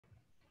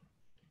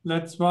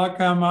Let's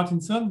welcome Martin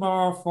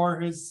Zirnbauer for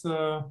his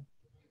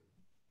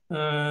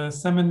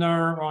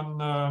seminar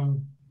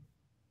on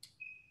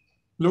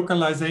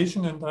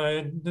localization. And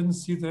I didn't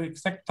see the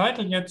exact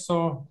title yet,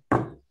 so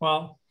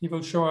well, he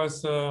will show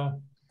us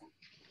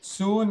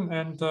soon.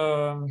 And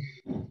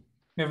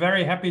we're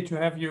very happy to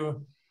have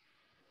you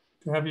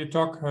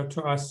talk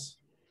to us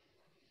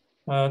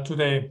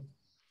today.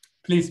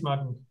 Please,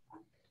 Martin.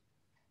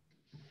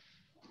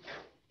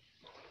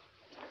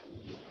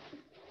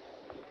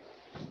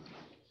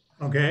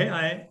 Okay,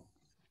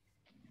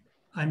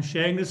 I'm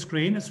sharing the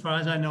screen as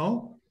far as I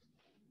know.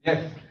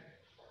 Yes,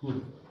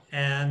 good.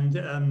 And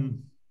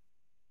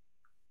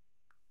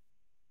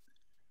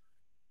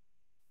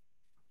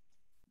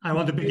I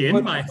want to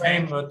begin by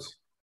thanking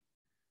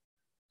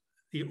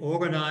the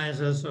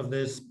organizers of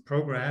this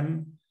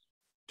program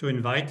to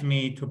invite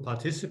me to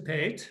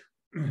participate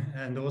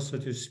and also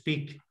to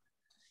speak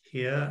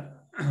here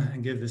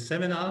and give the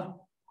seminar.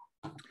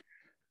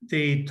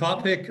 The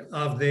topic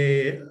of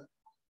the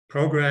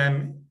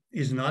program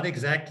is not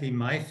exactly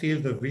my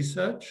field of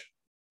research,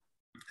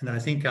 and I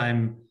think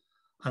I'm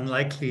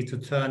unlikely to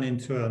turn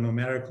into a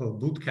numerical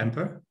boot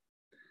camper,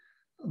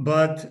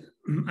 but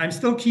I'm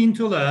still keen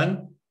to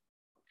learn.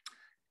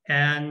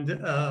 And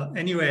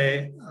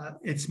anyway,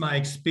 it's my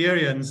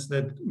experience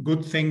that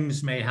good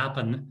things may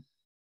happen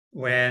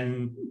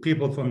when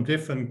people from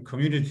different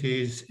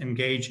communities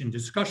engage in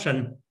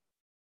discussion.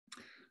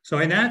 So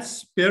in that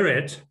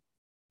spirit,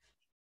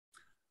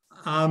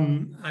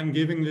 I'm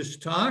giving this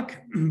talk,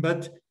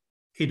 but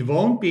it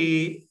won't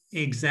be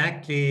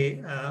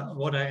exactly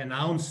what I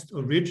announced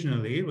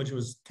originally, which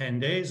was 10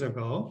 days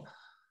ago.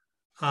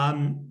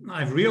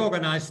 I've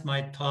reorganized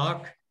my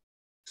talk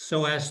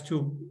so as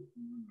to,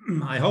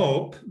 I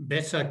hope,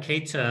 better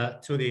cater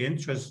to the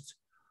interests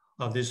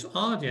of this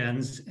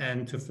audience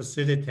and to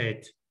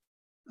facilitate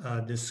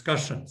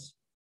discussions.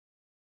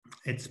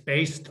 It's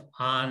based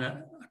on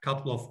a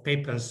couple of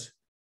papers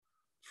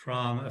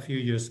from a few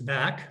years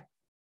back.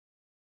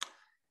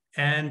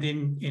 And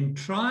in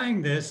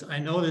trying this, I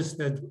noticed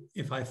that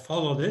if I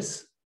follow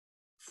this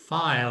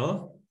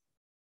file,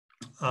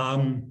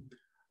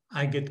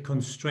 I get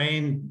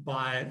constrained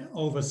by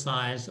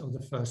oversize of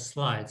the first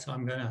slide. So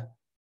I'm going to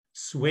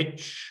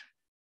switch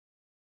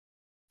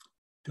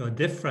to a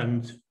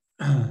different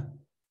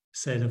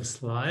set of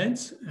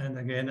slides. And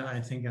again, I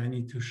think I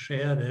need to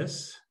share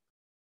this.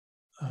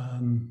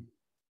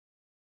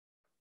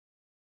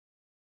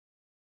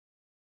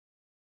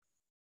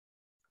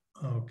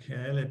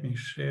 Okay, let me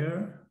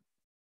share.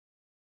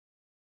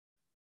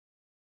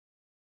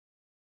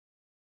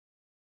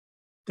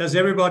 Does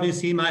everybody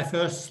see my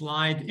first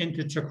slide,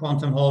 integer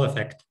quantum Hall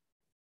effect?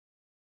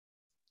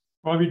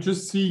 Well, we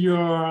just see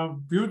your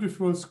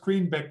beautiful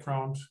screen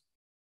background.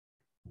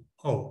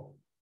 Oh,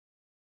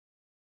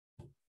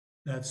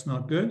 that's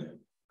not good.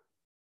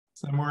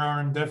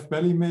 Somewhere in Death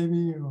Valley,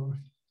 maybe? Or...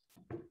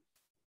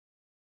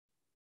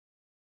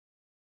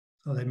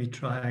 So let me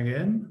try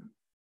again.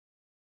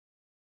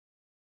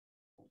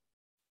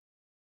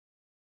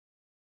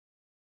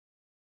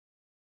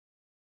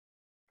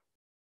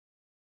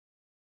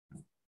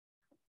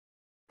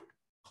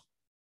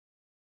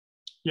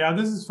 Yeah,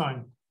 this is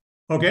fine.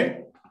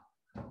 Okay.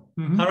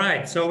 Mm-hmm. All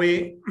right, so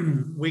we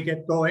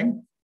get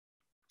going.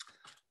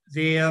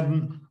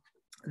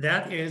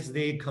 That is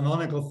the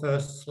canonical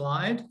first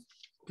slide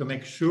to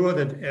make sure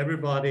that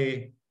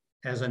everybody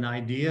has an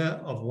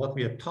idea of what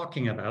we are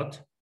talking about.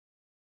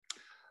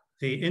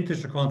 The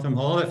integer quantum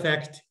Hall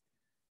effect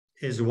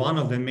is one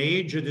of the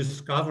major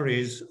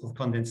discoveries of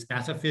condensed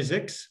matter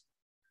physics.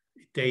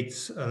 It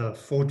dates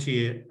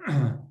 40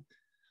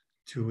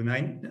 to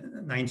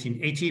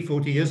 1980,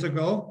 40 years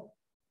ago.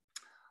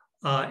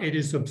 It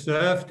is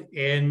observed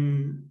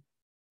in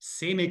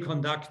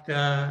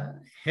semiconductor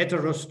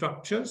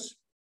heterostructures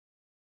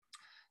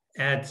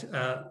at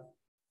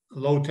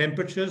low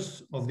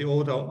temperatures of the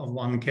order of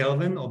 1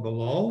 Kelvin or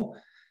below,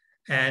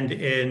 and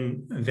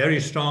in very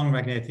strong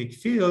magnetic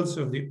fields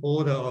of the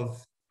order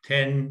of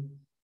 10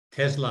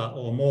 Tesla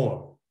or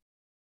more.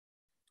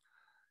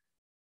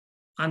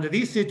 Under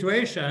these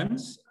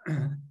situations,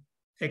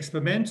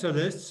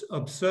 experimentalists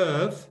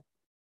observe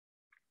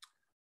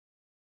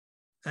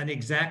an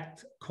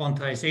exact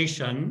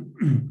quantization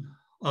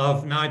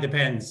of, now it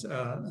depends,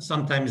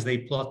 sometimes they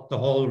plot the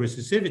whole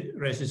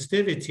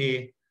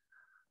resistivity.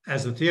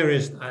 As a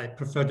theorist, I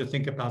prefer to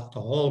think about the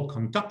whole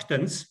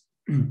conductance,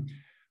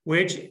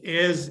 which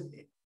is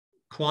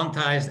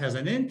quantized as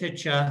an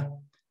integer.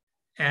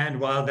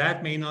 And while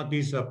that may not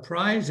be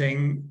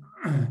surprising,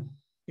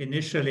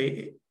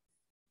 initially,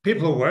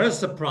 people were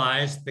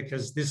surprised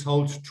because this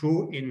holds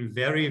true in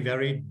very,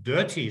 very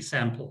dirty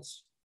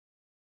samples.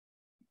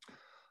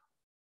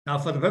 Now,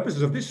 for the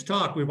purposes of this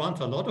talk, we want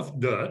a lot of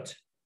dirt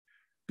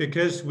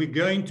because we're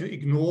going to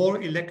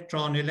ignore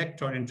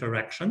electron-electron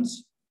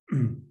interactions,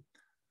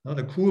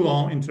 the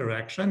Coulomb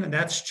interaction, and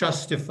that's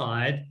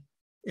justified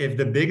if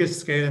the biggest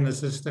scale in the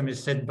system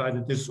is set by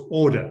the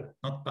disorder,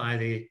 not by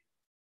the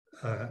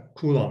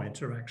Coulomb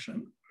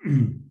interaction.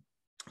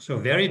 So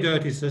very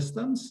dirty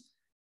systems.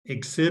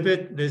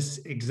 exhibit this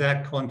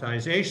exact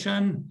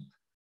quantization.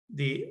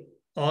 The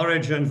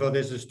origin for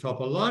this is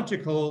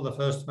topological. The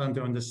first one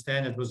to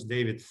understand it was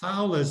David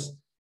Fowler's,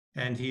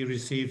 and he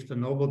received the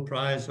Nobel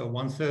Prize, or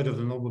 1/3 of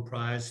the Nobel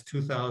Prize,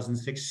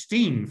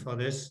 2016, for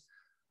this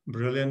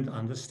brilliant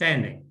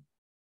understanding.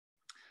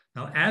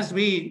 Now, as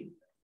we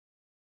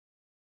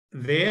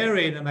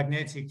vary the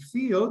magnetic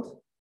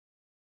field,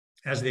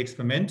 as the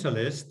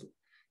experimentalist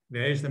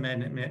varies the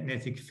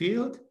magnetic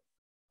field,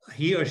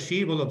 he or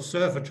she will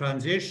observe a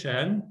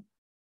transition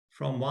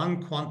from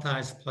one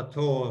quantized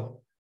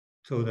plateau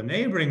to the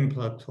neighboring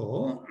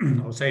plateau,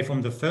 or say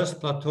from the first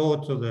plateau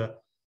to the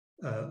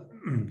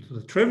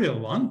trivial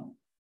one.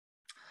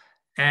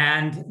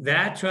 And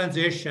that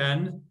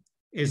transition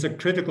is a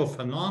critical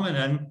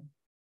phenomenon.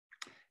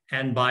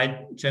 And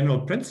by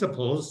general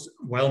principles,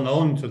 well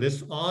known to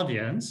this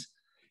audience,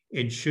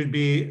 it should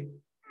be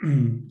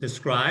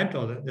described,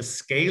 or the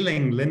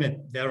scaling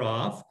limit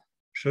thereof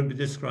should be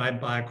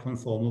described by a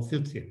conformal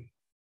field theory.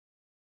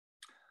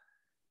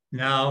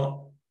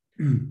 Now,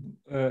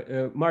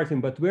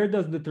 Martin, but where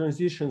does the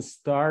transition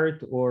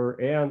start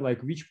or end?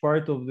 Like which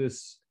part of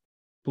this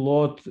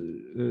plot,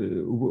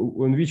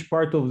 on which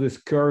part of this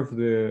curve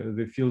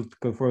the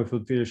conformal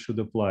field theory should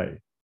apply?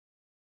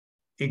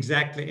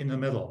 Exactly in the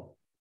middle.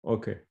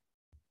 Okay.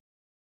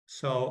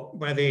 So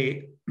where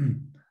the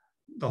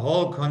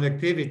whole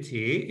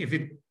conductivity, if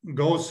it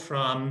goes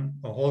from,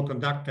 or whole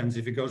conductance,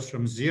 if it goes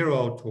from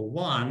 0 to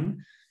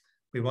 1,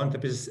 we want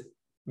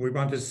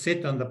to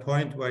sit on the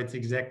point where it's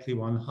exactly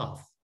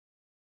 1/2.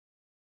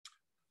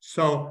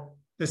 So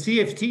the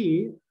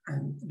CFT,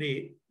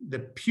 the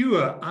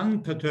pure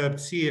unperturbed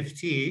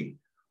CFT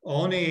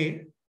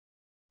only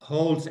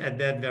holds at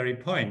that very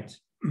point.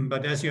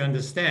 But as you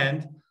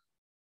understand,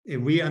 if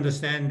we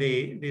understand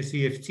the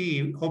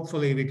CFT,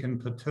 hopefully we can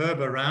perturb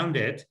around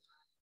it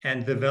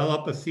and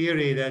develop a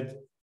theory that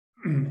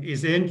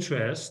is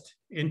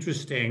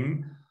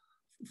interesting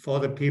for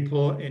the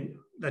people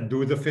that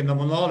do the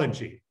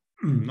phenomenology,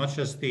 not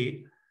just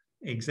the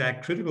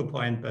exact critical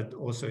point, but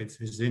also its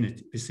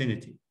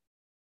vicinity.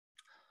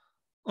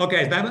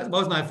 Okay, that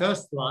was my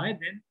first slide.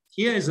 Then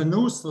here is a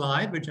new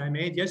slide, which I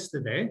made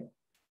yesterday,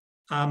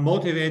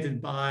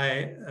 motivated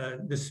by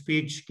the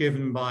speech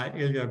given by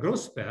Ilya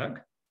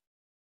Grossberg.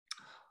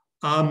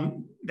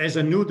 There's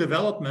a new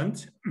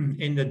development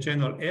in the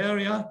general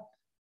area.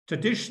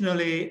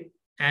 Traditionally,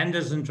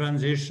 Anderson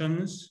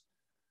transitions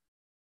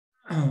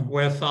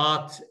were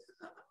thought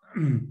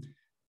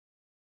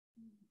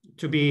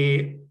to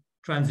be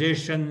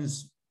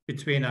transitions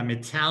between a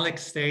metallic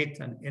state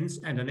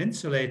and an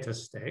insulator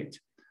state.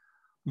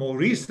 More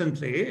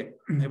recently,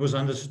 it was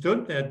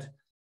understood that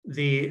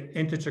the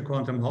integer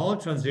quantum Hall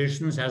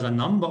transitions has a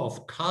number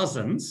of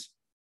cousins.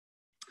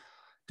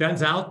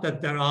 Turns out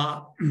that there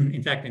are,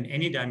 in fact, in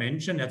any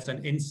dimension, that's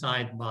an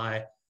insight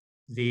by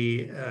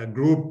the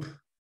group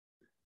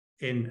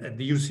in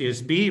the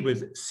UCSB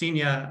with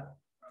senior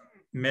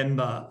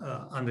member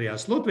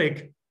Andreas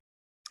Ludwig.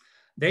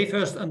 They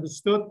first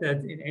understood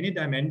that in any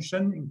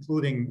dimension,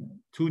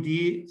 including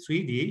 2D,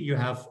 3D, you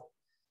have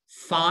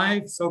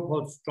 5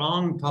 so-called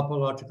strong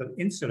topological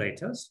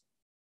insulators.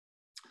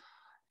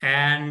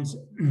 And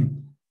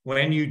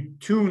when you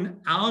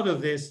tune out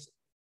of this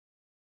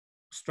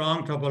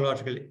strong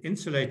topological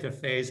insulator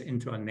phase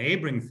into a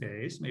neighboring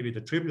phase, maybe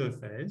the trivial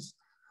phase,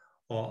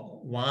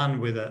 or one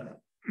with a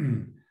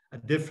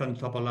different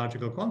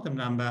topological quantum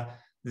number,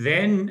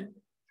 then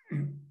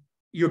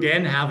you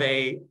again have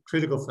a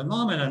critical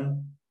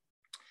phenomenon,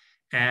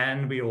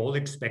 and we all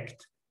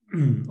expect,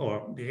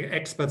 or the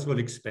experts will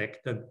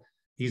expect, that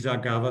these are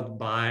governed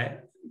by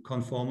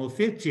conformal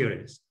field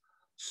theories.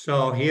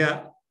 So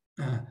here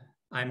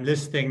I'm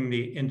listing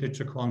the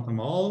integer quantum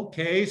Hall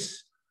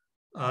case.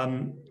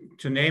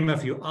 To name a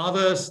few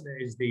others, there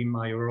is the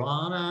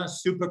Majorana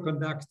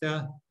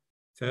superconductor,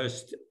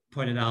 first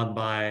pointed out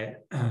by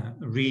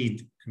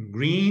Reed and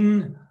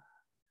Green.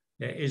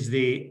 There is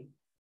the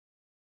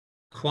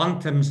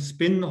quantum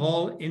spin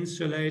Hall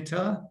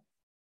insulator,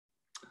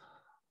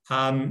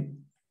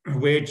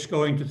 which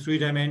going to 3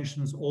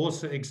 dimensions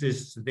also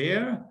exists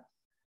there,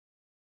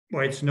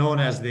 where it's known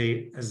as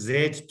the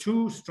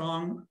Z2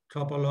 strong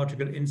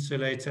topological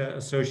insulator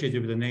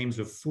associated with the names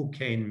of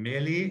Fouquet and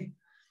Mealy.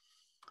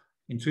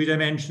 In 3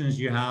 dimensions,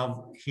 you have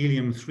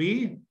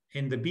helium-3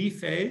 in the B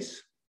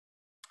phase.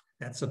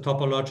 That's a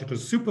topological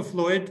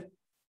superfluid.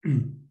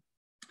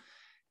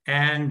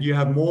 And you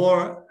have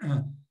more,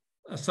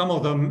 some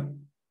of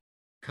them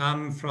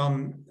come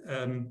from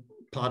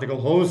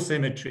particle-hole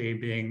symmetry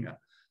being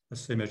a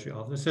symmetry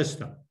of the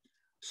system.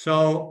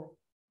 So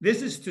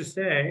this is to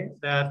say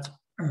that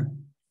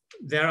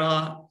there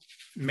are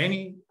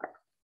many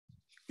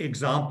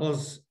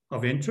examples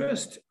of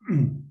interest.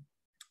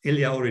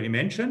 Ilya already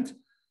mentioned.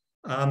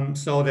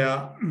 So there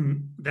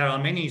are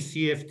many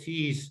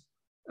CFTs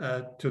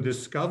to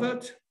discover,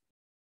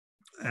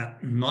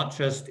 not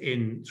just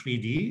in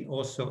 3D,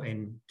 also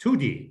in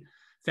 2D.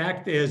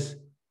 Fact is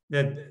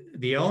that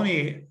the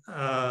only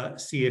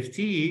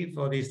CFT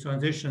for these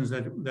transitions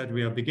that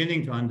we are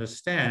beginning to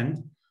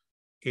understand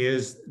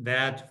is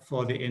that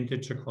for the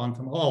integer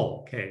quantum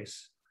Hall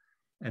case.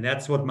 And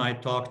that's what my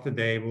talk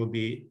today will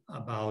be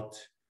about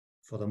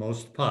for the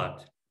most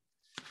part.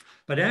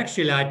 But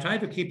actually, I try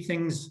to keep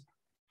things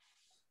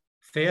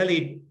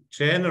fairly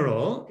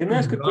general. Can I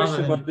ask a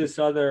question about these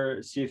other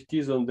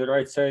CFTs on the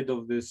right side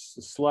of this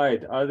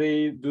slide?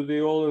 Do they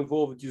all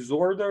involve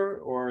disorder,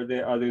 or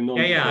are they not?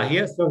 Yeah.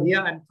 Here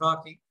I'm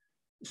talking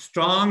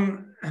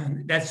strong.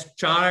 That's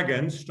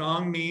jargon.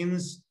 Strong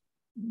means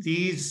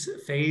these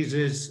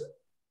phases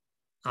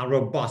are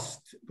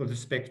robust with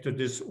respect to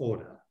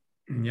disorder.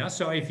 Yeah.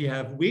 So if you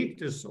have weak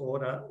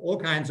disorder, all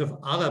kinds of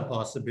other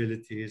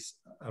possibilities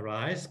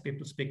arise.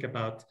 People speak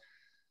about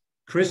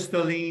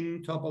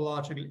crystalline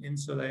topological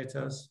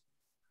insulators.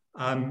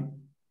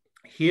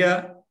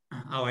 Here,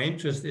 our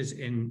interest is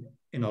in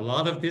a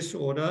lot of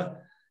disorder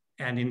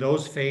and in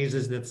those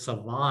phases that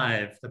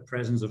survive the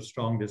presence of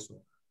strong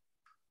disorder.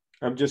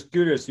 I'm just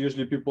curious.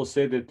 Usually people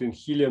say that in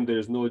helium there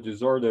is no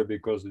disorder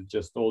because it's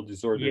just all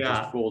disorder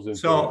just falls into.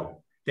 So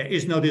there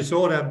is no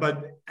disorder,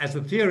 but as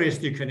a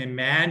theorist, you can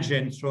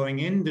imagine throwing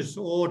in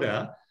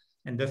disorder,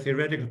 and the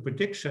theoretical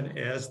prediction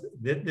is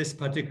that this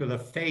particular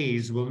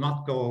phase will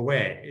not go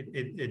away.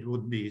 It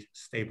would be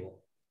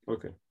stable.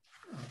 Okay.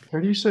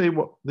 Can you say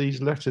what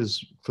these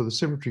letters for the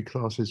symmetry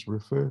classes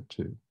refer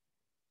to?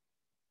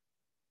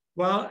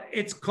 Well,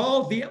 it's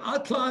called the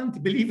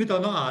Atlant, believe it or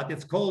not,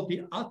 it's called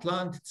the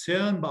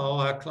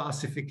Atlant-Zirnbauer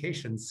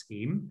classification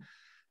scheme.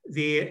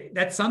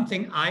 That's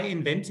something I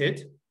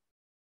invented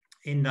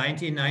in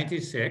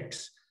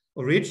 1996.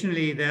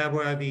 Originally, there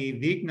were the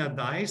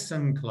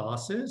Wigner-Dyson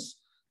classes.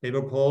 They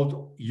were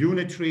called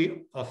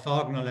unitary,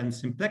 orthogonal, and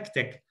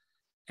symplectic.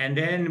 And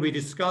then we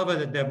discovered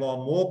that there were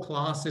more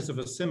classes of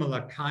a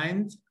similar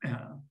kind,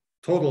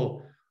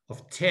 total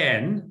of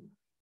 10.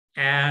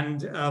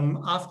 And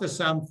after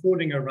some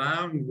fooling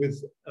around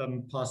with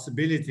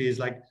possibilities,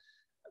 like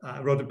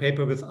I wrote a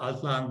paper with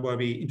Altland where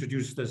we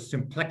introduced the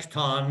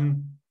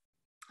symplecton,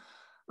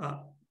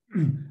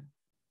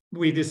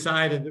 we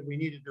decided that we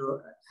needed to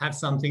have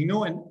something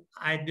new. And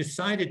I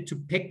decided to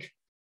pick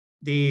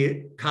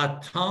the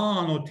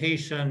Cartan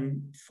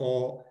notation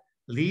for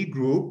Lie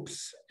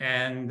groups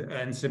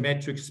and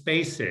symmetric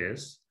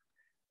spaces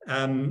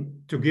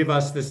to give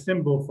us the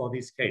symbol for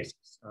these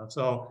cases.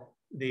 So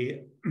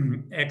the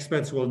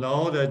experts will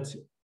know that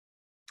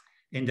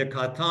in the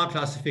Cartan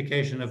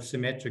classification of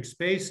symmetric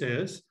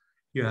spaces,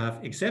 you have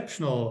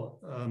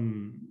exceptional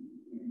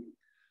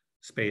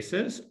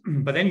spaces,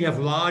 but then you have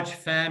large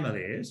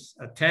families,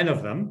 10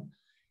 of them,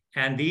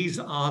 and these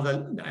are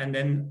and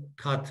then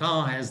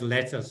Cartan has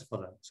letters for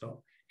them.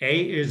 So A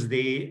is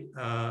the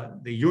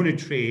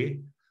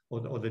unitary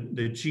or the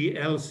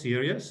GL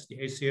series, the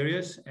A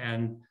series,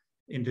 and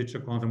integer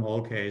quantum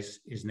Hall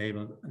case is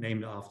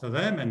named after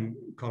them, and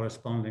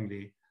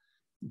correspondingly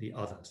the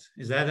others.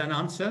 Is that an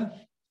answer?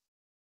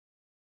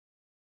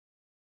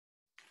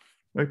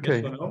 Okay.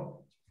 Yes or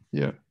no?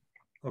 Yeah.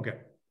 Okay.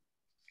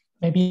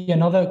 Maybe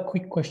another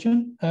quick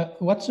question.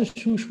 What's the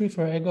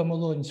Schrieffer Egger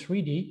model in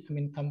 3D? I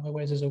mean, I'm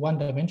aware there's a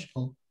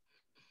one-dimensional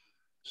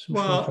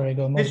Schrieffer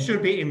Egger model. This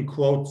should be in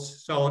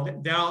quotes. So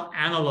there are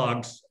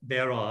analogs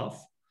thereof.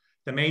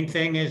 The main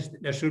thing is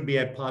there should be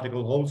a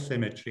particle Hall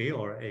symmetry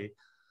or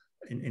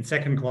in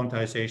second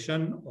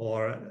quantization,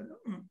 or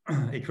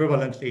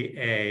equivalently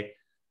a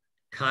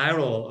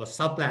chiral or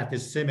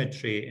sublattice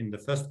symmetry in the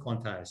first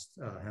quantized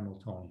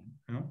Hamiltonian.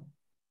 You know?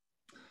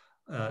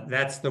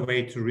 That's the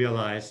way to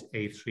realize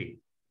A3.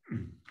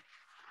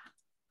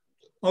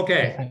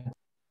 Okay,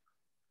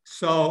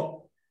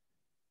 so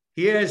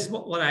here's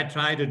what I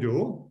try to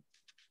do.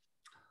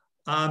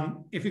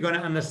 If you're going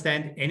to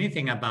understand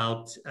anything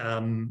about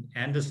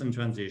Anderson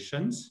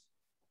transitions,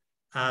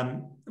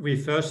 we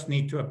first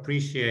need to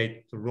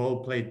appreciate the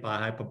role played by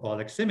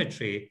hyperbolic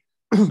symmetry.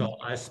 So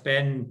I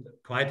spend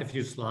quite a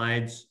few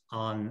slides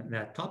on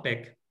that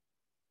topic.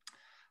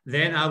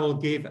 Then I will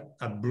give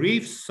a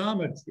brief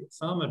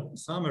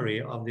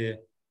summary of the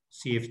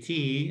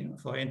CFT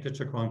for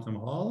integer quantum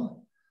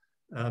Hall.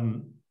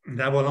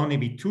 That will only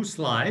be 2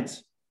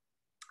 slides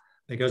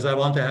because I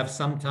want to have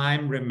some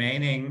time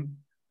remaining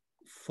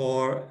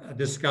for a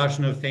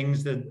discussion of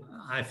things that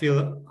I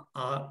feel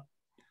are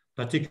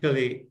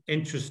particularly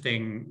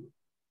interesting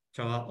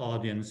to our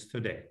audience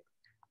today.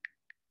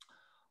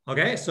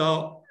 Okay,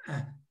 so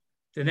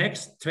the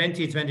next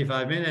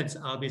 20-25 minutes,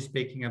 I'll be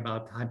speaking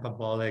about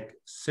hyperbolic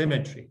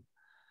symmetry.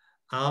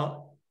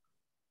 I'll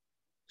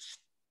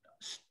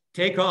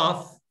take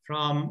off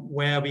from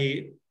where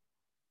we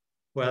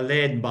were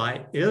led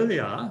by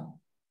Ilya.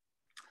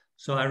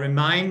 So I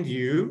remind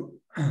you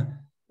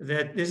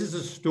that this is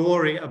a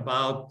story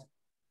about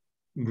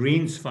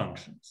Green's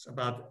functions,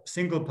 about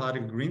single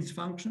particle Green's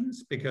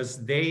functions,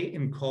 because they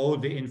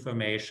encode the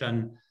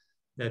information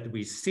that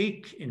we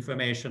seek,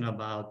 information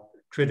about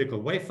critical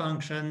wave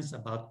functions,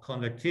 about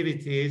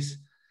conductivities,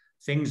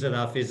 things that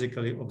are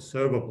physically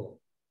observable.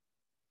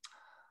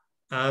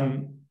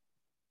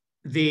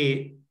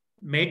 The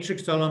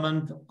matrix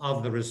element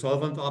of the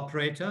resolvent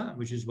operator,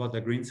 which is what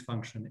the Green's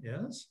function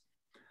is,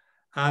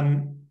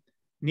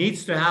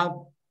 needs to have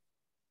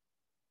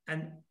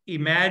an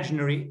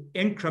imaginary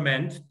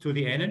increment to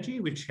the energy,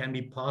 which can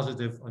be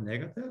positive or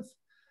negative.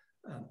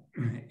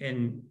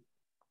 In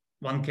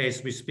one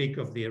case, we speak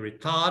of the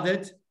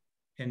retarded,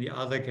 in the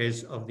other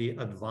case of the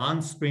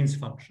advanced Green's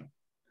function.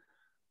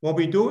 What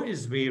we do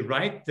is we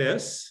write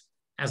this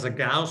as a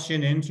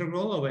Gaussian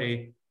integral of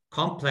a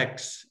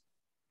complex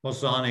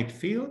bosonic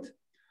field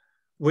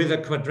with a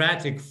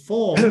quadratic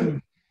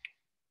form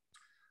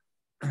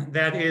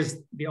that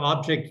is the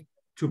object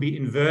to be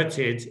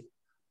inverted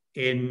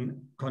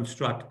in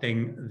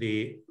constructing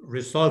the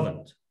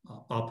resolvent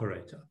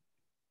operator.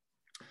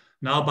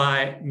 Now,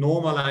 by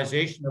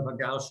normalization of a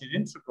Gaussian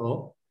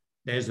integral,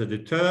 there's a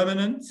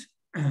determinant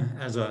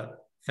as a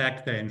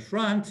factor in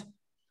front.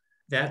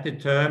 That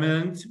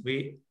determinant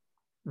we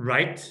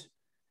write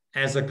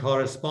as a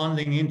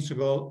corresponding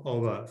integral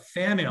over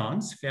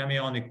fermions,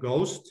 fermionic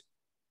ghost,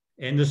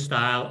 in the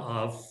style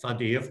of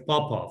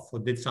Faddeev-Popov,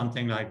 who did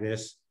something like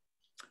this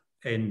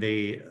in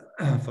the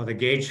for the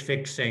gauge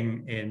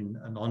fixing in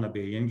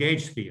non-abelian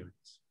gauge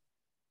theories.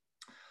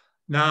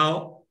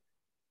 Now,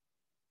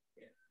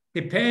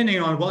 depending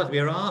on what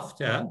we're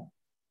after,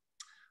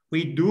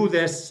 we do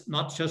this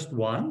not just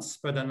once,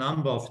 but a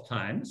number of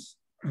times.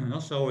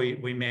 So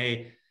we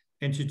may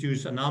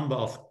introduce a number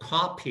of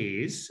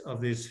copies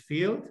of this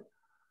field.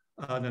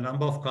 The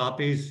number of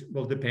copies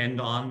will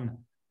depend on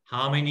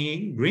how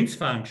many Green's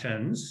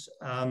functions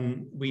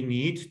we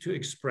need to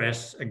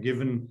express a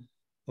given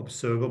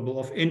observable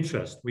of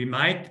interest. We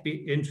might be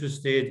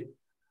interested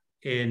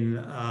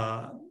in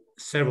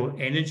several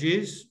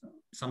energies.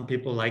 Some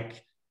people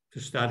like to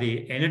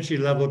study energy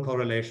level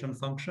correlation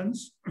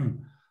functions.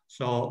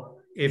 So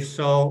if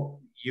so,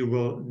 you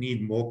will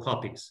need more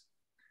copies.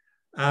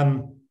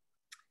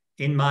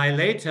 In my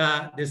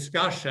later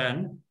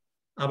discussion,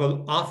 I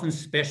will often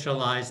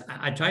specialize.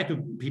 I try to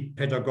be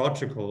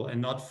pedagogical and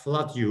not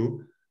flood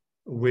you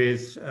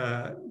with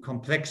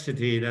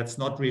complexity that's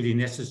not really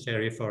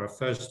necessary for a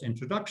first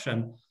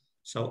introduction.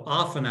 So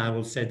often I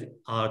will set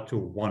R to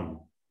 1.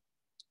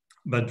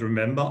 But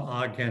remember,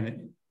 R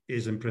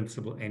is in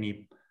principle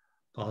any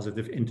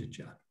positive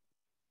integer.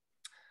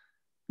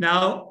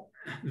 Now,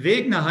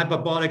 Wegener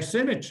hyperbolic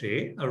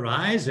symmetry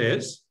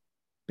arises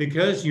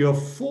because you're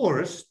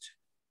forced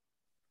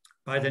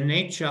by the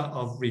nature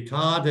of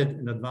retarded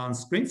and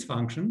advanced Green's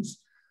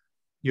functions,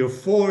 you're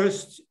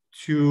forced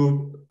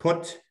to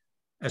put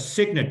a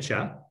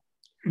signature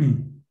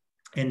in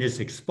this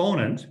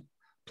exponent,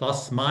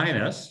 plus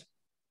minus.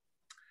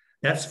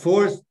 That's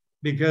forced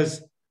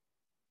because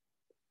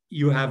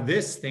you have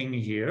this thing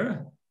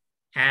here,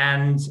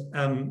 and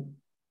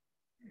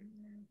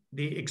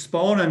the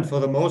exponent for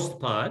the most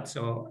part,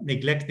 so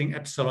neglecting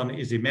epsilon,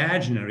 is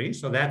imaginary.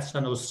 So that's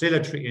an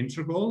oscillatory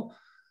integral,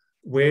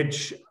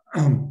 which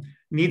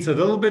needs a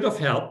little bit of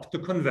help to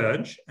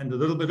converge, and a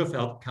little bit of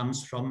help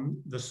comes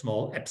from the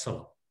small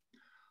epsilon.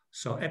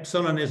 So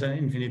epsilon is an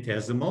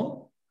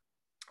infinitesimal.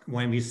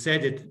 When we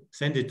send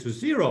it to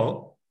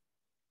 0,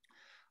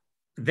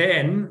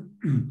 then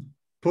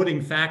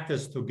putting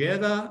factors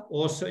together,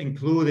 also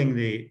including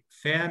the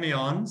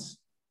fermions,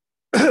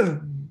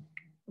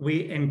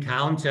 we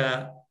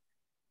encounter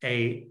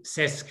a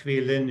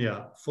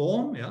sesquilinear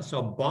form. Yeah?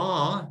 So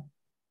bar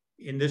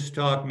in this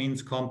talk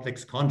means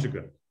complex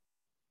conjugate.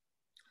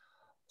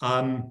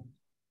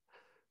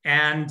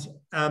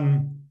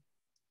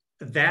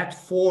 That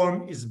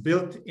form is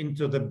built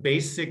into the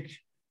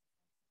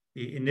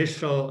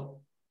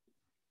initial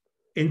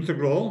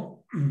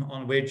integral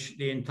on which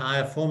the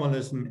entire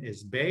formalism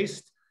is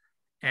based.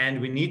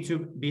 And we need to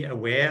be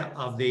aware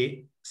of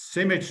the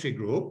symmetry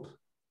group,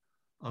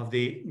 of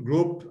the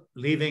group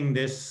leaving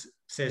this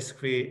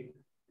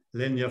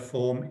sesquilinear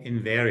form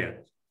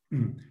invariant.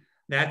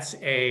 That's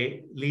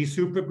a Lie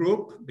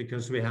supergroup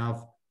because we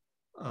have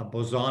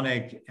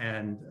bosonic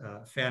and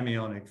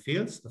fermionic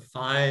fields. The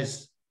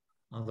phi's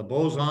are the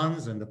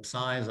bosons and the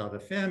psi's are the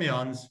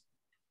fermions.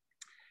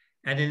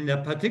 And in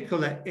a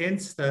particular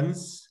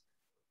instance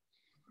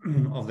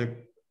of the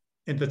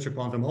integer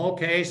quantum Hall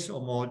case,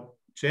 or more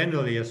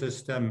generally a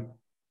system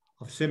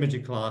of symmetry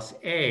class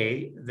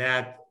A,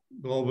 that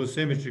global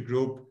symmetry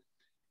group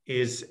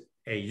is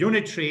a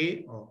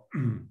unitary or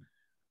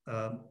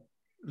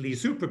Lie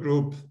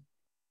supergroup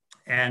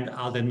and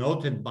are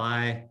denoted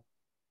by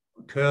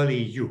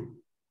curly U.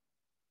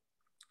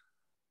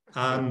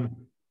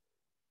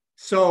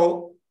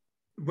 So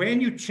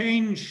when you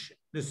change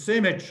the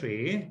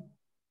symmetry,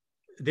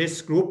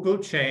 this group will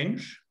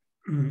change.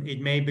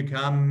 It may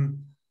become,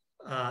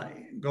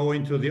 go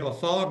into the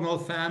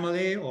orthogonal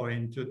family or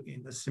in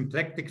the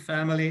symplectic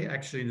family.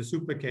 Actually, in the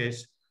super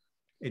case,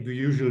 it will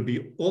usually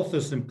be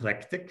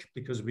orthosymplectic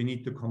because we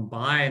need to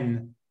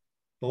combine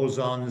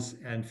bosons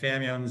and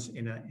fermions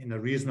in a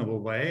reasonable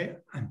way.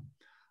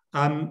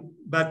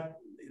 But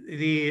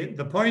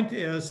the point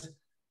is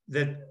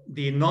that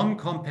the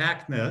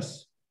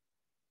non-compactness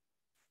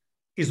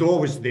is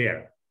always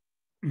there,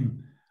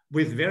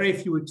 with very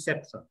few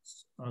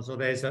exceptions. So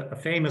there's a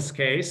famous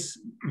case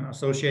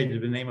associated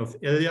with the name of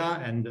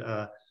Ilya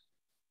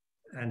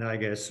and I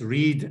guess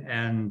Reed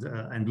and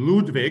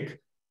Ludwig,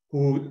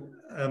 who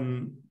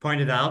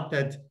pointed out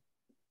that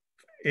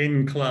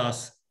in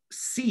class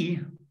C,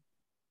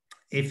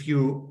 if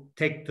you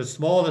take the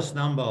smallest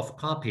number of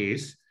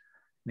copies,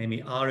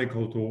 namely R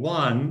equal to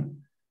 1,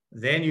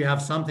 then you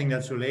have something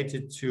that's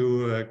related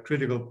to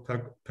critical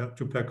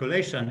to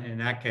percolation. In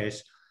that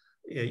case,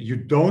 you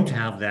don't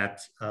have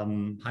that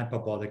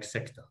hyperbolic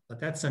sector, but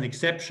that's an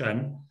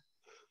exception,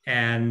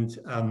 and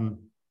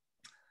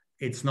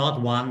it's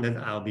not one that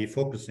I'll be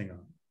focusing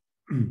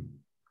on.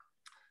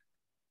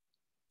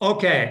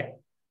 Okay,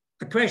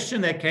 a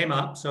question that came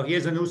up. So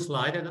here's a new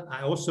slide that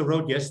I also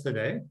wrote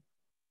yesterday.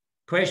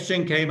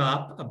 Question came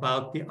up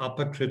about the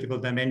upper critical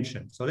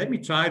dimension. So let me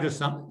try to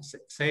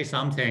say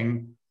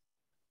something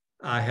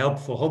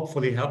helpful,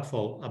 hopefully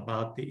helpful,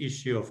 about the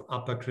issue of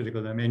upper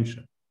critical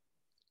dimension.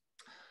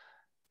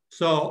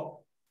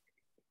 So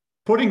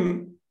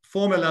putting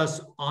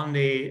formulas on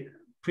the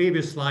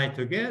previous slide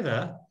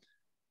together,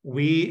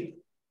 we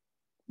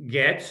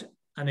get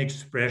an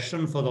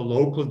expression for the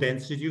local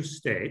density of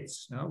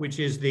states, which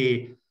is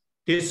the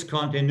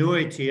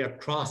discontinuity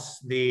across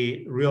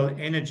the real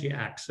energy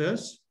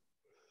axis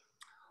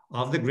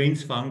of the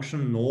Green's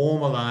function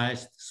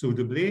normalized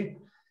suitably.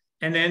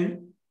 And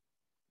then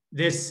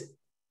this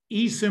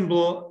E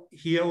symbol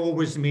here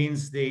always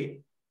means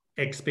the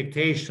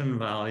expectation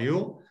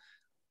value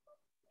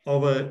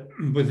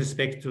with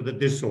respect to the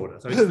disorder.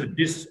 So it's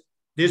the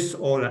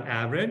disorder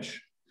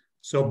average.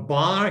 So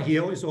bar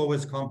here is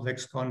always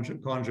complex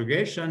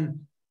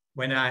conjugation.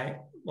 When I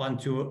want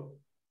to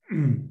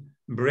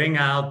bring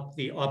out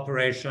the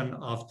operation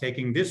of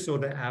taking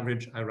disorder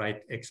average, I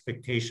write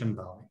expectation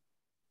value.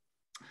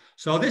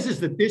 So this is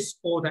the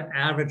disorder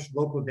average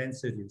local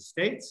density of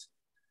states.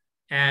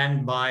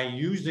 And by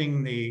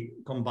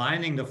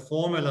combining the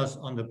formulas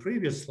on the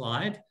previous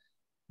slide,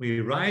 we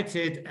write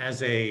it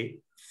as a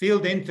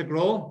field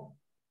integral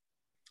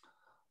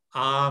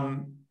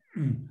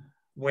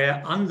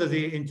where under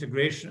the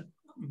integration,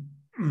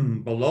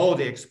 below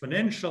the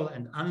exponential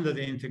and under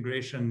the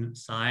integration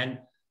sign,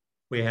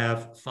 we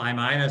have phi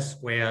minus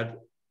squared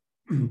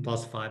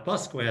plus phi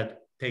plus squared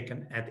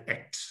taken at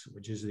x,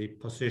 which is the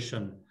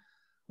position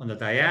on the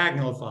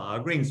diagonal for our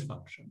Green's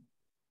function.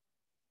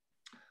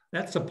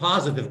 That's a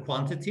positive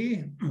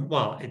quantity.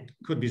 Well, it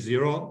could be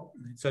 0,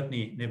 it's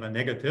certainly never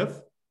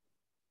negative.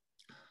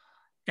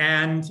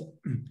 And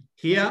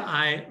here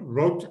I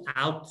wrote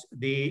out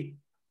the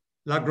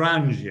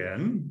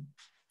Lagrangian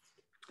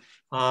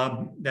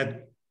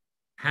that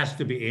has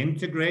to be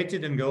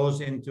integrated and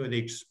goes into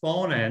the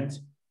exponent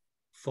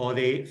for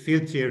the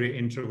field theory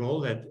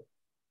integral that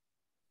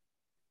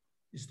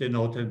is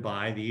denoted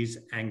by these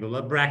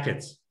angular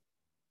brackets.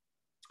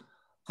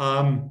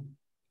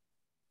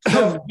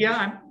 So here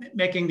I'm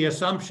making the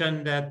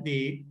assumption that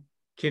the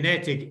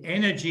kinetic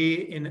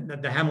energy in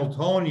the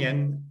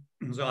Hamiltonian,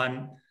 so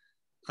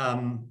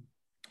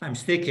I'm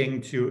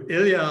sticking to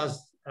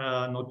Ilya's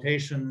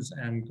notations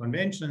and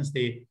conventions.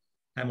 The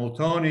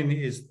Hamiltonian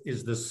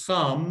is the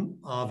sum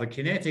of a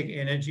kinetic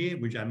energy,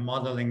 which I'm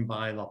modeling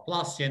by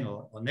Laplacian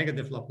or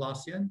negative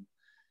Laplacian,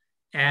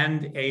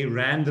 and a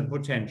random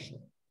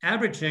potential.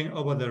 Averaging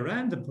over the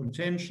random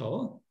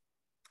potential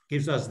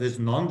gives us this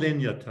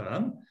nonlinear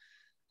term.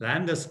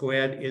 Lambda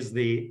squared is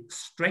the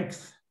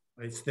strength,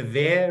 it's the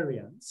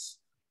variance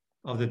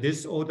of the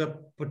disorder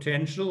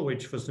potential,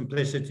 which for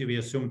simplicity we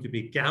assume to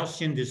be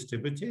Gaussian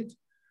distributed,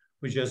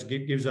 which just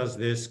gives us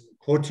this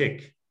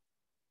quartic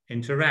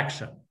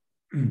interaction.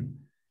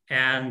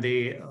 And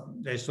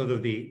there's sort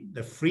of the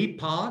free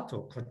part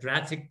or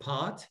quadratic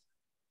part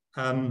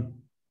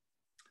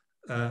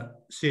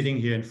sitting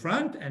here in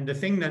front. And the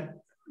thing that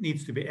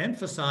needs to be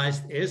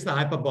emphasized is the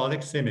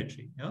hyperbolic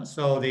symmetry.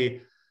 So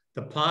the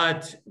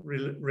part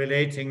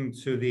relating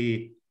to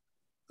the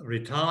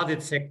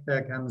retarded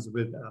sector comes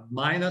with a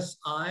minus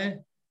I,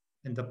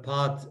 and the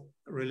part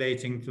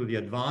relating to the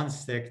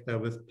advanced sector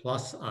with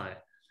plus I.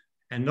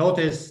 And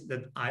notice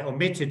that I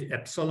omitted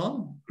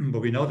epsilon, but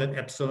we know that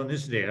epsilon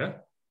is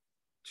there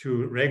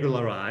to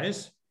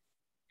regularize.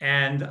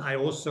 And I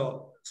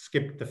also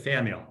skipped the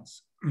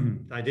fermions.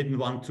 I didn't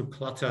want to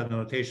clutter the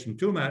notation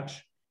too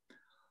much.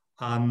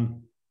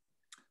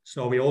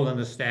 So we all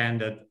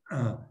understand that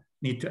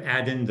need to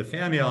add in the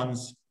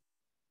fermions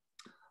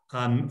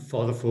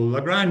for the full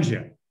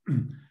Lagrangian.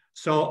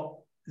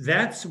 So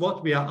that's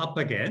what we are up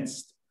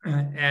against.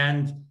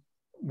 And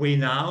we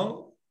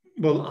now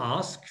will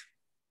ask,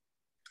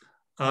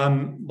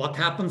 what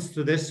happens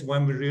to this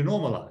when we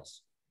renormalize?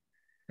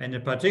 And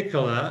in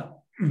particular,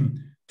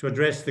 to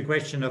address the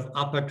question of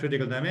upper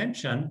critical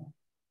dimension,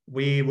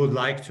 we would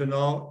like to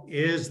know,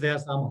 is there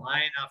some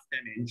high enough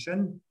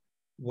dimension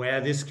where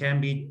this can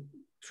be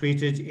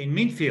treated in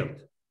mean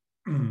field,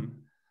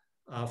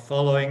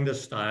 following the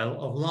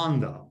style of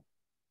Landau?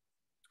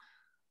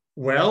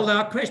 Well, there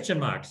are question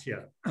marks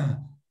here.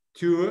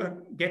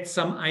 To get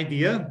some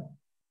idea,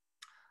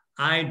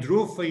 I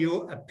drew for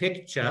you a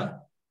picture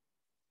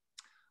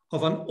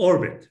of an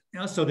orbit.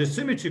 So the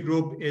symmetry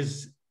group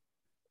is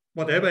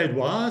whatever it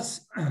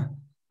was.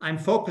 I'm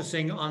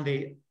focusing on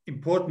the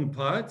important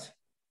part.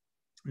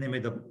 namely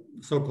the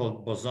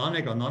so-called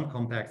bosonic or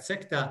non-compact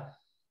sector,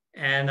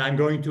 and I'm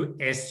going to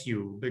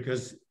SU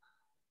because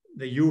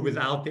the U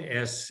without the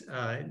S,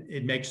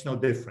 it makes no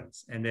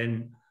difference. And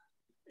then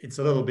it's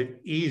a little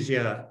bit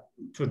easier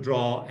to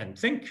draw and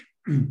think.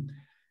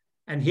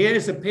 And here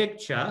is a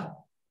picture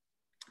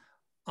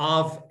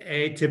of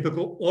a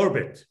typical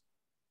orbit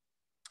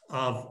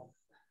of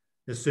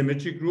the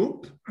symmetry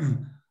group.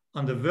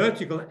 On the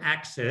vertical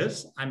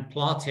axis, I'm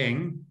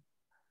plotting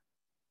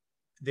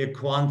the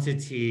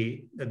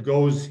quantity that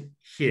goes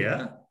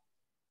here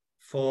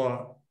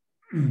for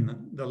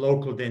the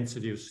local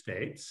density of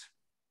states.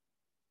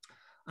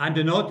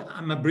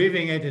 I'm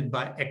abbreviating it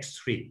by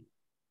X3.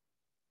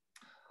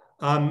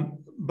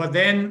 But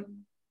then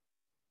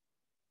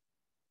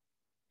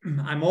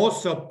I'm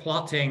also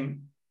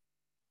plotting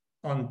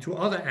on two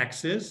other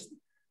axes,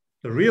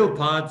 the real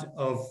part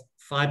of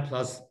phi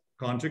plus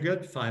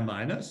conjugate, phi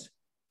minus,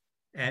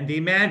 and the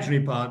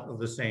imaginary part of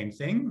the same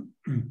thing.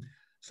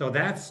 So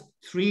that's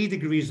 3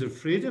 degrees of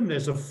freedom.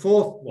 There's a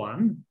fourth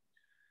one,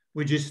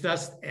 which is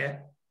just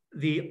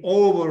the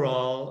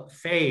overall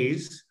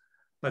phase,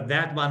 but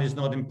that one is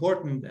not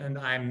important, and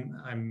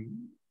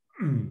I'm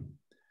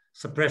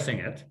suppressing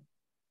it.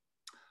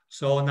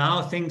 So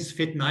now things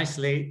fit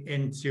nicely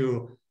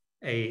into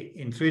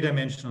in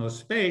 3-dimensional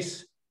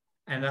space,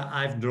 and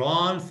I've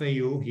drawn for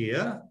you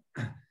here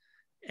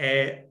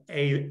a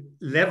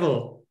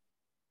level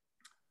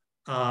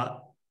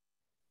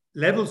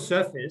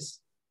surface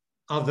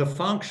of the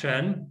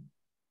function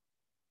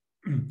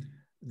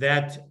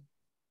that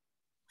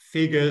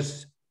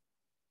figures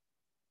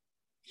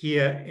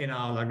here in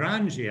our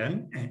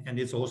Lagrangian, and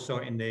it's also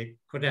in the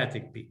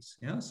quadratic piece.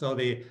 Yeah? So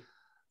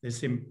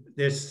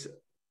this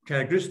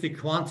characteristic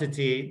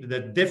quantity, the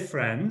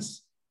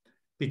difference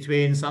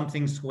between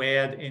something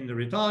squared in the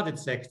retarded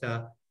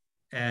sector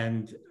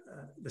and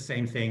the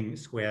same thing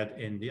squared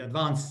in the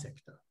advanced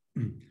sector.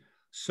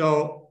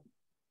 So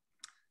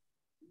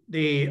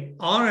the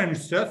orange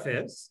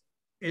surface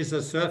is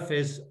a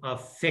surface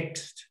of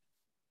fixed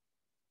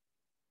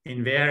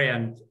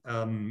invariant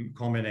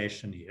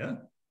combination here.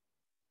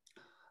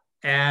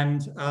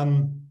 And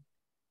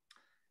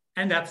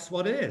that's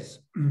what it is.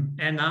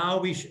 And now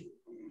we should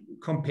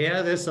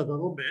compare this a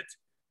little bit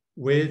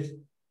with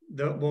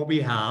what we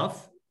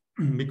have.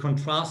 We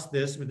contrast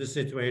this with the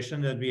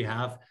situation that we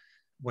have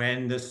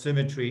when the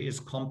symmetry is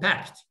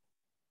compact.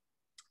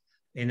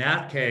 In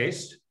that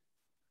case,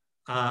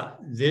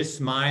 this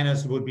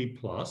minus would be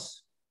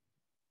plus.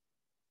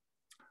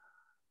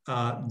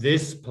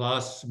 This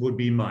plus would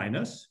be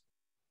minus.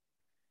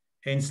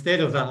 Instead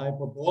of the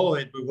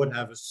hyperboloid, we would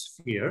have a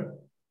sphere.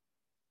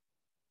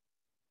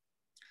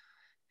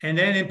 And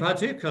then in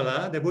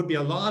particular, there would be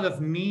a lot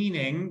of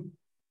meaning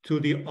to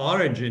the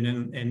origin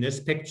in this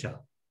picture.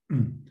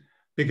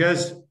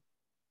 Because,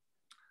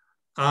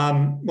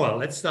 well,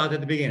 let's start at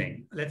the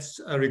beginning. Let's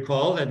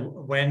recall that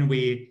when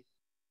we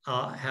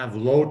have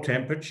low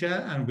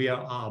temperature and we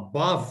are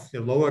above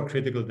the lower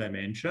critical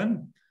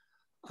dimension,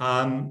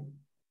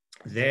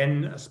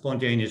 then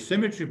spontaneous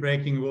symmetry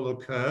breaking will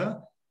occur.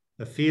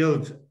 The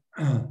field,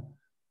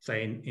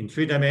 say in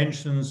 3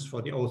 dimensions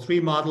for the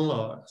O3 model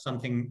or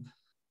something,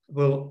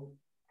 will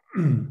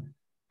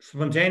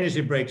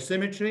spontaneously break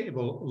symmetry. It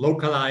will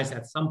localize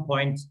at some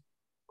point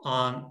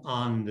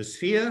on the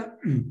sphere.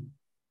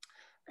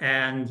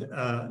 And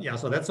yeah,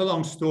 so that's a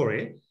long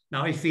story.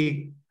 Now, if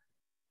we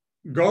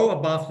go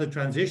above the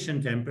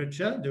transition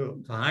temperature,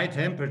 the high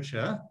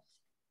temperature,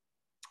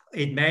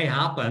 it may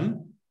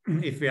happen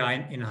if we are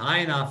in high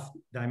enough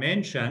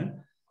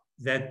dimension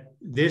that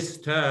this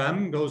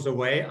term goes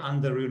away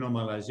under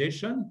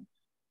renormalization,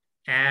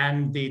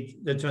 and the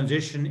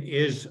transition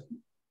is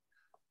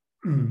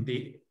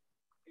the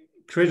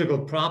critical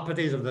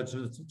properties of the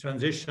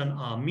transition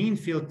are mean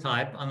field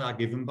type and are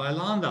given by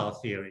Landau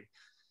theory.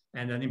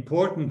 And an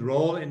important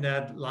role in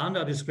that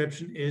Landau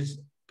description is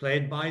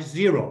played by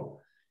 0.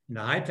 In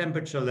the high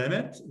temperature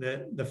limit,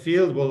 the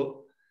field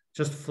will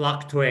just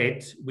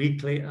fluctuate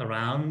weakly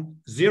around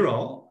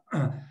 0.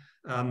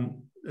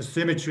 The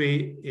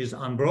symmetry is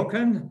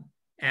unbroken,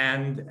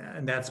 and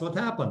that's what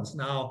happens.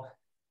 Now,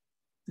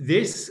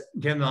 this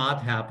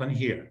cannot happen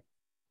here.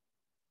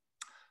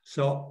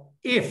 So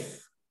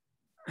if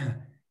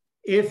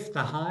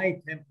the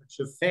high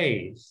temperature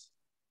phase,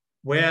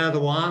 where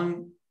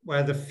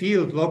the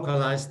field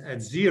localized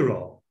at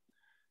 0,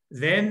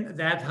 then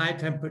that high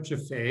temperature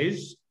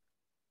phase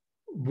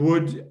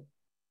would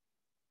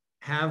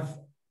have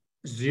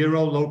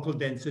 0 local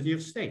density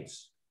of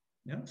states.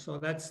 Yeah? So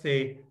that's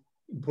the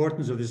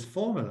importance of this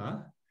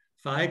formula.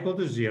 Phi equal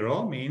to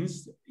 0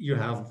 means you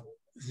have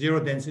 0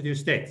 density of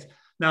states.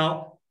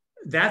 Now,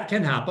 that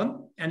can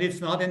happen, and it's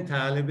not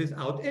entirely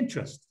without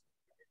interest.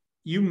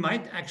 You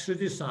might actually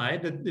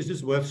decide that this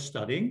is worth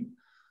studying.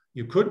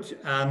 You could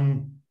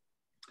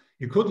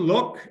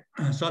look,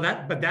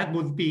 but that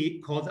would be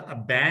called a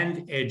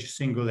band edge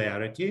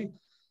singularity.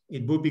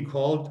 It would be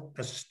called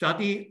a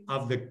study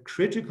of the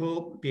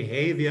critical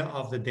behavior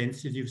of the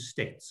density of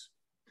states.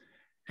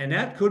 And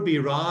that could be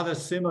rather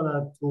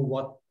similar to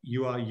what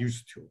you are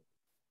used to.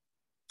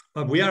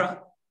 But we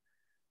are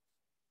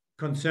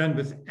concerned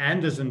with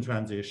Anderson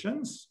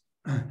transitions,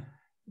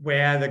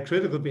 where the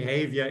critical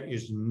behavior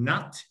is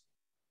not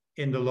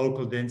in the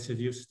local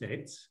density of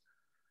states.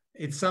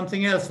 It's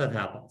something else that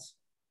happens.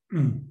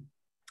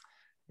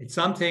 It's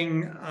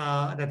something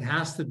that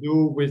has to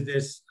do with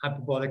this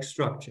hyperbolic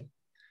structure.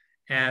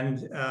 And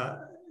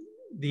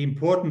the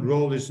important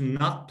role is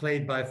not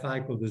played by phi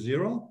equal to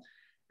 0.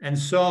 And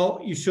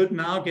so you should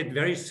now get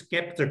very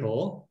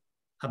skeptical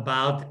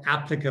about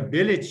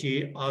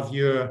applicability of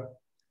your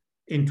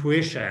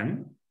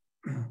intuition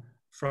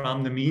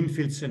from the mean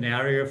field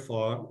scenario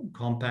for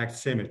compact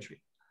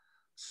symmetry.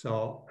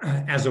 So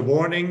as a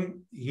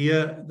warning,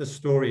 here the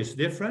story is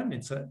different.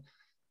 It's a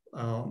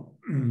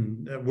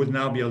there would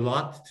now be a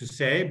lot to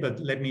say,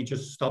 but let me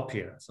just stop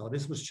here. So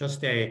this was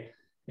just a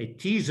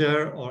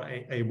teaser or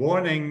a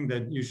warning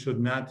that you should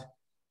not.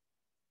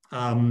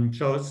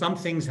 So some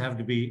things have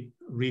to be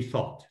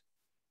rethought.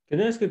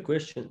 Can I ask a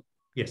question?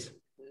 Yes.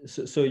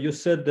 So you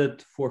said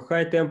that for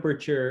high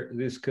temperature,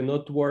 this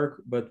cannot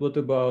work, but what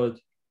about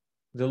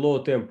the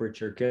low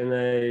temperature? Can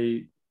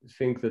I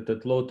think that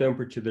at low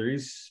temperature, there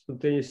is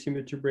spontaneous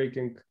symmetry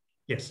breaking?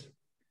 Yes.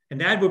 And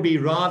that would be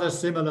rather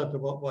similar to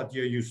what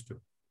you're used to.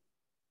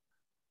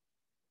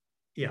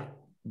 Yeah.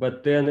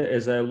 But then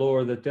as I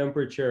lower the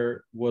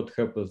temperature, what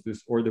happens?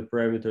 This order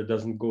parameter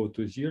doesn't go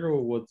to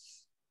 0?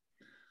 What's...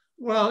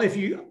 Well, if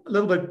you're a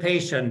little bit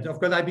patient, of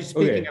course, I'd be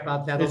speaking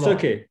about that a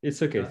lot.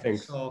 It's okay,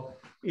 thanks. So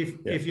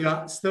if you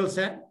are still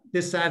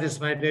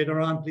dissatisfied later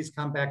on, please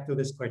come back to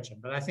this question.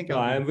 But I think no,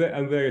 I'm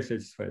very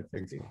satisfied,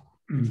 thank you.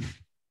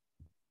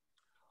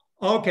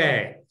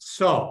 Okay,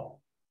 so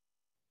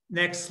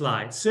next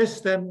slide.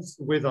 Systems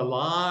with a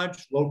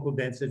large local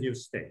density of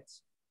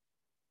states.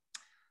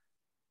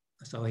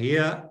 So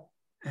here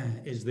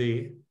is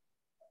the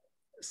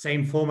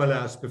same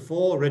formula as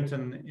before,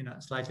 written in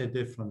a slightly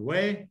different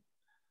way.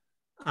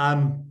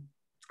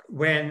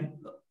 When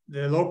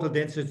the local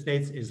density of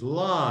states is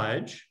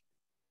large,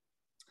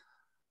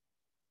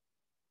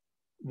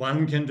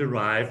 one can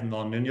derive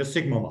nonlinear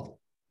sigma model.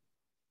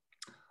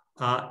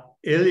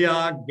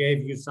 Ilya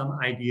gave you some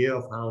idea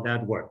of how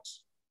that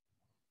works.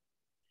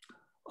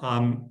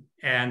 And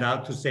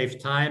to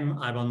save time,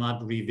 I will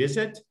not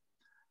revisit.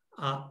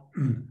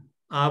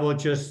 I will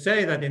just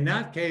say that in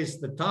that case,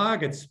 the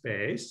target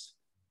space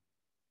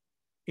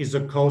is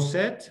a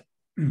coset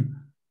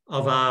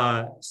of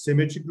our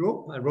symmetry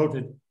group. I wrote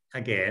it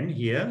again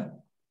here.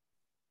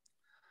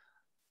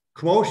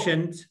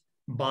 Quotient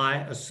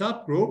by a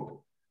subgroup,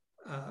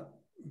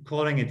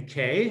 calling it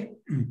K.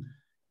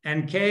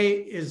 And K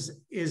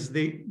is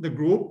the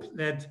group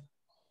that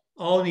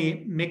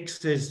only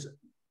mixes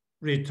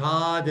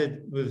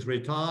retarded with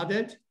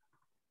retarded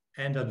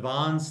and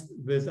advanced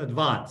with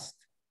advanced.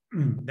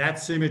 That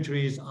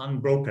symmetry is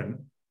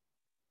unbroken.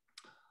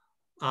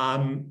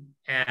 So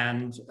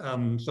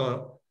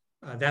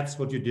that's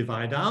what you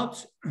divide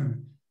out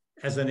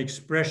as an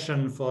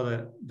expression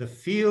for the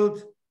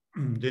field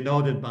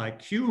denoted by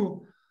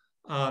Q.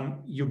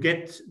 You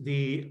get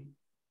the,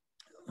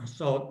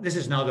 so this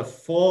is now the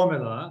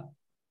formula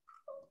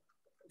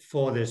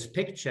for this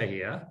picture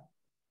here.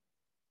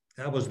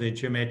 That was the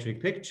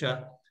geometric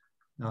picture.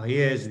 Now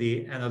here's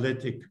the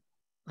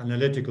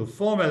analytical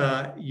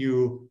formula.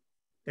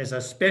 There's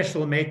a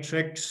special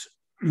matrix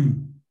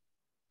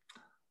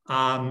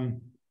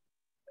often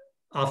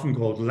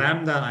called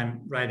lambda.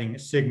 I'm writing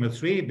sigma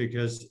 3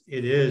 because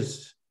it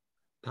is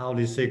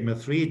Pauli sigma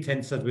 3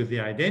 tensored with the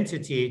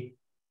identity.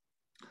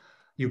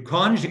 You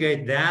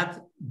conjugate that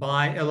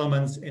by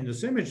elements in the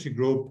symmetry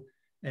group,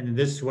 and in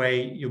this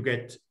way you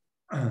get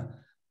an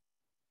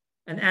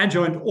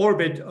adjoint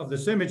orbit of the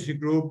symmetry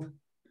group.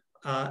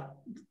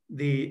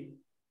 The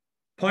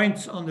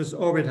points on this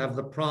orbit have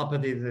the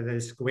property that they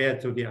square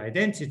to the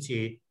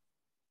identity.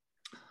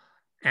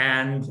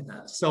 And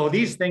so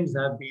these things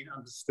have been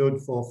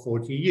understood for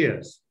 40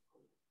 years,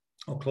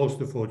 or close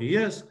to 40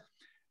 years.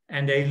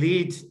 And they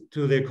lead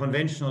to the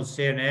conventional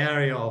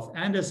scenario of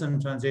Anderson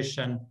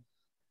transition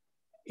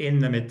in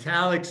the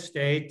metallic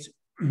state,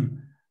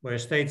 where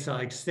states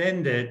are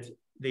extended.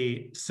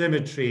 The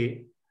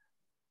symmetry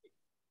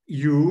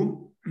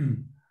U,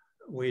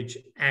 which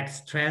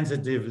acts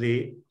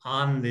transitively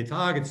on the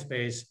target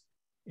space,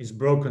 is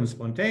broken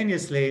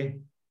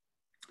spontaneously.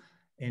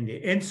 In the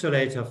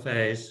insulator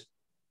phase,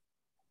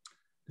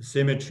 the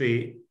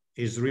symmetry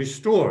is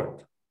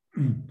restored.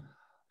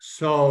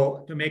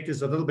 So to make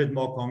this a little bit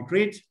more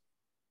concrete,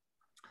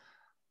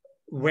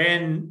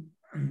 when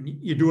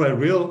you do a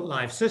real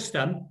life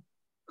system,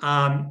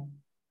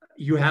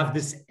 you have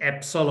this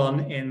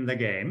epsilon in the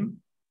game,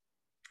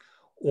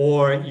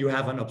 or you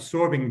have an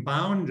absorbing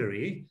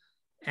boundary,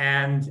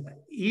 and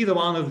either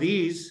one of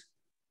these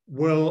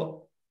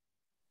will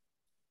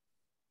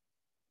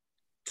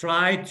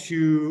try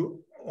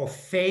to, or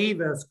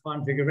favors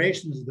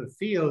configurations of the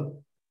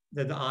field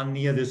that are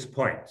near this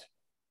point.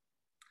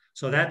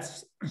 So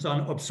that's, so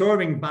an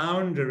absorbing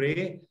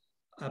boundary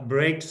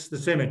breaks the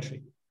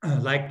symmetry,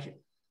 like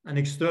an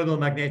external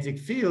magnetic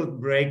field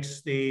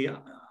breaks the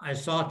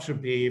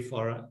isotropy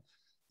for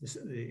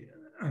the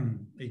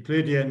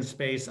Euclidean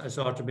space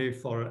isotropy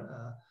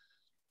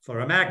for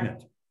a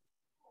magnet.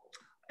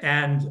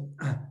 And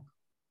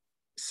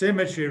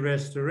symmetry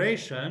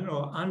restoration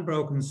or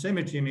unbroken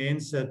symmetry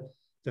means that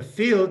the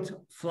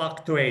field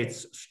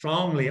fluctuates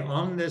strongly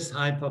on this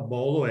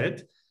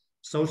hyperboloid,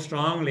 so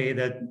strongly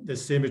that the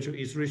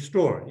symmetry is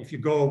restored. If you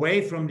go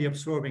away from the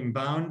absorbing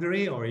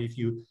boundary, or if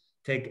you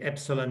take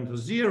epsilon to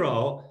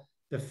 0,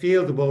 the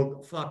field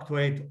will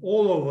fluctuate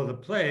all over the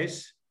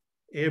place.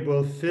 It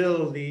will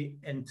fill the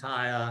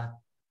entire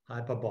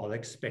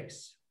hyperbolic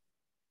space.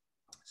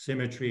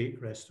 Symmetry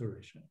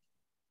restoration.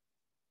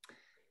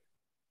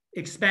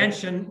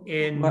 Expansion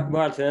in...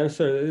 Martin, I'm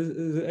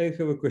sorry, I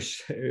have a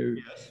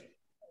question. Yes.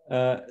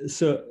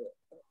 So,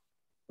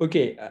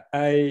 okay,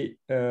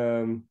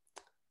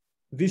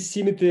 this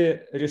symmetry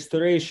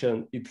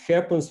restoration, it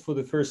happens for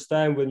the first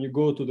time when you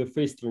go to the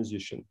phase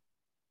transition,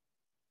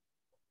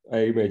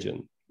 I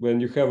imagine. When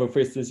you have a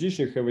phase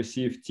transition, you have a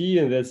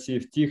CFT, and that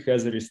CFT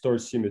has a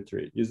restored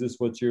symmetry. Is this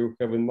what you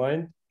have in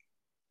mind?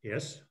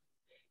 Yes.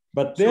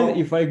 But then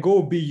if I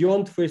go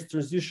beyond phase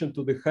transition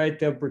to the high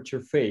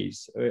temperature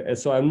phase,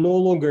 so I'm no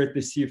longer at the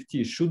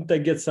CFT, shouldn't I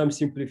get some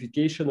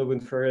simplification of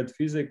infrared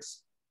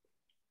physics?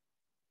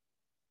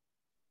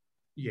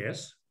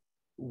 Yes.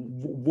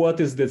 What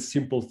is that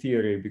simple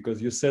theory?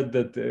 Because you said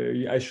that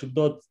I should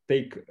not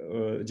take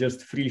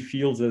just free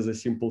fields as a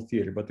simple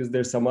theory, but is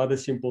there some other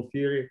simple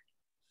theory?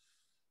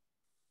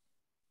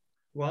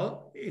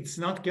 Well, it's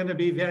not going to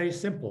be very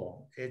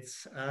simple.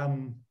 It's,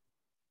 and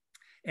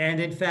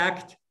in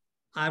fact,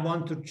 I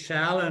want to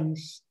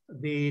challenge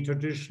the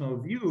traditional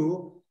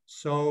view.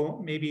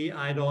 So maybe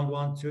I don't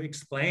want to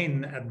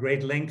explain at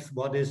great length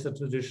what is the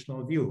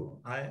traditional view.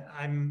 I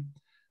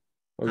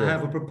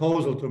have a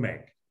proposal to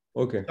make.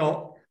 Okay.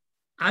 So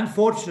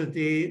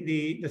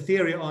unfortunately, the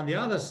theory on the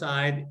other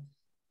side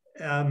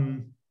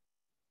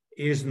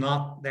is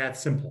not that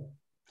simple.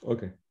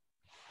 Okay.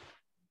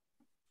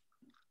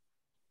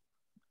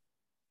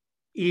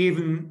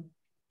 Even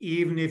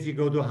if you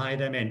go to high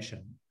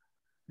dimension,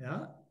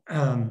 yeah,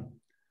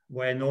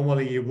 where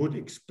normally you would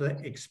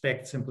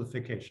expect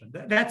simplification.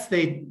 That's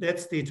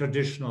the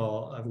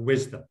traditional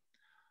wisdom.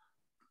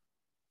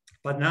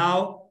 But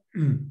now,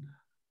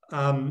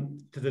 the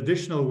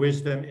traditional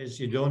wisdom is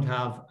you don't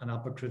have an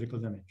upper critical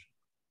dimension.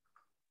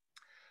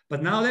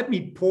 But now let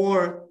me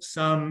pour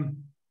some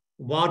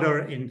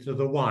water into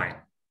the wine.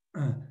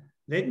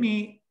 Let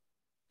me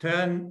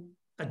turn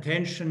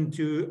attention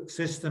to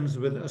systems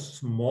with a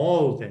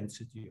small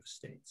density of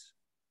states.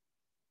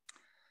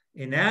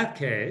 In that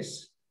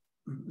case,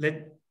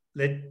 let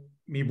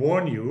me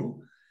warn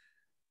you,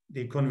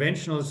 the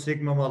conventional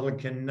sigma model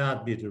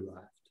cannot be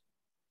derived.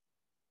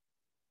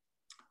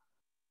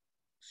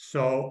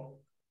 So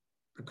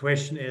the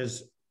question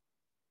is,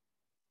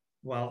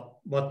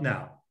 well, what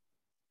now?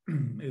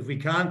 If we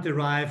can't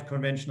derive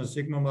conventional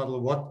sigma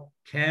model, what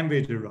can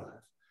we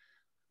derive?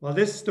 Well,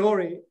 this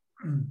story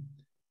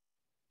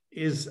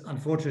is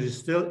unfortunately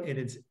still in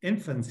its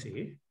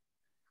infancy.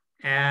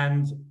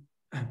 And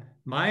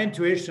my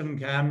intuition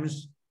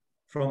comes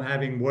from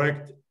having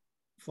worked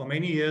for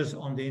many years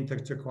on the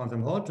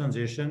interquantum Hall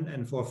transition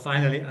and for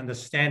finally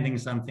understanding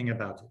something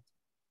about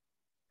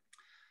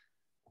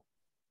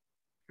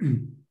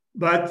it.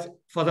 But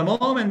for the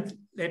moment,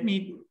 let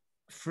me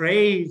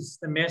phrase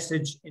the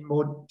message in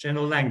more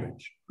general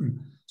language.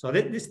 So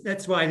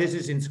that's why this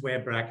is in square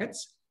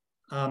brackets.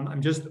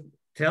 I'm just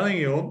telling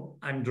you,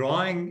 I'm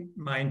drawing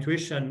my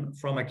intuition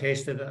from a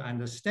case that I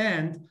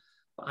understand.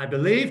 I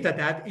believe that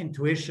that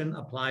intuition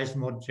applies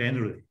more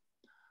generally.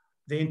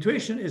 The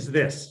intuition is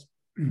this.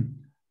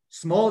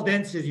 Small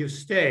density of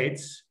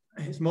states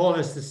is more or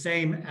less the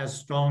same as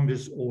strong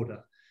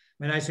disorder.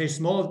 When I say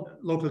small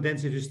local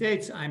density of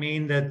states, I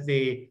mean that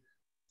the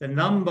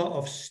number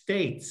of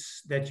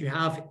states that you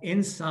have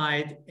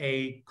inside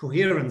a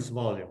coherence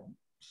volume.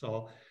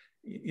 So,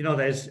 you know,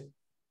 there's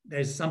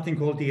something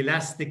called the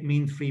elastic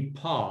mean free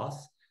path,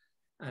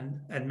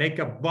 and make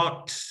a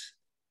box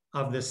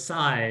of the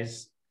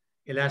size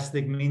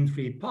elastic mean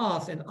free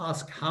path and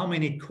ask how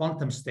many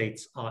quantum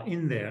states are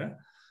in there.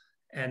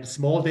 And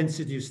small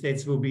density of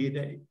states will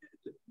be,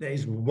 there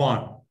is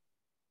one.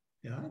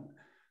 Yeah?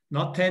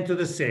 Not 10 to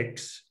the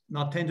 6,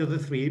 not 10 to the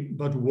 3,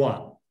 but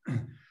 1.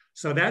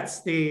 So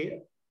that's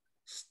and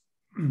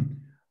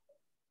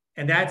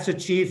that's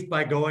achieved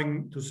by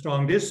going to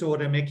strong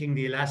disorder, making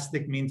the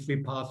elastic mean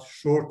free path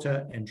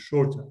shorter and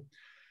shorter.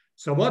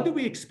 So what do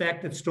we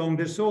expect at strong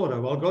disorder?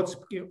 Well, go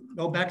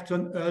back to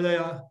an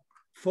earlier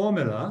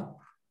formula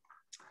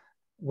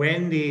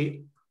when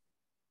the,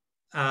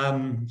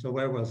 so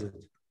where was it?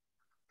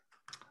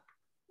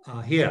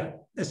 Here,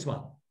 this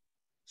one.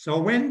 So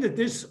when the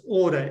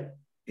disorder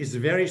is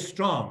very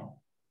strong,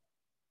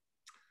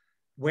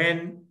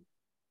 when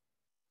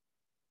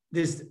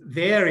this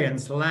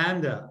variance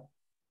lambda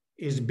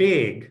is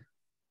big,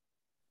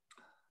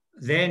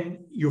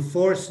 then you're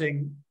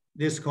forcing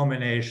this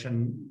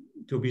combination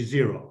to be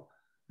 0.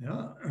 You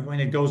know? When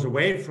it goes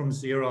away from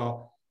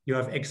 0, you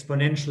have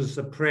exponential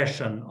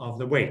suppression of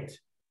the weight.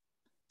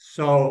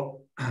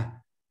 So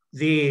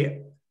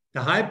the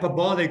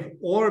hyperbolic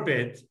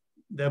orbit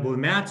that will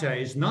matter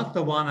is not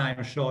the one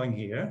I'm showing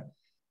here.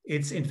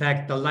 It's in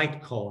fact the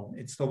light cone.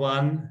 It's the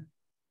one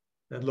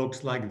that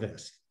looks like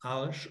this.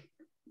 I'll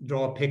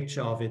draw a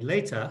picture of it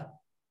later.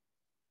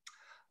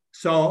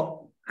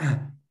 So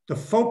the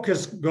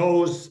focus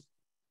goes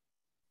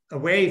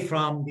away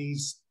from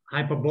these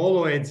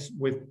hyperboloids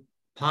with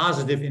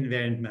positive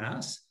invariant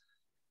mass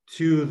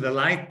to the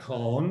light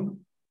cone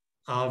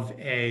of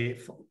a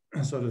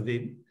sort of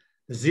the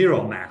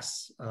zero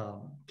mass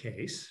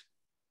case.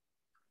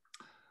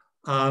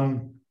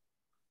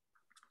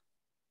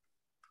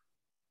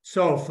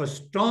 So for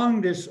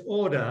strong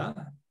disorder,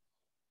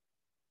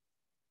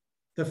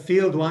 the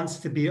field wants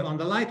to be on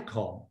the light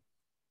cone,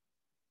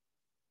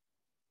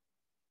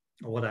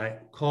 or what I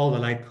call the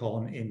light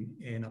cone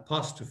in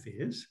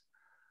apostrophes.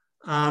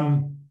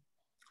 And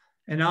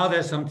now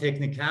there's some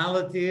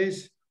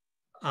technicalities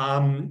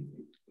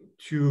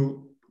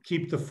to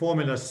keep the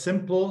formula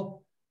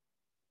simple.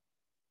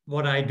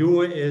 What I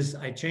do is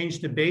I change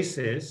the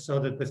basis so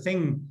that the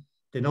thing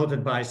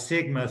denoted by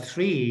sigma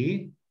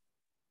 3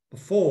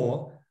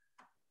 before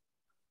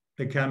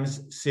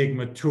becomes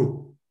sigma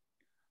 2.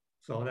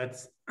 So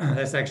that's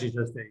actually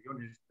just a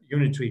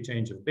unitary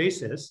change of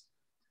basis.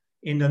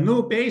 In the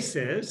new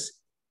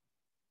basis,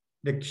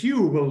 the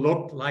Q will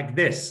look like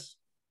this.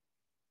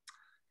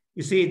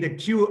 You see, the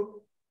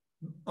Q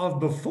of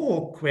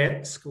before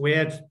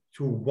squared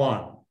to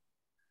 1.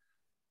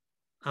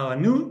 Our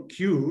new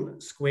Q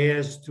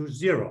squares to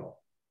 0.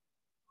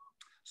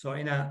 So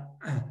in a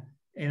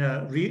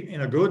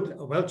good,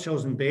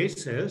 well-chosen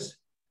basis,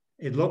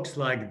 it looks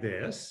like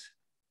this.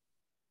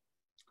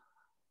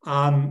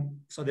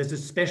 So there's a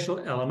special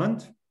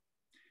element.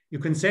 You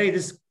can say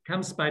this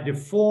comes by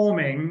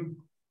deforming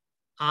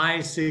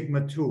I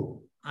sigma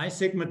 2. I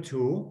sigma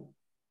 2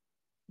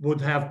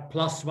 would have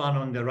 +1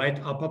 on the right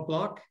upper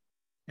block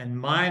and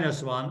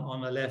 -1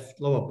 on the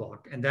left lower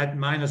block. And that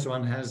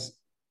 -1 has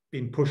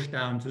been pushed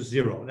down to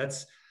 0.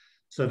 That's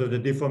sort of the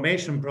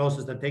deformation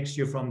process that takes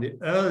you from the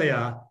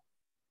earlier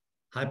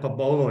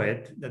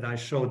hyperboloid that I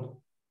showed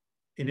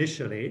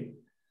initially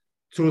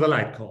to the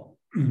light cone.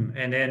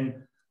 And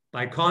then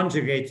by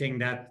conjugating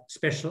that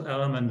special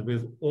element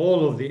with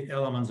all of the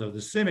elements of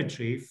the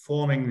symmetry,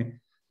 forming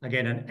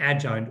again an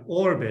adjoint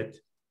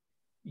orbit,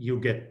 you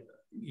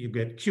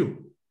get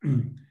Q.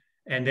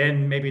 And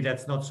then maybe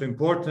that's not so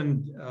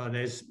important.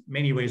 There's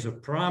many ways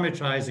of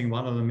parametrizing.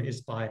 One of them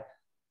is by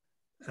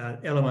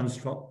elements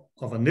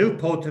of a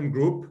nilpotent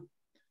group,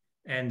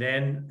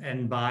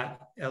 and by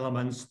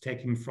elements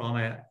taken from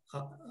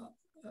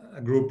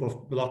a group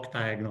of block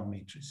diagonal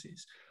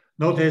matrices.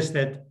 Notice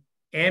that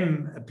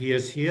M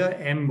appears here.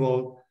 M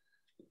will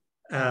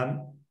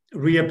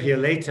reappear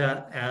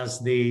later as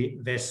the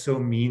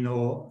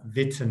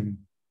Wess-Zumino-Witten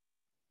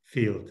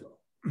field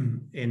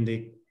in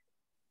the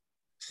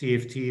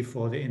CFT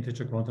for the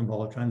integer quantum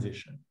Ball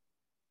transition.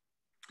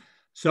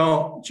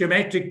 So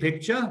geometric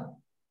picture.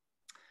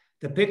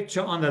 The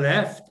picture on the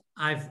left,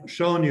 I've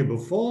shown you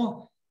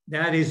before.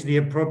 That is the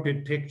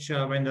appropriate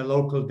picture when the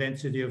local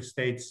density of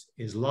states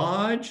is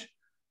large.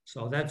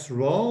 So that's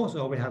rho.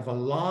 So we have a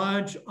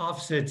large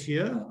offset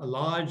here, a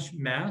large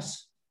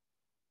mass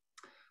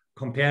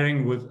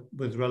comparing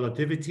with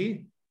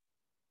relativity.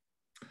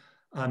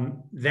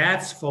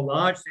 That's for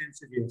large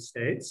density of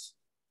states.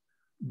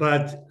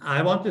 But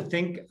I want to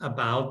think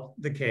about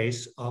the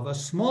case of a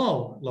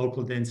small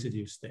local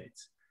density of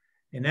states.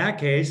 In that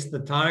case, the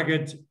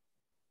target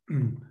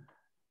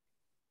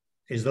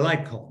is the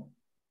light cone.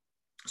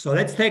 So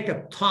let's take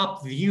a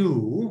top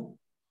view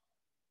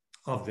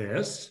of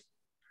this.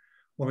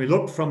 When we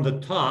look from the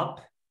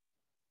top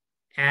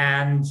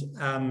and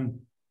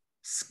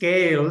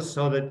scale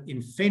so that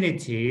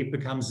infinity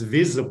becomes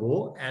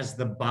visible as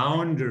the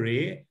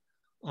boundary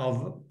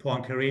of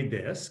Poincaré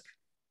disk,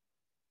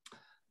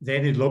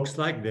 then it looks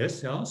like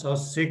this. Yeah? So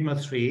sigma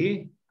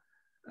 3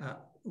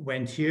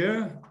 went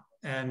here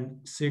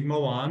and sigma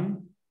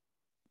 1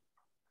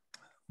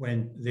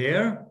 went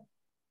there.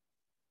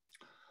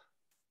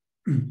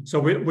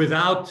 So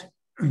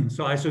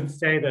so I should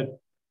say that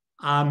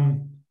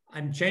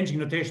I'm changing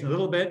notation a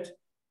little bit.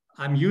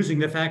 I'm using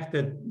the fact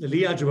that the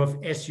Lie algebra of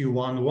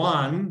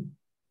SU11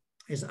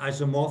 is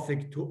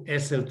isomorphic to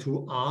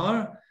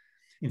SL2R.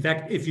 In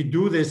fact, if you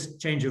do this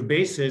change of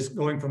basis,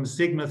 going from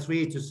sigma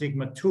 3 to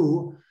sigma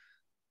 2,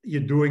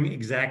 you're doing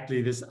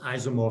exactly this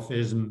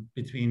isomorphism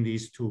between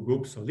these two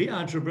groups of Lie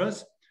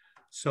algebras.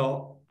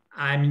 So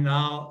I'm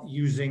now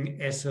using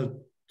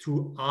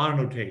SL2R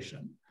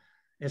notation.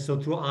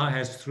 SL2R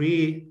has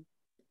 3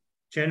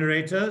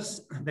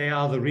 generators. They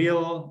are the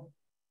real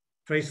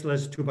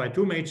traceless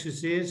 2x2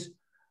 matrices,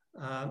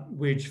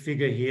 which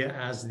figure here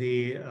as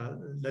the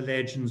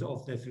legends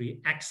of the 3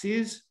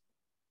 axes.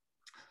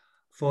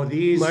 For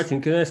these,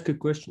 Martin, can I ask a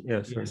question?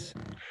 Yeah, sorry. Yes.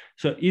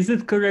 So is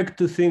it correct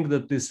to think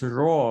that this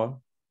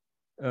rho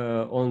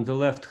on the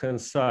left-hand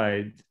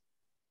side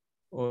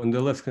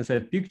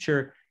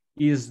picture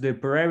is the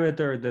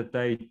parameter that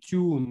I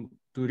tune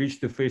to reach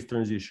the phase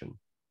transition?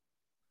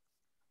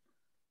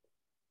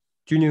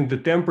 tuning the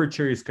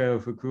temperature is kind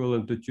of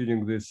equivalent to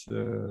tuning this,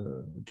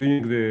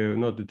 tuning the,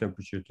 not the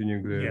temperature,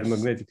 tuning the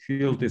magnetic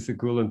field is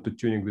equivalent to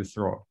tuning this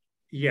rho.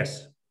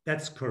 Yes,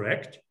 that's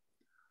correct.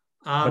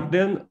 But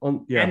then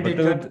on, yeah, and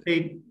but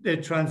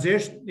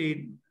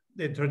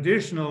the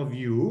traditional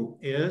view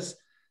is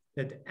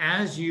that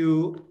as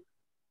you,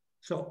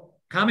 so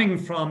coming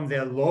from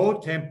the low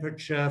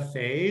temperature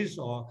phase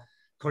or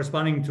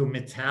corresponding to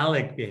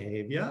metallic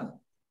behavior,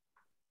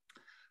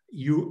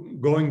 you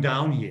going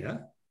down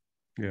here.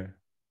 Yeah.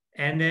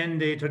 And then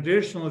the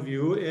traditional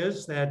view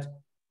is that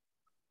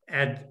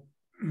at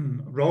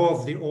rho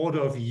of the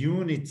order of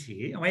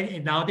unity, I mean,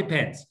 it now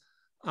depends.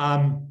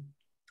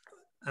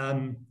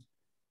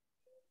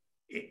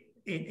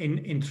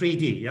 In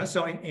 3D, yeah.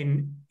 So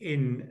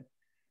in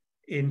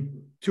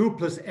 2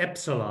 plus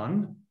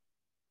epsilon,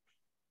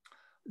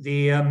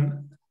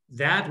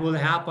 that will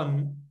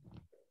happen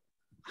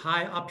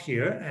high up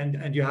here,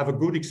 and you have a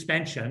good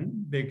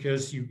expansion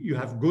because you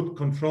have good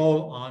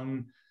control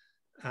on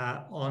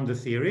the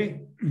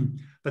theory.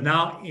 But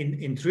now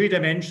in 3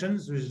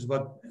 dimensions, which is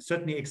what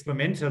certainly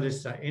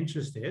experimentalists are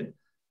interested,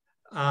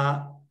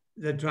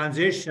 the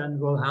transition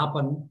will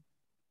happen.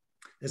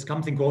 There's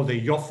something called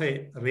the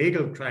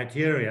Joffe-Regel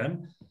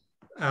criterion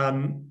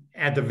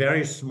at a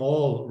very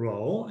small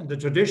rho. And the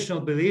traditional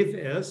belief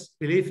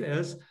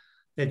is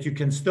that you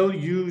can still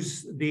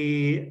use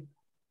the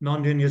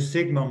nonlinear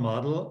sigma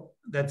model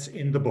that's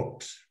in the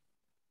books.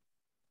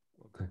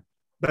 Okay.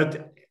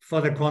 But for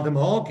the quantum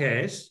Hall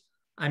case,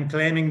 I'm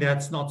claiming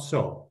that's not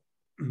so.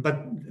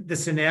 But the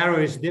scenario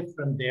is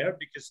different there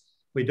because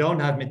we don't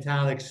have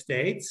metallic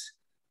states,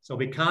 so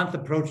we can't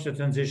approach the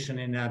transition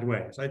in that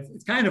way. So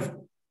it's kind of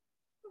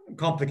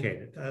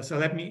complicated. So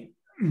let me.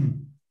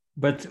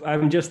 But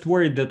I'm just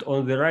worried that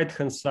on the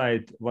right-hand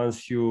side,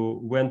 once you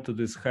went to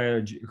this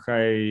high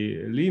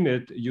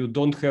limit, you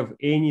don't have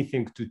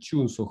anything to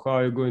tune. So how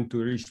are you going to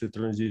reach the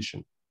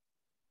transition?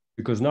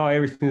 Because now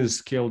everything is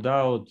scaled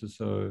out.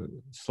 So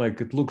it's like,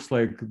 it looks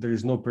like there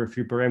is no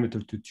free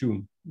parameter to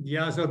tune.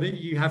 Yeah, so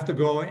you have to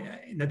go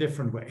in a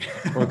different way.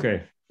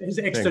 Okay. There's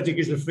extra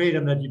degrees of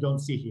freedom that you don't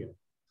see here.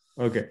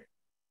 Okay.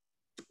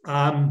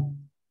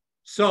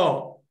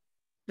 So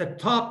the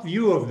top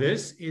view of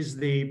this is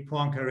the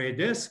Poincaré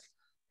disk,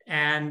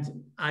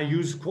 and I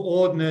use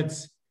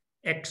coordinates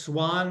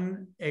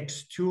x1,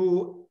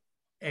 x2,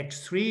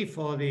 x3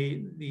 for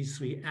these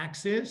 3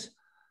 axes.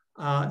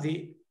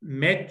 The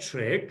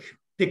metric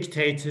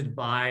dictated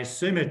by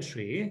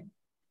symmetry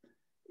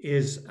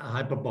is a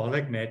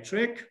hyperbolic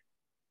metric.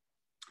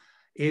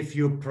 If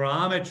you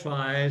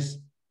parameterize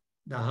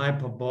the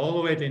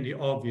hyperboloid in the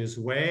obvious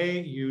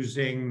way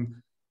using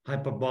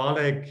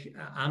hyperbolic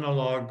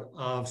analog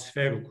of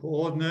spherical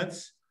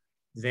coordinates,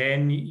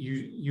 then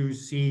you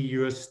see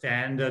your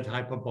standard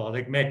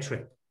hyperbolic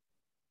metric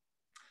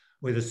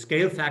with a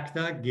scale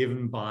factor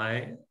given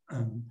by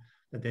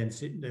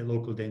the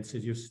local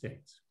density of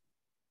states.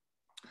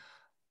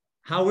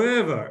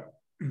 However,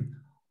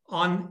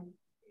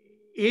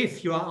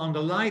 if you are on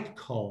the light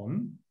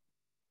cone,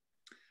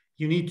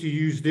 you need to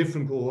use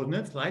different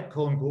coordinates, light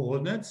cone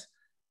coordinates,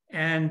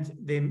 and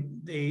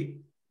the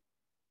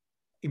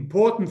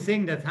important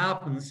thing that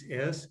happens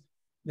is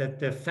that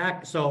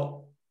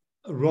so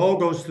rho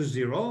goes to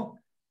 0,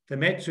 the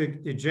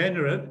metric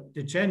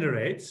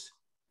degenerates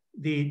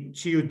the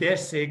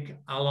geodesic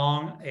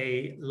along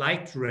a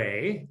light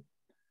ray,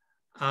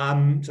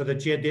 so the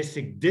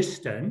geodesic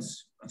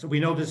distance. So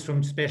we know this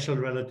from special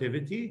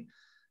relativity.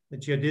 The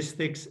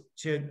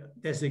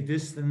geodesic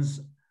distance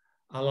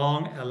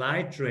along a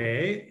light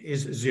ray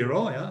is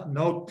 0. Yeah?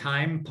 No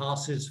time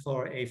passes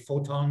for a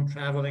photon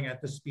traveling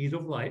at the speed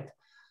of light.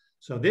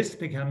 So this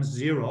becomes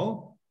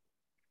 0.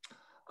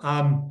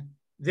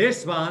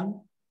 This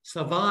one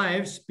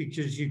survives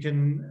because you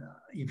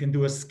can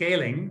do a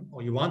scaling,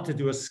 or you want to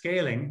do a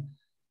scaling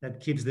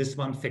that keeps this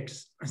one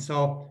fixed.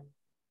 So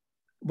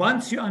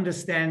once you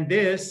understand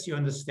this, you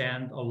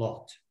understand a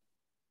lot.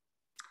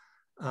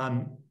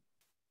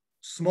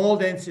 Small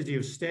density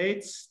of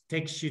states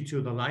takes you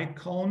to the light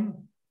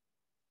cone.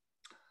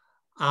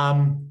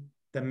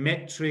 The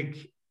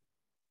metric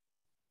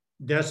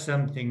does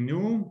something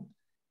new,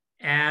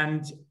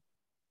 and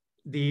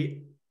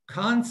the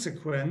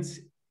consequence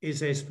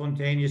is a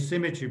spontaneous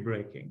symmetry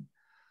breaking.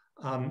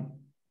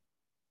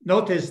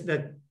 Notice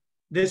that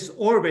this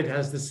orbit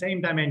has the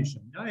same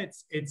dimension.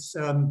 It's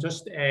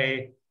just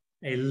a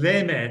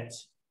limit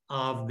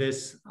of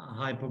this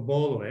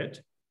hyperboloid.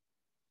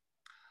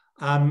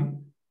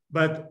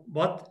 But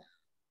what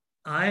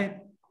I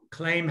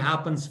claim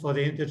happens for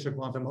the integer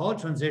quantum Hall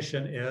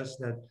transition is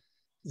that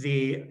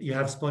you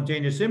have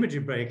spontaneous symmetry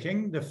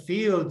breaking. The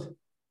field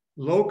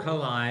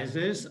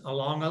localizes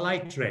along a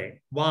light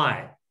ray.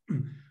 Why?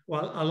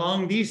 Well,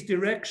 along these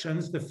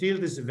directions, the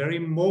field is very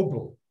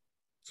mobile.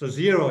 So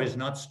 0 is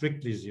not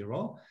strictly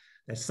 0.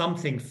 There's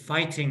something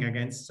fighting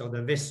against, so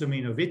the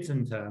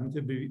Wess-Zumino-Witten term,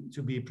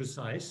 to be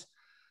precise,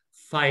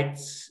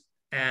 fights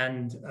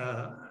and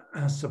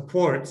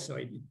supports, so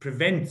it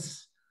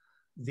prevents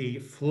the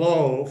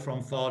flow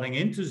from falling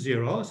into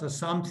 0. So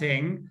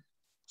something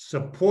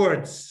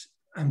supports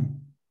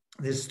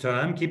this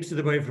term, keeps it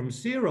away from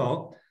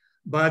 0,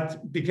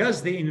 but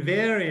because the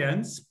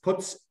invariance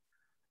puts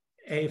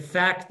a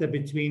factor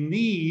between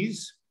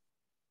these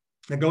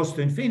that goes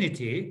to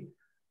infinity,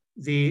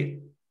 the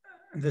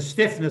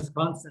stiffness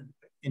constant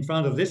in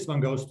front of this one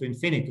goes to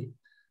infinity.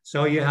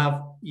 So you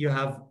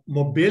have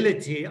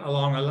mobility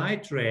along a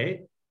light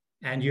ray,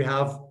 and you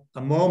have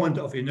a moment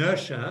of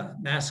inertia,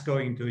 mass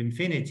going to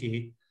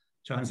infinity,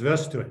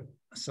 transverse to it.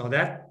 So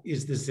that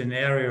is the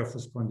scenario for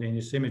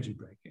spontaneous symmetry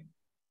breaking.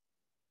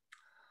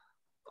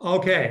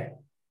 Okay,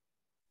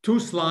 2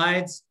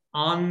 slides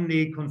on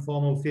the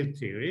conformal field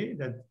theory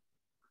that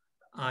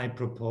I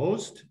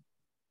proposed.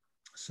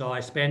 So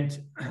I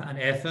spent an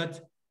effort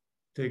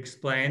to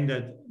explain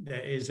that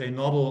there is a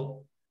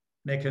novel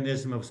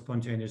mechanism of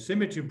spontaneous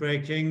symmetry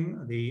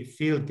breaking. The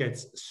field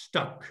gets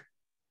stuck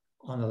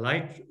on a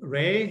light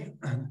ray.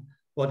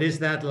 What is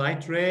that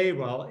light ray?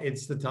 Well,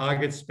 it's the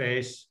target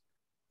space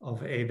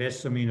of a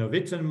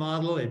Wess-Zumino-Witten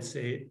model. It's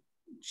a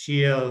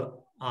shear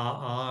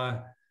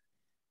RR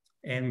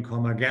n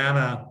comma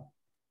gamma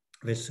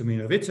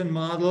Wess-Zumino-Witten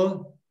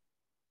model.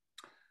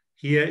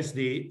 Here is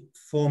the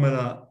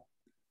formula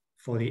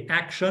for the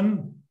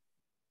action.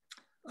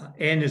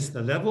 N is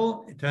the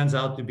level. It turns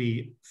out to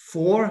be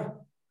 4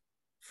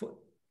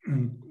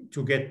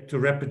 to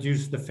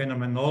reproduce the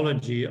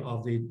phenomenology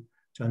of the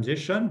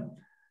transition.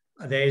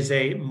 There is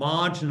a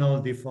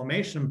marginal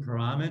deformation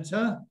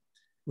parameter,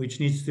 which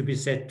needs to be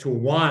set to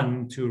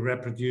 1 to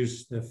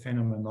reproduce the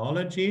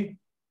phenomenology.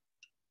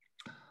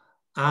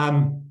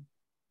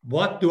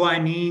 What do I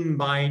mean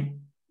by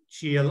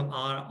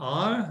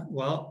GLRR?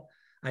 Well,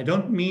 I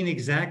don't mean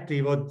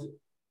exactly what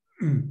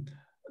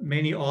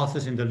many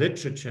authors in the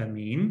literature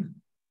mean.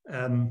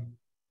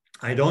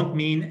 I don't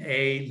mean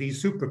a Lie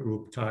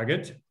supergroup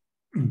target.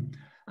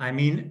 I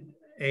mean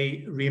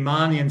a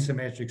Riemannian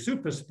symmetric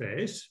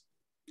superspace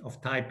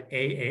of type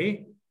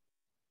AA.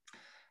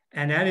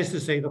 And that is to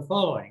say the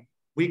following.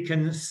 We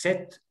can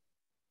set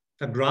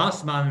the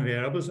Grassmann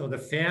variables or the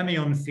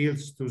fermion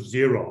fields to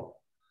 0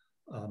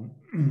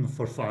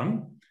 for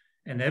fun.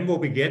 And then what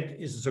we get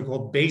is a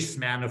so-called base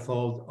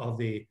manifold of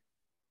the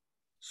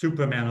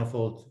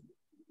supermanifold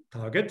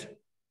target.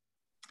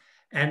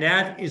 And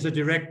that is a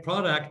direct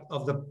product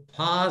of the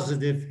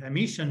positive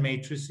Hermitian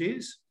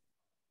matrices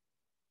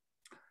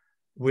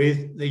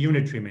with the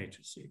unitary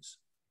matrices.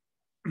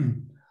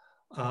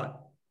 A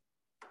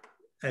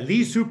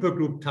Lie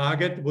supergroup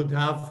target would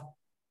have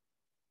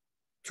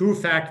 2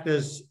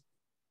 factors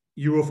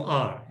U of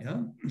R.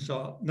 Yeah?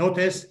 So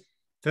notice,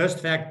 first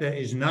factor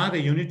is not a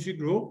unitary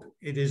group.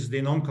 It is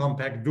the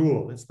non-compact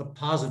dual. It's the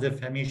positive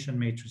Hermitian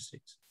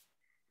matrices.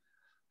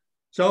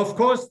 So of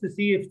course, the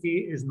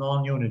CFT is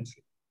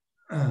non-unitary.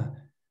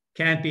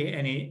 Can't be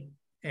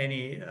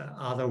any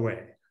other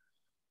way.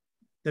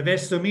 The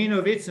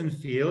Wess-Zumino-Witten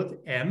field,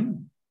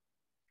 M,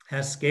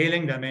 has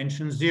scaling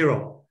dimension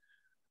 0.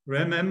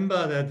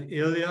 Remember that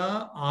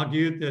Ilya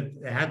argued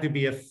that there had to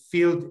be a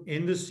field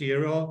in the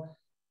 0.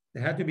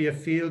 There had to be a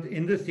field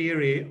in the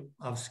theory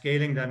of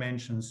scaling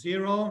dimension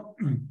 0.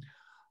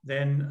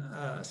 Then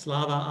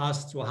Slava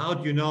asked, well, how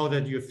do you know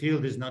that your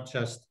field is not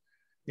just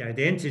the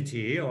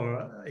identity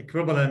or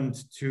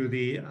equivalent to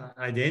the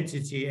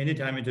identity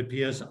anytime it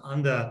appears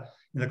under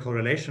in the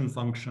correlation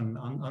function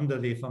under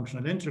the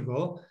functional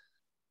integral?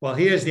 Well,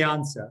 here's the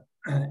answer.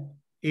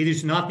 It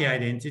is not the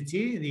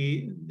identity.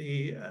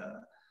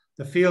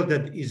 The field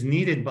that is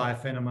needed by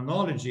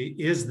phenomenology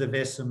is the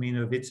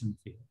Wess-Zumino-Witten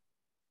field.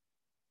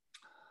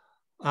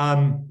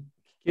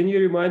 Can you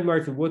remind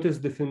Martin, what is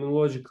the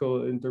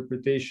phenomenological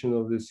interpretation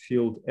of this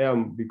field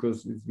M?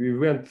 Because we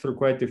went through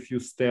quite a few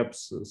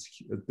steps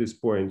at this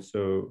point,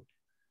 so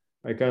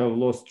I kind of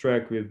lost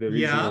track with the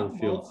original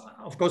fields. Well,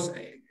 of course,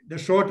 the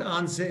short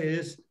answer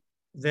is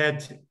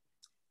that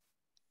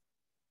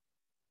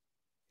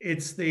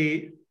it's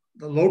the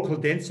local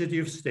density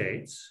of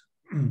states,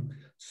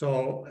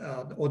 so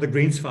or the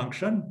Green's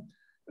function,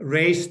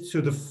 raised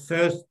to the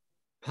first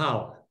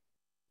power.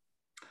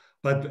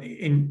 But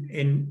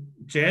in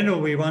general,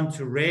 we want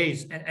to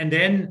raise, and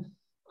then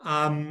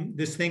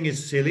this thing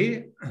is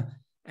silly.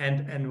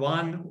 And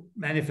one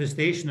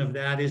manifestation of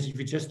that is if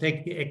you just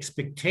take the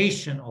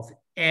expectation of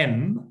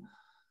M,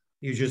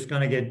 you're just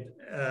going to get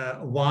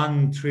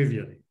 1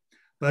 trivially.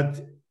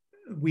 But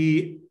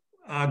we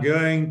are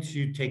going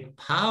to take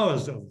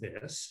powers of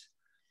this,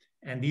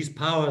 and these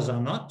powers are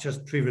not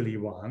just trivially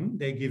 1,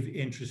 they give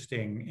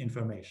interesting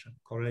information,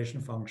 correlation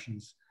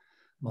functions,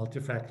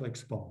 multifactorial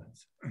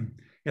exponents.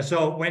 Yeah,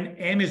 so when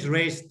M is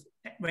raised,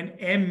 when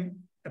M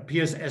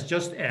appears as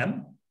just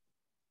M,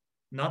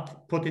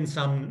 not put in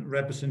some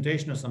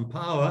representation or some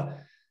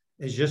power,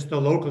 it's just the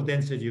local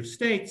density of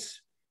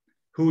states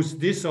whose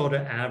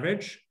disorder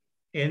average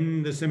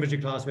in the symmetry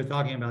class we're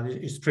talking about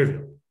is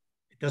trivial.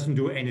 It doesn't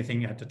do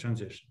anything at the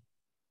transition.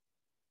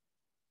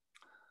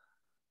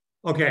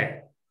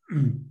 Okay,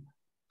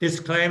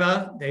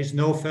 disclaimer, there's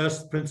no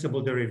first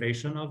principle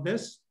derivation of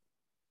this,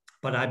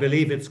 but I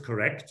believe it's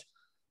correct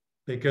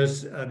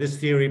because this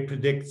theory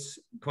predicts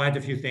quite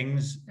a few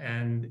things,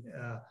 and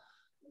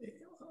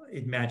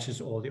it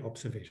matches all the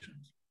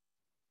observations.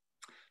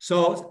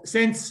 So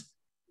since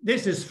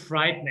this is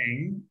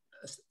frightening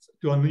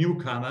to a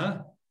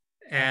newcomer,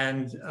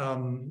 and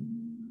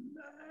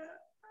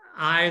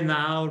I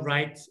now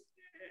write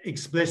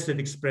explicit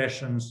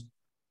expressions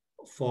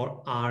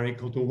for r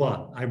equal to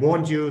 1. I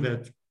warned you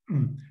that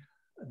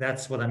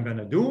that's what I'm going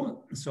to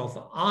do. So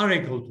for r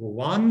equal to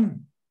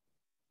 1,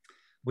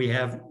 we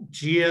have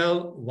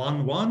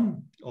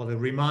GL11, or the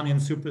Riemannian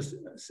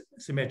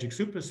symmetric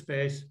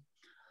superspace,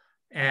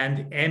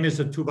 and M is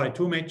a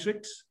 2x2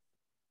 matrix.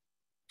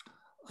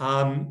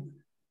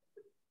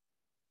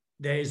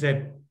 There is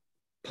a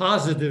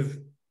positive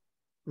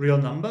real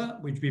number,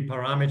 which we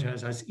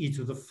parameterize as e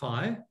to the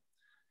phi.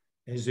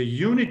 There's a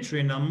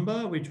unitary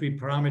number, which we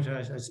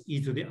parameterize as e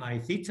to the I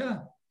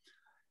theta.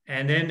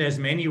 And then there's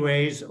many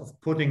ways of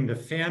putting the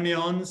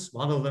fermions.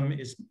 One of them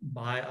is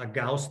by a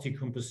Gauss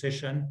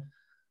decomposition,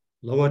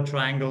 lower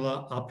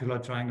triangular, upper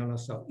triangular.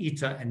 So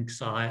eta and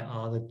psi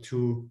are the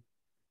two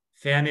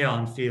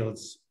fermion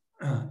fields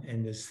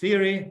in this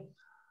theory.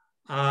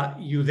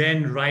 You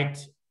then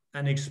write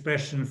an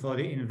expression for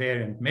the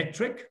invariant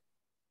metric,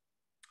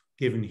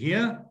 given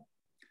here.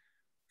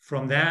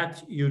 From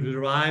that, you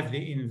derive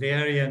the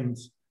invariant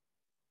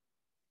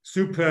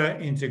super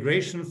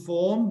integration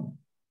form.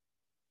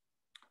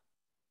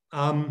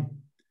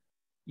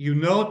 You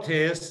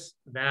notice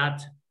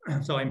that,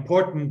 so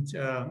important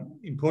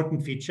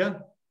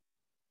feature,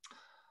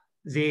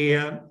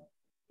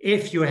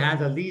 if you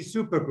had a Lie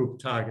supergroup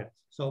target,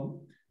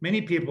 so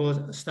many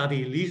people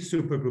study Lie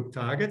supergroup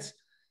targets.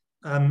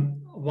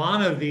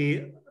 One of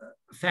the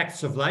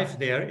facts of life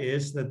there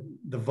is that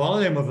the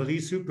volume of a Lie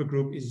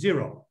supergroup is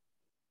 0.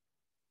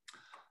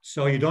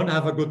 So you don't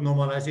have a good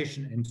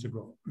normalization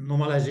integral.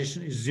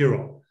 Normalization is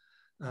 0.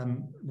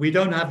 We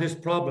don't have this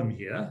problem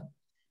here.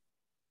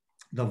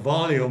 The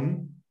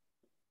volume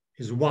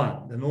is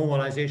 1. The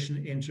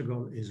normalization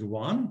integral is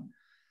 1.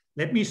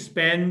 Let me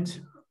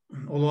spend,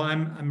 although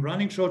I'm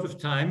running short of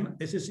time,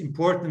 this is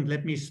important.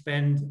 Let me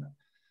spend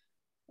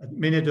a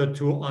minute or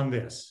two on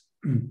this.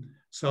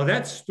 So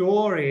that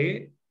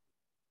story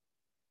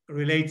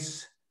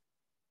relates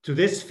to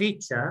this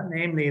feature,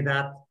 namely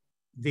that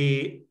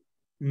the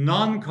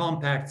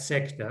non-compact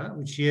sector,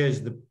 which here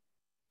is the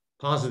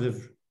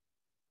positive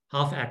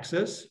half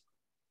axis,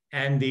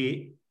 and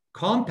the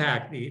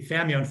compact, the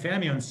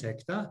fermion-fermion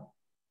sector,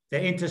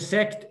 they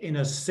intersect in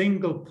a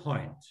single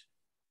point.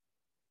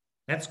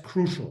 That's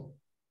crucial.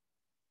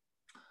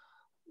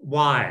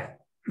 Why?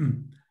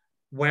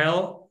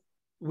 Well,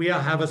 we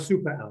have a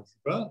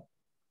superalgebra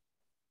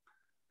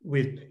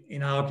with,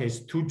 in our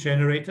case, two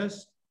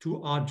generators,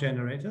 two R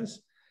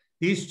generators.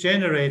 These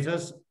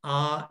generators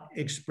are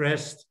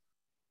expressed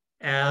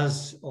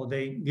as, or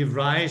they give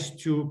rise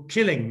to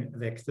killing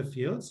vector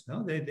fields.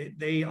 No?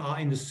 They are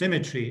in the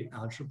symmetry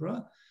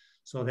algebra.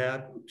 So there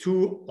are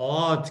two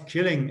odd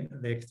killing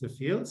vector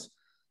fields.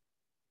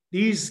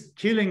 These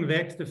killing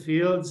vector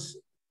fields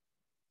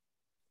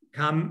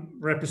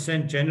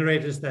represent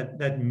generators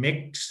that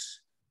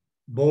mix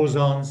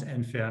bosons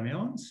and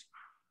fermions.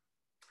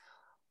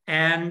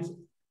 And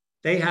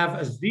they have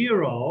a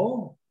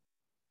 0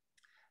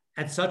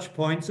 at such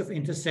points of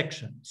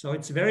intersection. So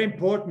it's very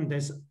important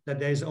that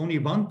there's only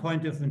one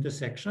point of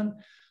intersection.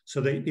 So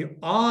the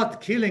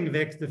odd killing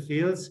vector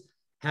fields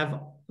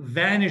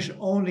vanish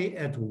only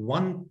at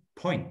one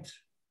point.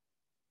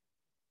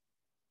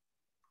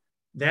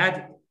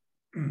 That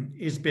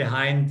is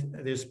behind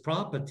this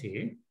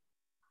property.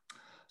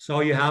 So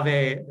you have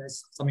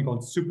there's something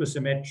called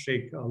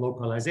supersymmetric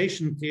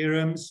localization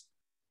theorems,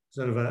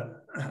 sort of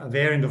a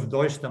variant of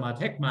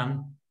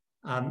Deutsch-Stamat-Heckmann,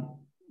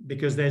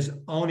 because there's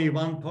only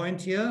one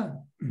point here.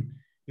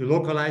 You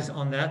localize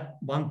on that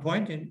one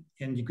point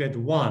and you get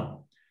 1.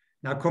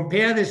 Now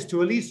compare this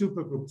to a Lie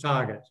supergroup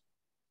target.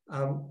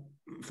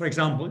 For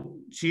example,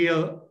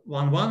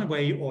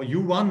 GL11 or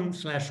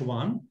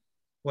U1/1,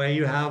 where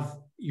you have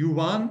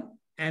U1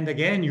 and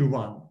again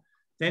U1.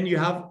 Then you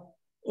have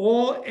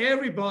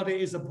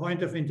everybody is a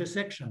point of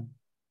intersection.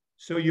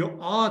 So your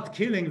odd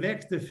killing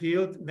vector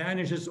field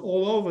vanishes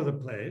all over the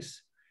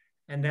place,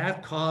 and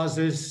that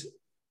causes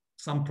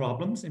some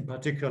problems. In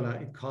particular,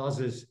 it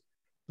causes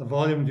the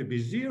volume to be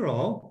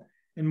 0,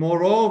 and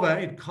moreover,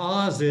 it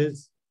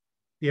causes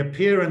the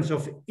appearance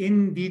of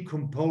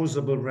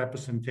indecomposable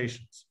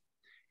representations.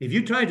 If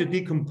you try to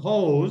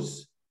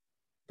decompose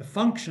the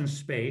function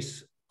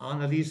space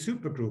on a Lie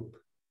supergroup,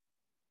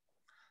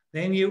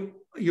 then you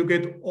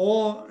get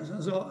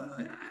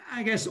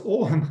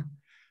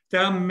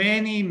there are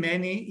many,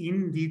 many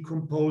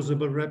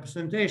indecomposable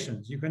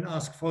representations. You can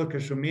ask Volker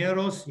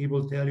Schumeros, he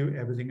will tell you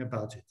everything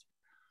about it.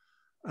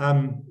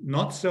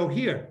 Not so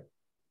here.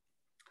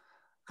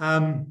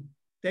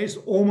 There's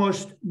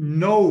almost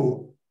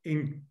no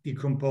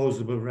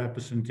indecomposable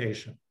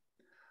representation.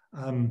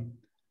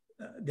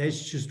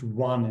 There's just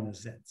one in a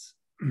sense.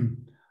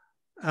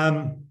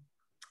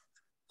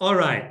 All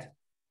right.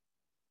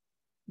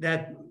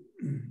 That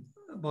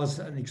was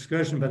an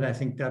excursion, but I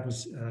think that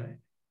was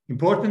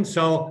important.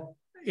 So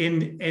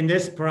in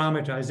this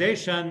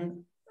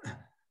parameterization,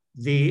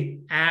 the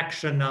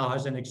action now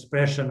has an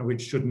expression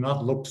which should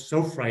not look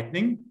so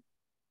frightening.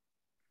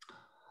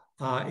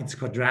 It's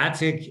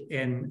quadratic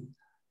in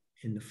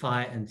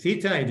phi and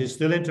theta. It is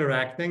still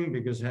interacting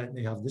because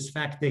they have this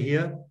factor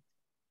here.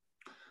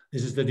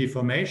 This is the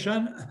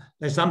deformation.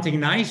 There's something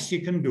nice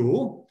you can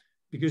do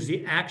because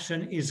the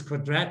action is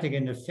quadratic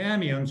in the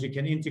fermions. You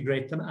can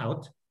integrate them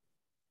out.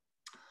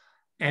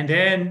 And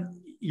then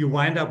you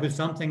wind up with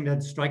something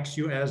that strikes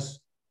you as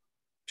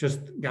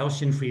just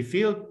Gaussian free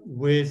field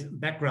with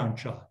background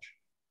charge.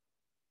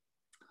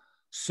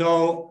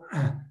 So,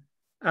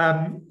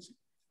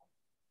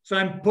 so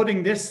I'm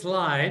putting this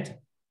slide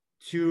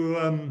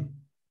to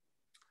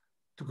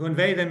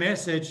convey the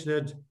message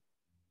that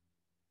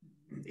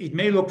it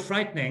may look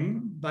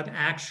frightening, but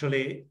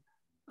actually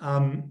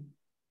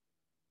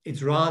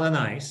it's rather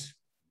nice.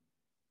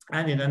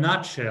 And in a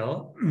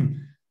nutshell,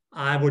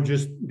 I would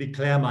just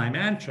declare my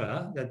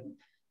mantra that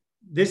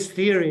this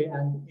theory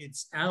and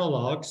its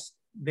analogs,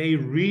 they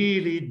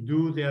really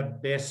do their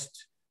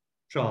best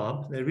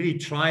job. They really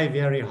try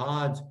very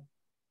hard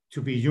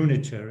to be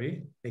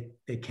unitary.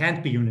 They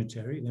can't be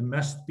unitary. They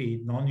must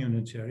be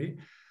non-unitary.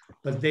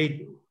 But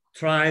they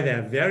try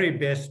their very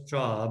best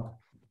job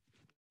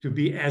to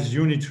be as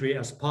unitary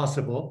as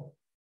possible.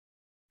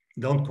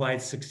 Don't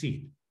quite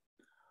succeed.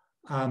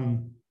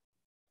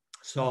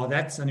 So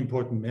that's an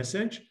important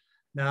message.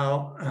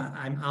 Now,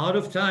 I'm out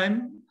of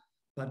time,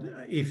 but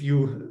if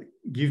you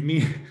give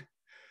me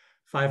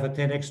 5 or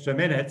 10 extra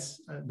minutes,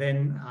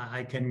 then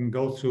I can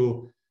go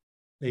through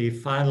the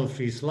final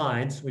 3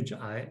 slides, which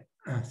I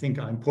think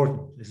are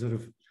important.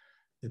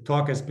 The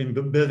talk has been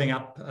building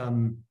up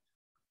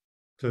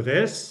to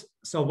this.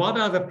 So what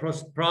are the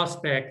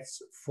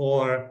prospects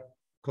for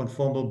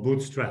conformal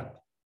bootstrap?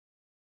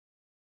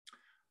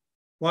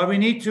 Well, we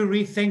need to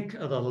rethink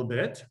a little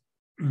bit.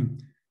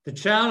 The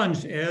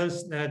challenge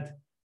is that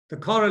the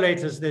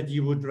correlators that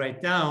you would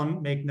write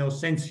down make no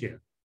sense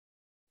here.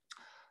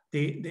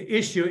 The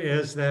issue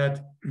is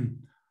that,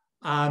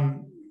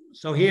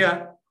 so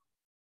here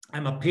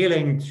I'm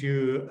appealing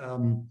to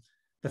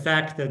the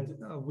fact that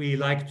we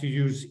like to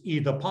use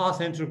either path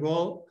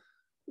integral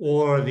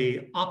or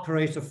the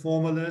operator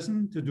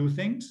formalism to do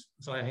things.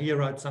 So I here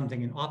write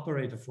something in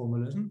operator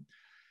formalism.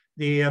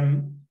 If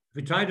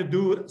we try to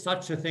do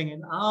such a thing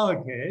in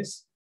our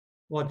case,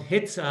 what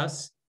hits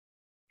us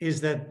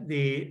is that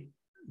the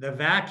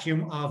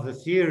vacuum of the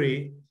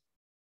theory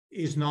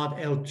is not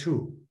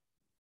L2.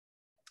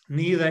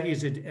 Neither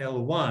is it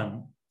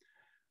L1,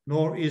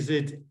 nor is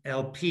it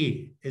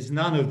LP. It's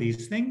none of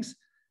these things.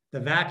 The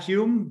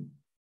vacuum,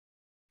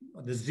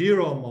 the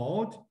zero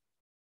mode,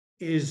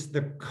 is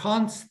the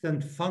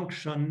constant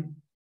function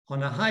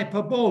on a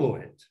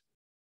hyperboloid,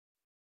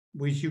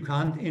 which you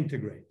can't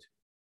integrate.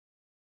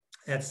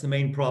 That's the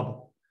main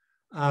problem.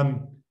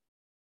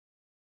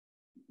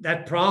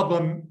 That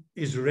problem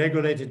is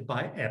regulated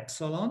by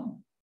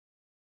epsilon.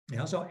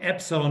 Yeah, so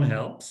epsilon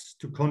helps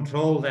to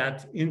control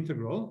that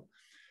integral,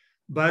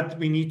 but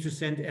we need to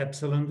send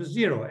epsilon to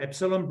 0.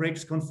 Epsilon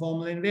breaks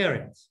conformal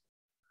invariance.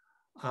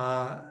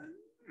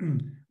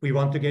 We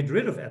want to get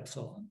rid of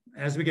epsilon.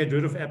 As we get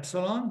rid of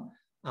epsilon,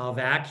 our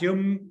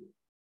vacuum,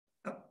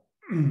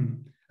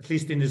 at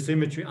least in the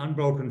symmetry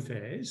unbroken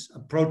phase,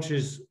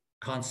 approaches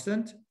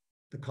constant,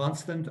 the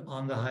constant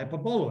on the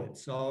hyperboloid.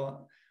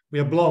 So we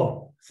are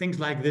blown. Things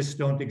like this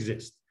don't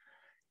exist.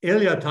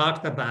 Ilya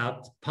talked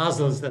about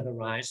puzzles that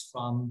arise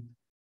from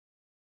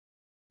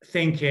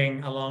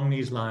thinking along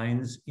these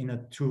lines in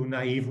a too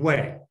naive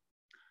way.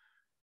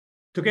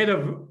 To get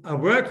a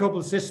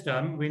workable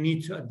system, we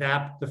need to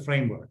adapt the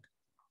framework.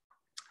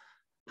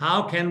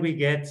 How can we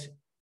get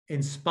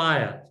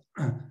inspired?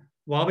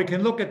 Well, we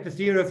can look at the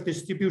theory of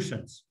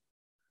distributions.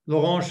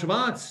 Laurent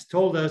Schwartz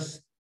told us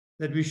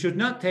that we should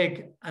not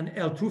take an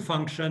L2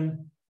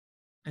 function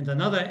and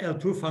another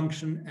L2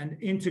 function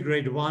and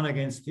integrate one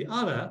against the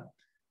other.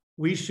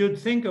 We should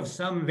think of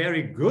some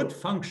very good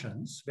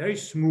functions, very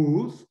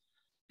smooth,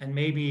 and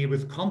maybe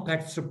with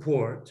compact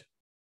support.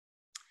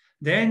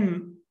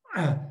 Then,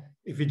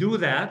 if we do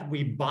that,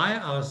 we buy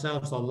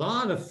ourselves a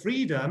lot of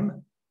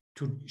freedom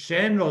to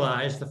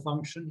generalize the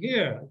function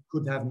here. It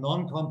could have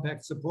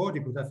non-compact support,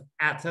 it could have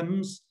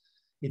atoms,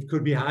 it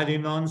could be highly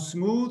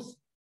non-smooth.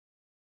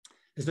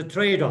 It's a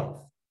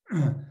trade-off.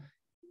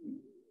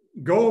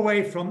 Go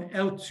away from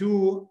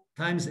L2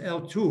 times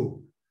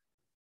L2.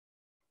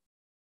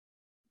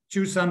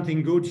 Choose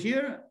something good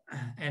here,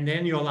 and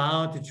then you're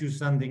allowed to choose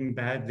something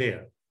bad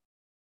there.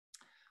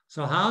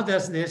 So how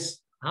does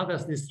this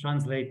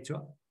translate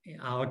to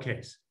our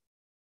case?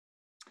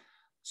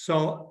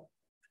 So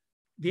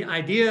the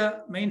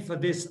idea, for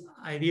this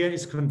idea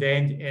is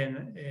contained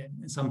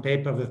in some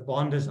paper with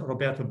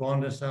Roberto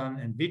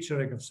Bondesan and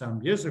Wiczorek of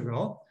some years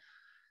ago.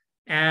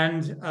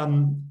 And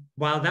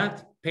while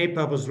that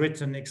paper was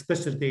written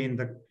explicitly in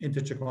the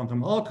integer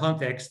quantum Hall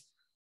context,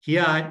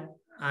 here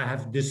I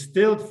have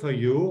distilled for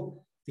you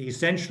the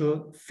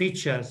essential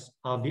features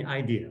of the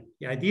idea.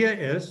 The idea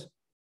is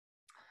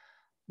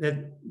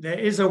that there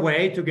is a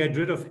way to get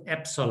rid of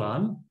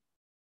epsilon,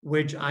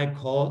 which I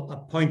call a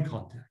point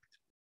contact.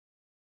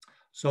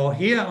 So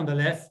here on the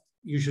left,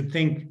 you should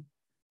think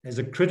as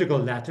a critical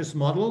lattice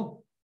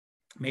model.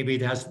 Maybe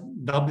it has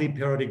doubly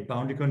periodic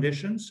boundary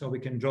conditions, so we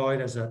can draw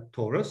it as a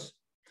torus.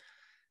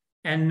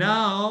 And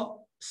now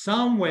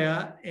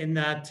somewhere in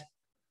that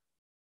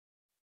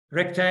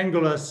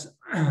rectangular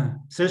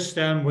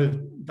system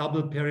with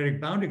double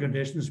periodic boundary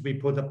conditions, we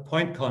put a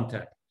point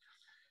contact.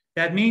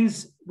 That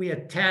means we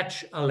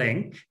attach a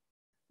link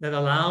that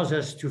allows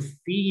us to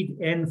feed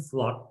in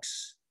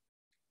flux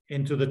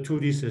into the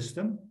 2D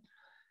system.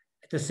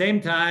 At the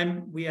same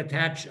time, we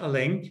attach a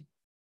link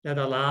that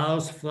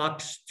allows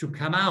flux to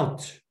come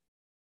out.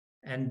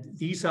 And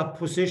these are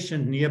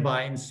positioned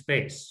nearby in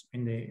space.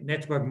 In the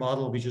network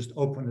model, we just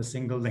open a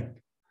single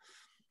link.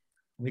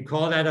 We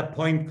call that a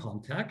point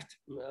contact.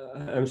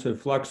 I'm sorry,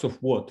 flux of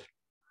what?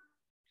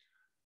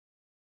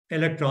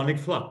 Electronic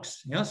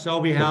flux. Yeah, so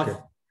we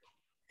have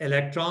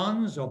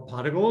electrons or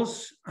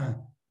particles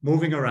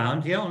moving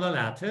around here on the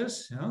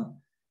lattice. Yeah?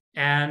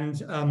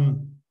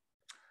 And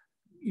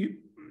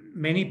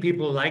many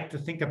people like to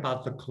think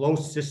about the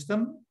closed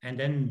system and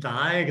then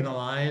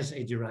diagonalize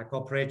a Dirac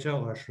operator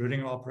or a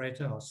Schrödinger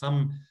operator or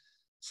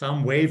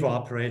some wave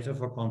operator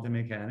for quantum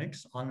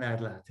mechanics on that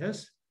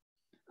lattice.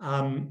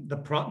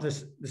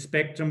 The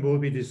spectrum will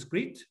be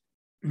discrete,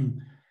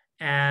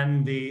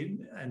 and the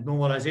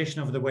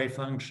normalization of the wave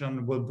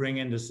function will bring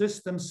in the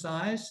system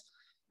size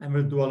and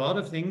will do a lot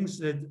of things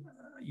that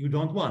you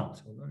don't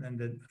want, and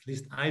that at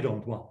least I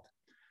don't want.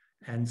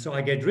 And so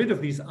I get rid of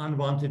these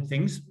unwanted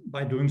things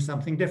by doing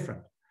something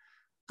different.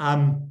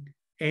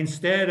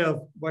 Instead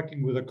of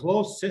working with a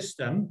closed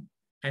system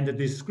and a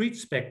discrete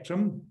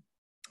spectrum,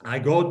 I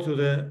go to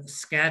the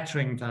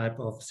scattering type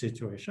of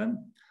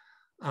situation.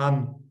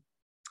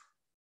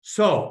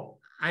 So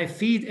I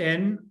feed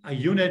in a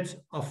unit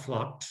of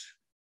flux,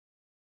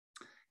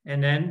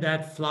 and then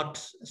that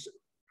flux,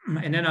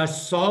 and then I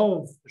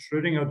solve the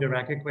Schrödinger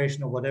Dirac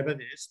equation or whatever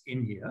it is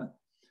in here,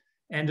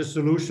 and the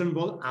solution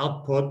will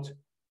output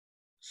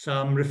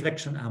some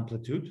reflection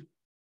amplitude.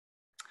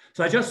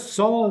 So I just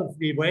solve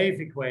the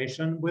wave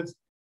equation with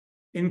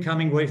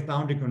incoming wave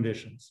boundary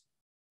conditions.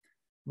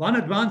 One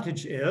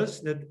advantage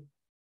is that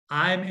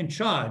I'm in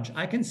charge.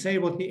 I can say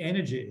what the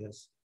energy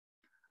is.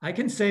 I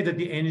can say that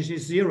the energy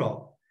is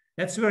zero.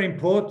 That's very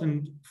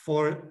important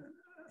for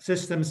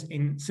systems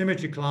in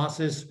symmetry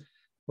classes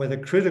where the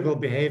critical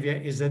behavior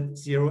is at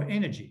zero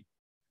energy.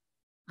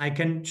 I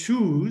can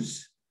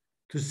choose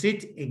to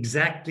sit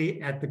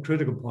exactly at the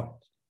critical point.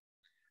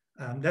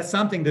 That's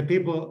something that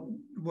people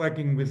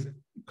working with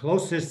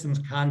closed systems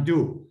can't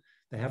do.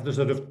 They have to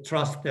sort of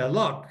trust their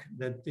luck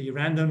that the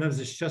randomness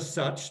is just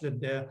such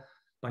that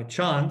by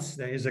chance,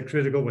 there is a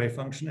critical wave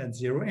function at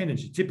zero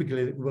energy.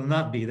 Typically, it will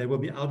not be. They will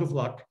be out of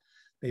luck.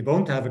 They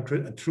won't have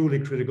a truly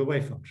critical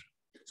wave function.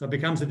 So it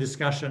becomes a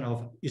discussion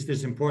of, is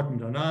this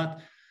important or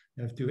not?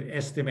 You have to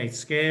estimate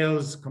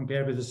scales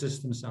compared with the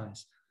system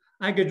size.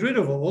 I get rid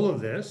of all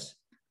of this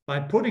by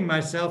putting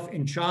myself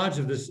in charge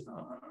of this,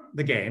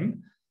 the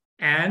game,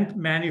 and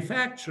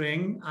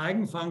manufacturing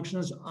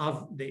eigenfunctions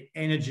of the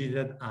energy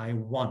that I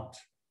want.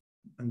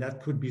 And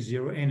that could be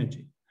zero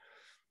energy.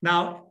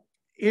 Now,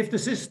 if the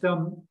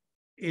system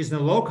is in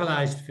a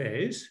localized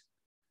phase,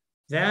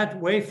 that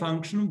wave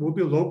function will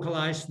be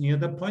localized near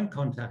the point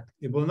contact.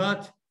 It will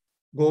not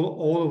go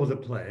all over the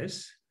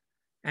place.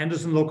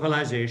 Anderson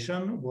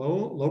localization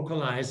will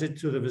localize it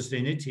to the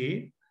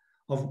vicinity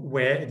of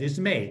where it is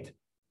made.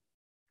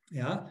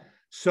 Yeah.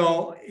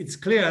 So it's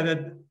clear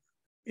that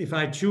if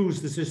I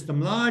choose the system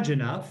large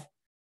enough,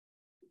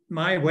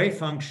 my wave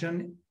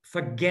function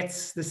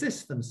forgets the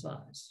system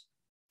size.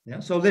 Yeah.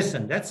 So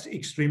listen, that's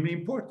extremely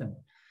important.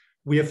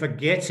 We are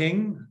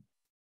forgetting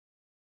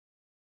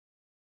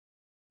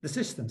the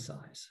system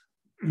size.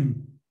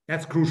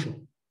 That's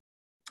crucial.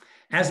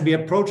 As we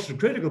approach the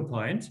critical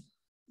point,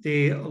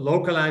 the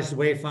localized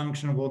wave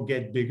function will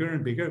get bigger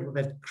and bigger.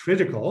 That's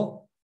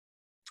critical.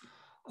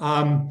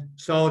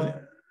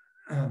 So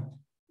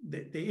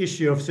the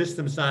issue of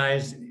system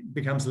size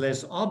becomes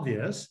less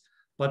obvious,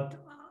 but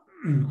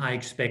I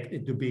expect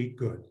it to be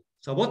good.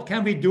 So what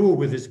can we do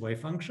with this wave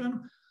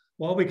function?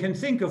 Well, we can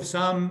think of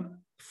some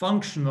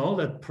functional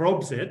that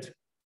probes it.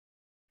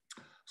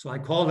 So I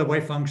call the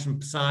wave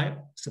function psi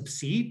sub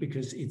c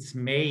because it's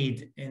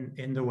made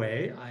in the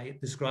way I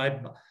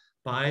described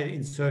by the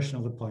insertion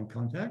of the point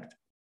contact.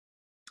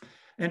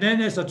 And then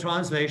there's a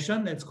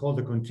translation that's called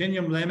the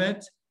continuum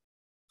limit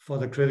for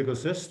the critical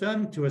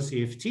system to a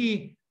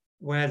CFT,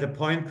 where the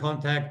point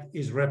contact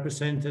is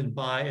represented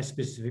by a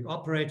specific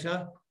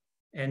operator,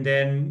 and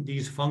then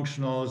these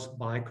functionals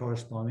by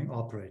corresponding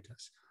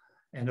operators.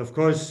 And of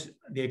course,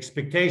 the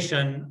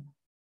expectation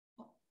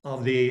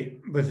of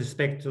with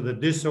respect to the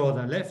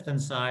disorder on the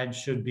left-hand side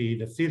should be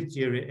the field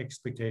theory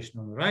expectation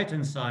on the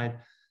right-hand side,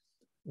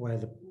 where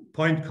the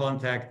point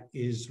contact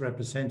is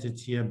represented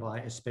here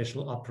by a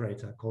special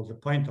operator called the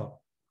point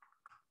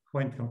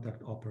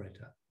contact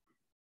operator.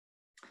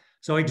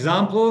 So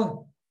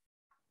example,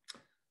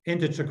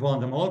 integer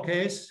quantum Hall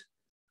case,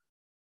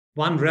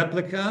 one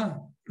replica.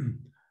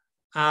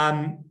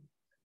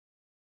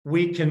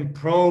 We can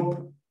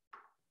probe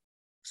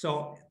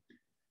So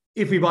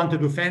if we want to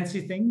do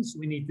fancy things,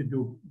 we need to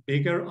do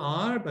bigger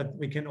R, but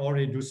we can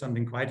already do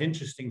something quite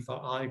interesting for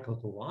R equal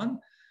to 1.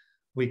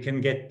 We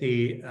can get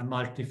the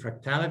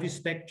multifractality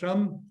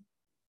spectrum.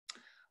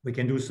 We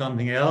can do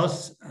something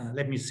else.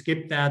 Let me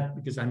skip that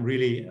because I'm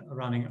really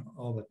running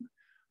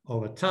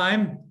over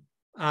time.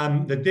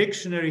 The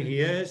dictionary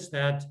here is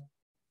that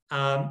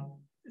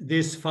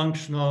this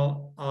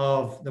functional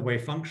of the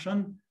wave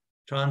function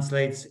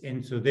translates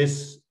into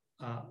this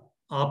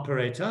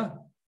operator.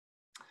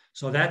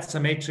 So that's a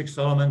matrix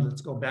element.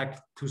 Let's go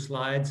back 2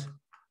 slides.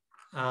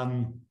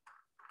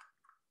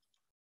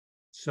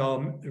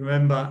 So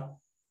remember,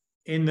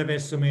 in the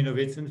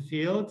Wess-Zumino-Witten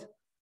field,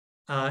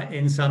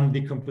 in some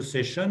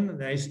decomposition,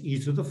 there is e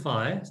to the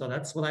phi. So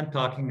that's what I'm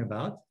talking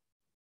about.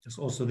 There's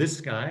also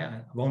this guy.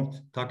 I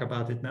won't talk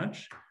about it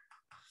much.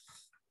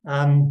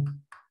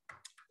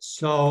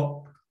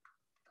 So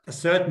a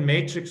certain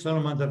matrix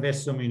element of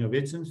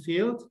Wess-Zumino-Witten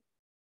field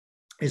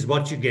is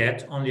what you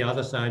get on the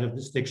other side of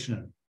this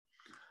dictionary.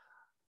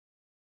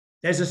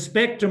 There's a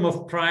spectrum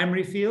of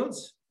primary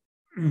fields.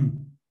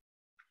 You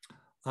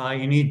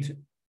need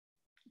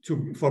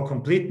to, for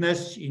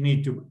completeness, you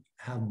need to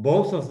have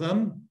both of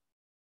them.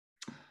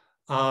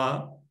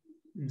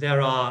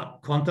 There are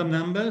quantum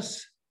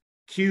numbers.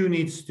 Q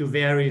needs to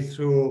vary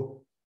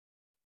through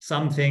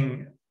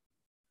something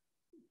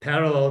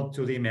parallel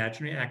to the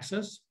imaginary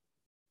axis.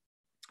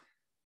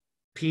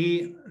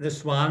 P,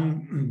 this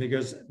one,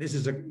 because this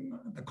is a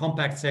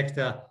compact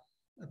sector,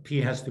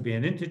 P has to be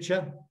an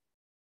integer.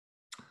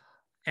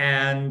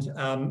 And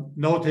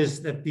notice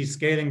that these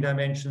scaling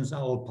dimensions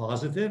are all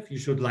positive. You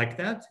should like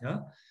that. Yeah?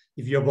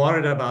 If you're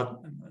worried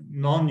about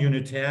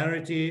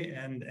non-unitarity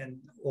and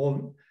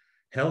all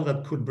hell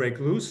that could break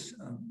loose,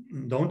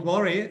 don't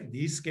worry.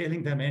 These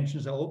scaling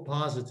dimensions are all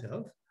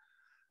positive,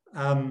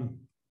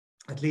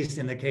 at least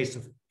in the case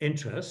of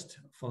interest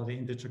for the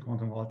integer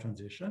quantum Hall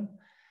transition.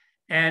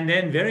 And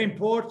then very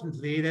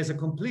importantly, there's a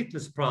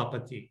completeness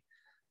property.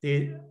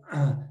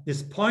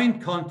 This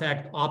point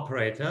contact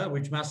operator,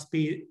 which must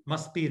be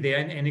there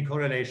in any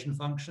correlation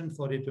function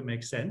for it to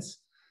make sense,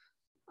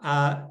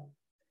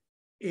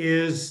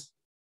 is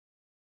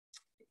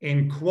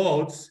in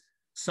quotes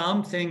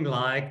something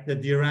like the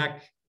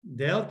Dirac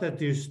delta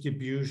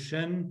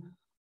distribution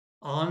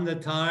on the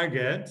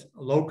target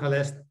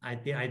localized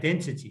at the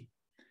identity,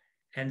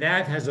 and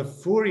that has a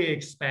Fourier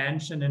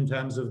expansion in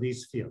terms of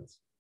these fields.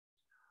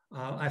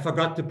 I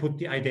forgot to put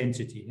the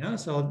identity. Yeah?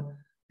 So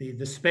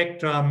the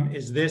spectrum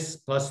is this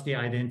plus the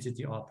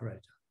identity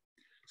operator.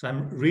 So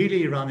I'm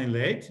really running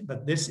late,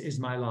 but this is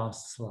my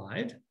last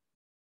slide.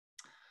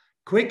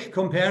 Quick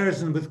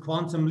comparison with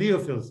quantum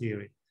Liouville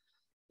theory.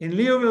 In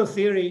Liouville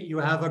theory, you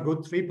have a good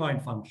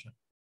 3-point function.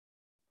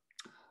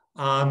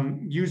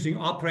 Using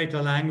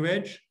operator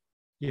language,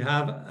 you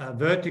have a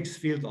vertex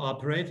field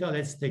operator.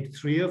 Let's take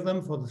 3 of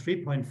them for the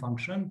 3-point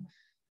function.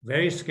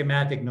 Very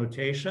schematic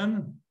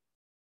notation,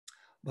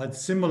 but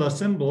similar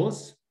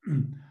symbols.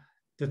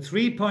 The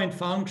 3-point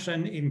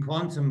function in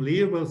quantum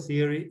Liouville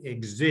theory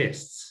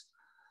exists.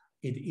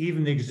 It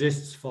even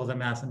exists for the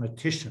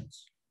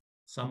mathematicians.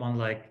 Someone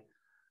like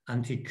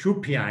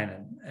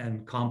Antti-Kupiainen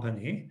and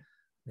company,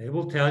 they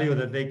will tell you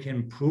that they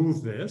can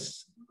prove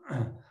this.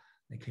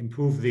 They can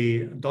prove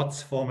the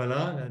dots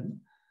formula, and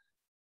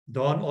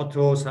Dorn,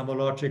 Otto,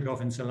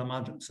 Samologikov, and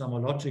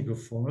Samologikov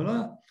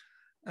formula.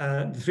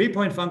 The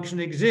 3-point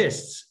function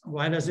exists.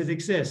 Why does it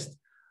exist?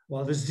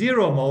 Well, the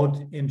 0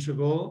 mode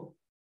integral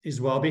is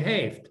well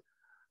behaved.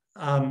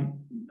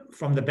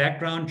 From the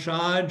background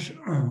charge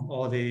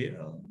or the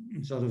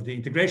sort of the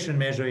integration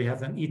measure, you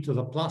have an e to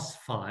the plus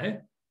phi.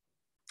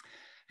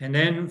 And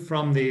then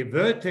from the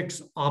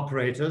vertex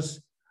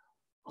operators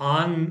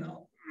on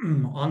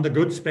the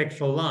good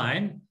spectral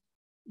line,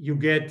 you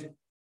get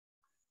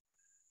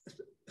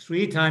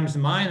 3 times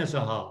minus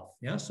a half.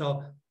 Yeah,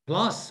 so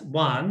plus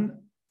 1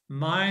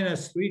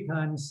 minus 3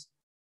 times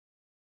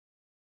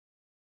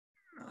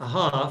a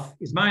half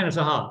is minus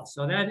a half.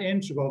 So that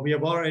integral, we are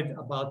worried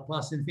about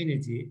plus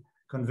infinity,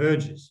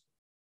 converges.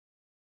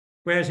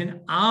 Whereas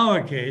in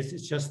our case,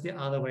 it's just the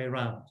other way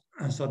around.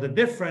 So the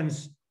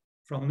difference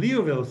from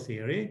Liouville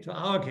theory to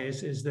our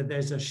case is that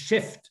there's a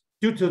shift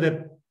due to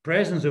the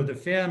presence of the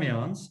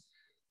fermions.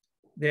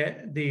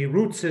 The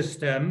root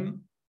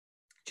system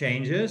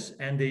changes,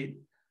 and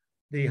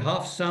the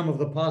half sum of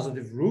the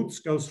positive roots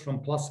goes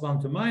from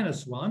 +1 to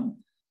 -1.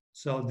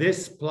 So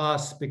this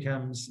plus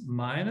becomes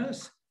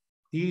minus.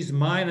 These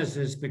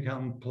minuses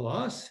become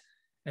plus,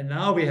 and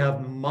now we have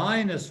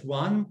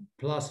 -1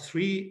 plus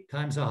 3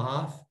 times a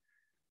half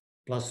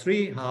plus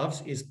 3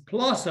 halves is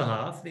plus a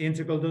half. The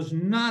integral does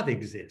not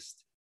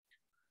exist.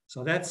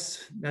 So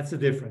that's the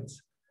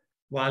difference.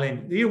 While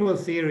in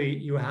Liouville theory,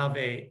 you have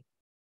a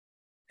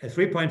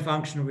 3-point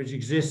function which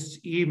exists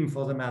even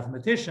for the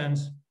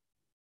mathematicians.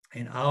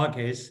 In our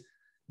case,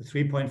 the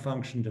 3-point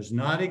function does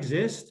not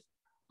exist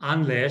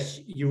unless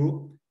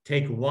you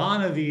take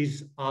one of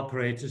these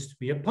operators to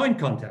be a point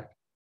contact.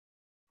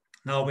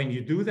 Now, when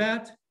you do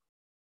that,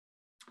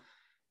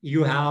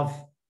 you have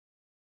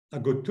a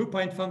good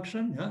 2-point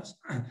function. Yes.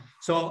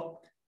 So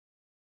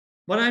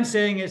what I'm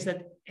saying is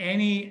that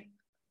any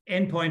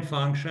endpoint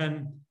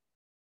function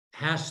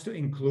has to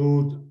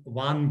include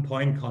one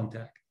point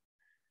contact.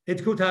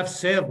 It could have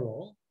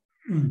several.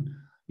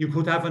 You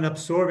could have an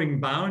absorbing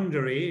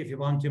boundary if you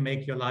want to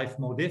make your life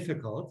more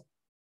difficult.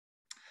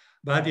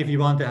 But if you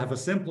want to have a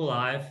simple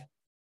life,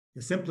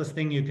 the simplest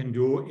thing you can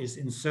do is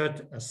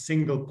insert a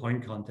single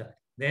point contact.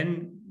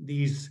 Then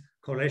these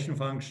correlation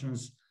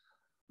functions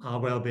are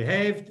well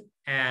behaved,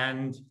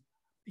 and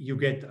you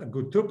get a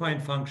good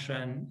 2-point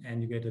function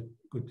and you get a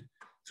good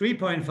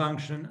 3-point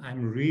function.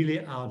 I'm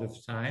really out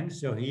of time.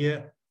 So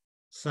here,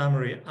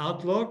 summary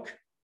outlook.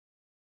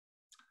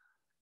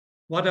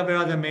 What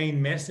are the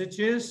main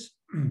messages?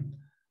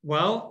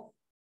 Well,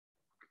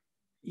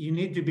 you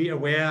need to be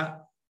aware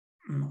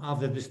of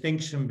the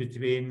distinction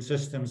between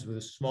systems with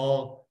a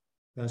small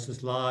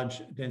versus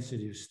large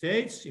density of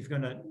states. If you're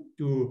going to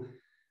do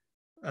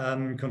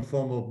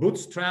conformal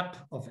bootstrap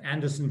of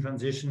Anderson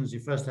transitions, you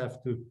first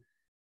have to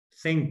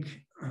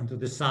think to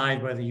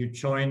decide whether you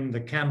join the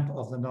camp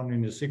of the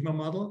nonlinear sigma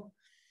model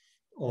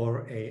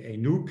or a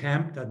new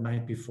camp that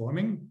might be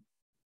forming.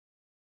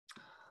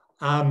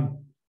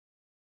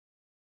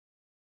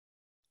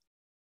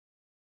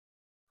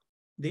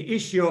 The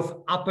issue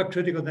of upper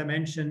critical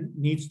dimension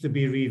needs to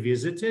be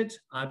revisited,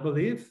 I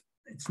believe.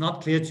 It's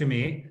not clear to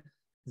me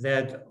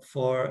that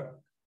for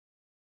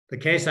the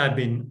case I've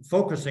been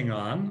focusing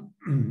on,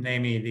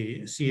 namely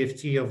the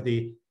CFT of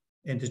the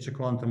integer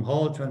quantum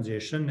Hall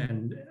transition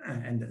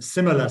and a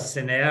similar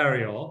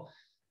scenario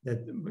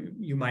that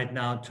you might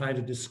now try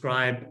to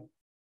describe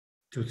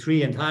to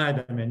 3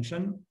 entire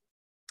dimension,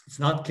 it's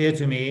not clear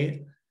to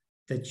me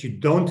that you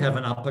don't have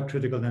an upper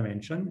critical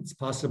dimension. It's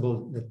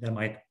possible that there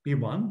might be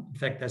one. In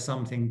fact, there's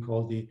something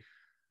called the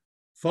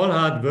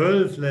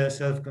Volhard-Wölfle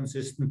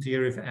self-consistent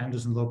theory of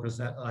Anderson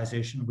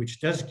localization, which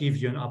does give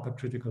you an upper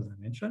critical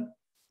dimension.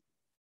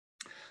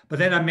 But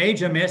then a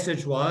major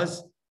message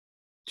was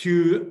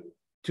to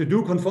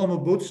do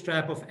conformal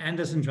bootstrap of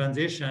Anderson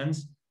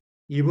transitions,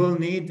 you will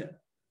need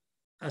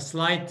a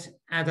slight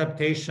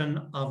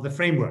adaptation of the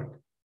framework.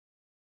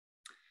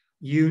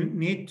 You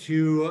need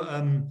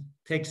to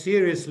take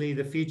seriously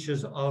the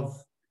features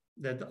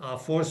that are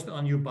forced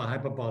on you by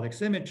hyperbolic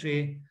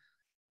symmetry,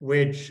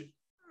 which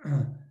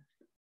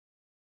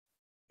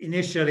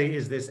initially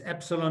is this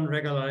epsilon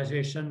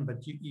regularization,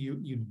 but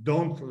you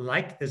don't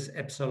like this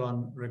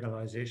epsilon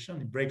regularization.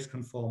 It breaks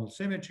conformal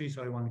symmetry,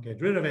 so you want to get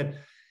rid of it,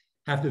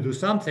 have to do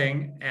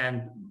something.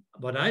 And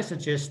what I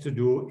suggest to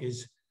do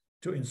is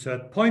to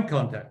insert point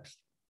contacts.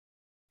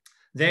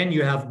 Then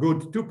you have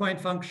good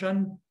 2-point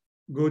function,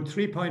 good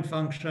 3-point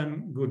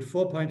function, good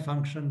 4-point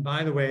function.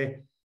 By the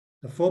way,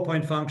 the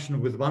 4-point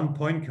function with 1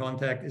 point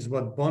contact is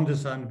what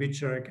Bondesan,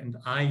 Wiczorek, and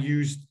I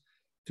used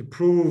to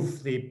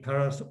prove the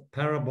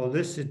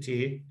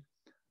parabolicity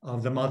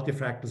of the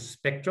multifractal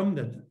spectrum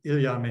that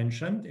Ilya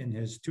mentioned in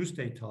his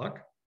Tuesday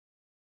talk.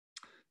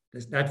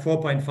 That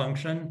 4-point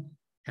function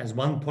has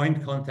 1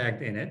 point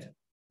contact in it.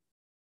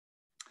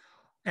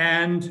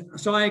 And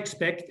so I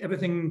expect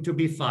everything to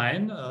be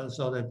fine,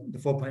 so that the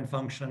 4-point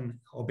function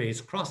obeys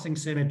crossing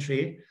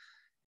symmetry.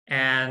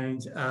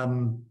 And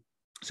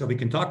so we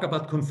can talk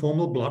about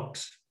conformal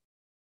blocks.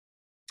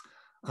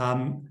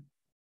 But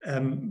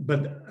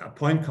a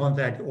point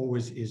contact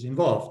always is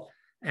involved.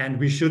 And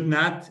we should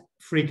not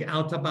freak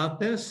out about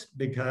this,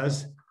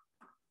 because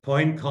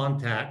point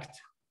contact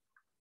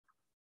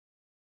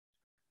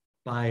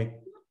by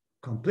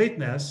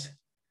completeness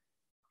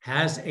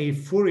has a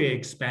Fourier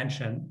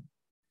expansion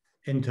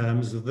in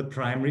terms of the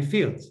primary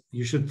fields.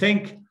 You should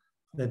think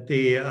that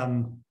the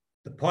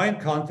point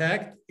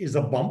contact is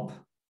a bump.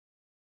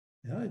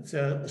 Yeah, it's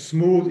a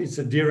smooth, it's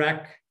a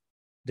Dirac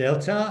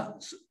delta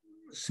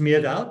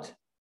smeared out,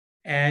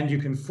 and you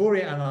can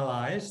Fourier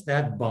analyze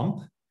that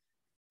bump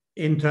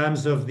in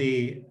terms of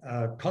the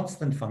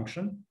constant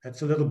function.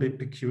 That's a little bit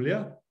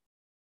peculiar,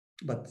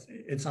 but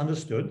it's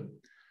understood.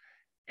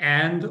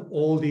 And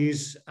all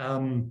these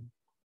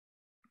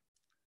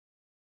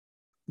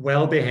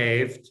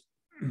well-behaved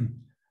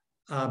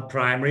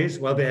primaries,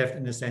 well-behaved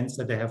in the sense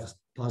that they have a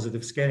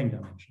positive scaling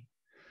dimension.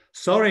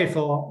 Sorry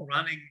for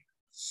running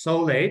so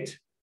late.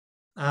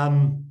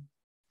 I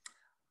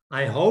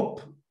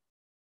hope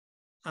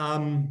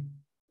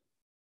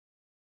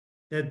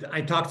that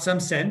I talked some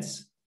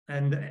sense.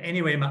 And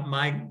anyway,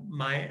 my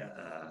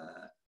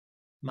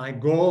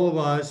goal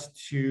was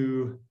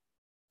to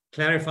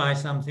clarify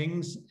some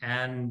things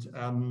and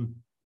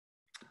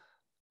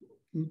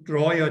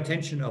draw your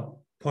attention up,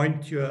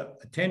 point your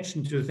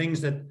attention to things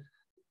that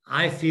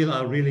I feel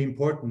are really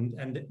important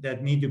and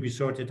that need to be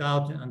sorted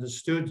out and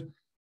understood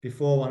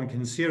before one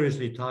can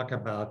seriously talk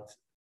about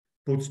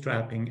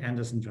bootstrapping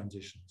Anderson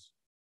transitions.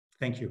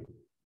 Thank you.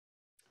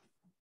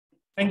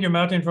 Thank you,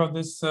 Martin, for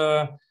this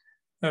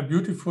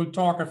beautiful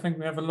talk. I think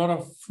we have a lot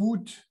of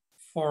food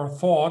for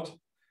thought.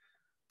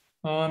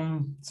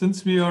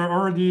 Since we are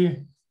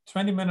already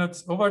 20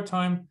 minutes over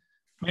time,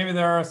 maybe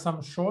there are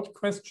some short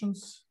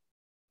questions.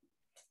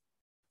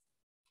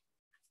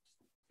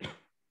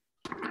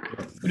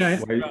 Can I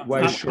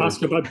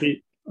ask about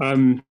the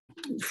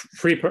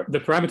the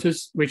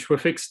parameters which were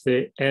fixed,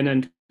 the n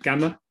and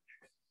gamma?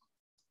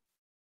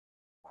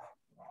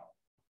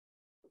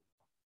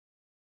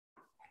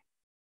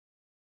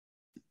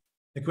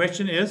 The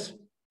question is?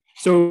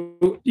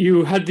 So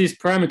you had these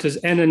parameters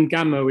n and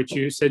gamma, which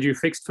you said you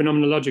fixed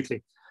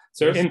phenomenologically.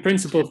 So yes. In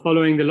principle,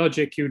 following the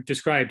logic you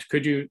described,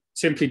 could you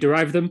simply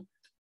derive them?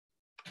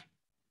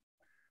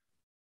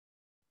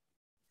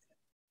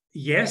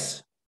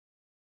 Yes,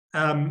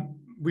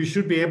 we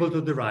should be able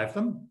to derive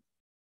them.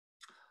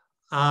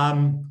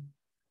 I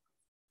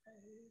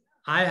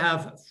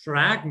have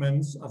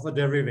fragments of a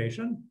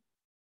derivation.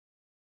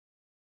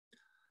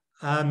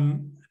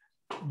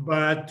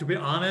 But to be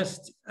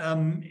honest,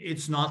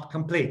 it's not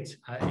complete.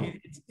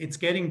 It's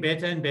getting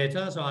better and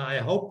better. So I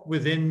hope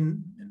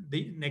within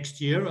the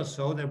next year or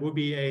so, there will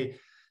be a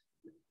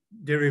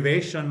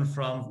derivation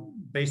from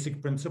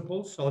basic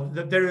principles. So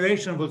the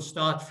derivation will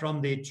start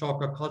from the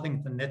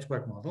Chalker-Coddington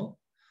network model.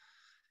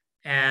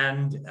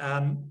 And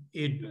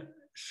it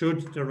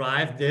should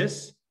derive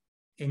this,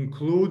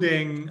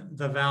 including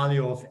the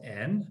value of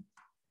n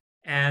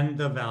and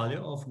the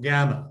value of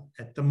gamma.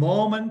 At the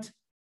moment,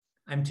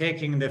 I'm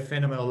taking the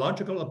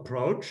phenomenological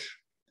approach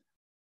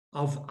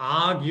of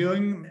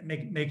arguing,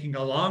 making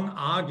a long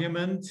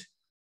argument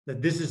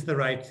that this is the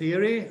right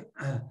theory,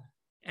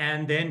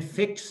 and then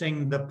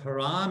fixing the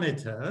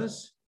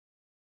parameters,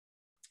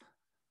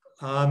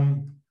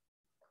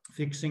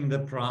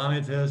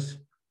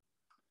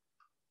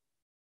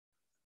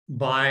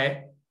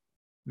 by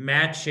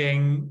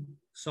matching.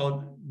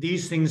 So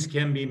these things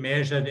can be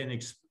measured in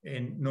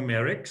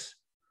numerics.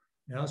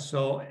 Yeah,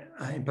 so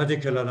in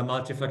particular, the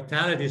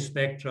multifactoriality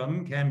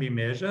spectrum can be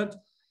measured.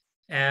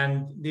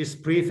 And this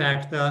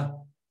prefactor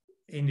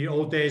in the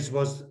old days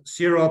was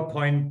 0.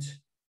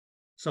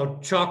 So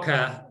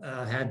Chalker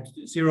had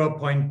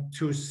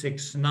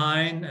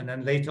 0.269, and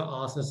then later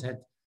authors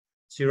had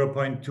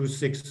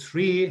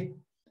 0.263.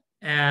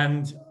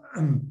 And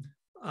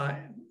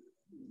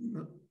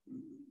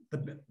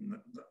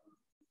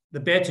the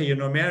better your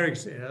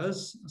numerics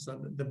is,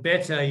 so the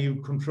better you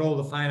control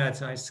the finite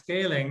size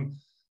scaling,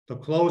 the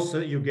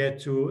closer you get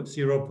to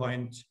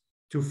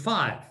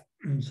 0.25.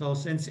 So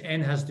since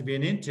n has to be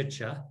an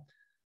integer,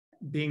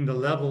 being the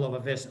level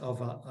of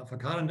a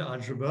current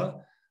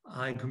algebra,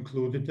 I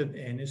concluded that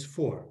n is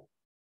 4.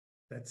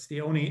 That's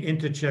the only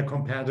integer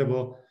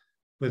compatible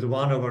with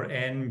 1 over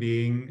n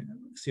being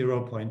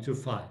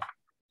 0.25.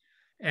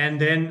 And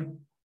then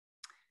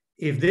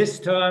if this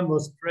term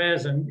was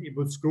present, it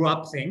would screw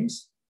up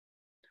things.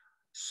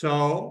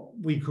 So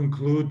we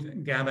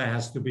conclude gamma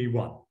has to be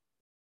 1.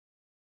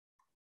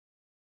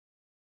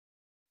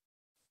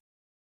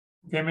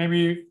 Okay,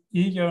 maybe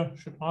Ilya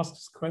should ask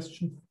this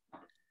question.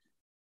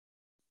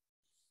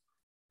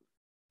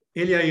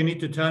 Ilya, you need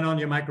to turn on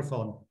your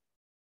microphone.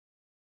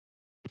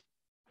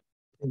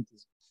 Thank you.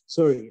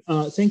 Sorry.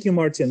 Thank you,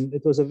 Martin.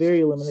 It was a very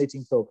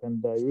illuminating talk,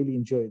 and I really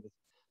enjoyed it.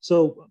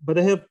 So, but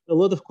I have a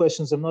lot of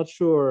questions. I'm not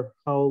sure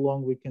how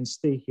long we can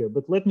stay here,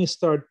 but let me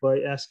start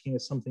by asking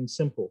something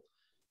simple.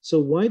 So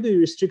why do you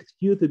restrict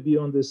Q to be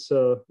on this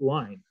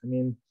line? I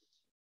mean,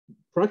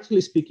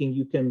 practically speaking,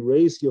 you can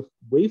raise your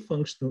wave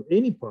function to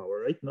any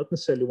power, right? Not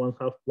necessarily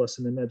 1/2 plus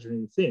an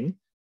imaginary thing,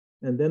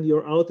 and then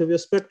you're out of your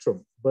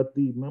spectrum. But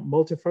the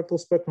multifractal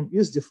spectrum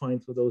is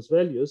defined for those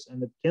values,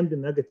 and it can be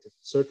negative,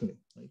 certainly.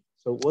 Right?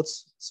 So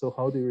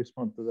how do you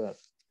respond to that?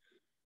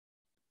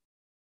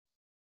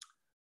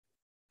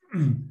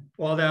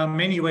 Well, there are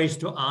many ways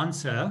to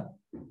answer.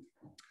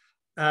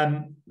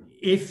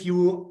 If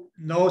you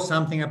know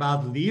something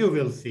about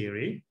Liouville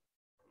theory,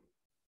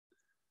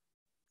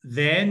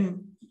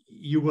 then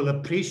you will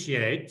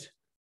appreciate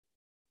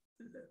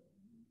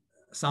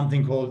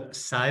something called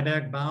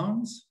Seiberg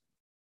bounds.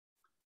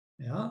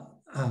 Yeah.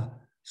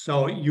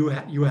 So you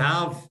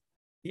have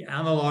the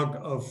analog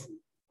of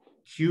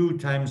Q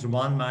times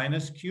 1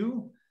 minus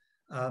Q.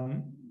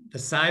 The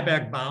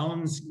Seiberg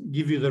bounds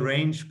give you the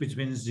range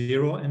between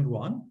 0 and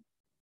 1.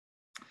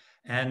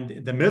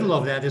 And the middle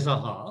of that is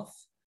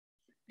 1/2.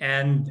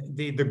 And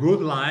the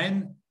good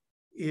line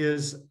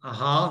is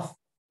 1/2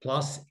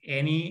 plus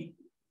any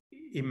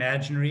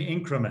imaginary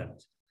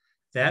increment.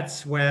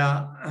 That's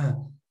where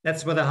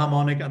the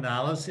harmonic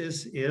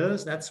analysis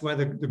is. That's where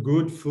the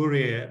good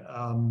Fourier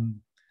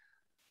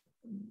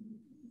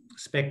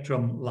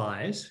spectrum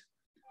lies.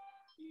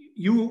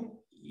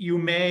 You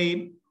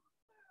may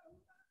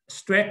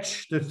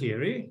stretch the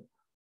theory.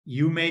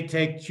 You may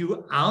take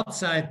Q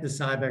outside the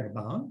Seiberg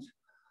bound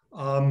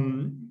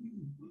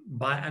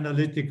by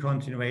analytic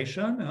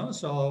continuation. You know?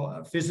 So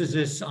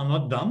physicists are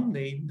not dumb.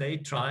 They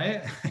try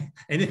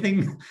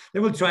anything. They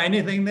will try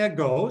anything that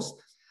goes.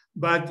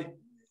 But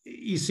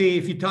you see,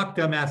 if you talk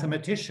to a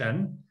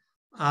mathematician,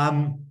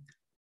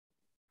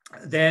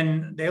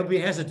 then they'll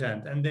be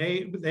hesitant, and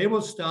they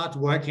will start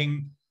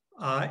working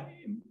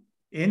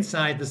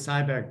inside the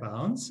Seiberg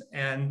bounds,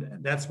 and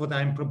that's what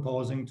I'm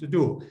proposing to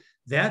do.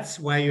 That's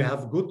where you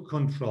have good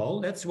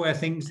control. That's where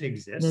things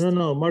exist.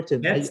 No,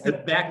 Martin. That's the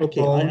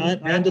backbone.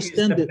 Okay, I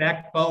understand the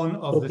backbone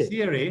of the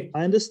theory.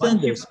 I understand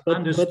this, but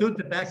understood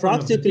the backbone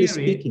practically of the theory,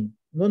 speaking,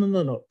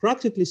 no.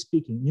 Practically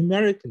speaking,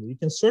 numerically, you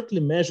can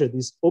certainly measure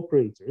these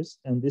operators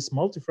and these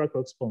multifractal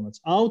exponents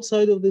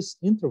outside of this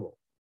interval,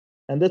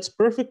 and that's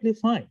perfectly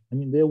fine. I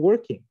mean, they're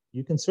working.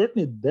 You can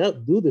certainly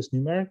do this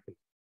numerically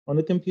on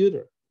a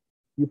computer.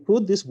 You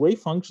put these wave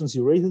functions,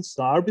 you raise it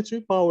to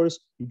arbitrary powers,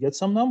 you get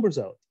some numbers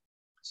out.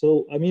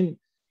 So, I mean,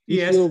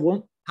 yes.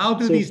 How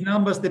do these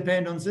numbers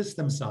depend on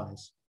system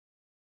size?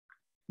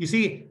 You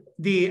see,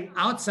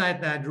 outside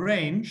that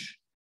range,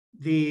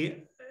 the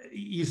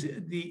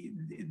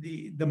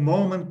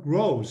moment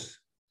grows.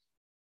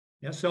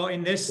 Yeah. So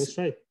in this, that's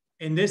right.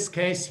 In this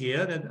case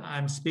here that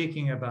I'm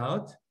speaking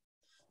about,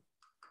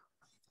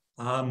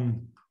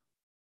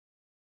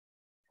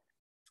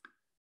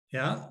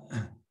 yeah.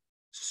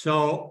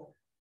 So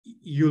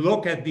you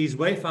look at these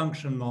wave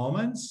function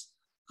moments.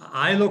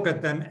 I look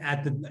at them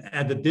at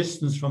the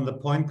distance from the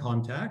point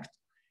contact.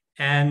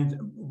 And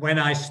when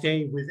I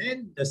stay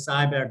within the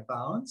Seiberg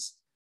bounds,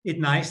 it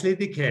nicely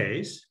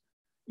decays.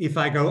 If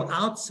I go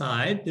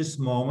outside, this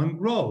moment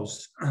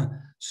grows.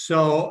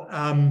 So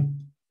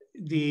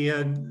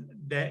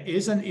there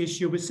is an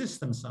issue with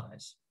system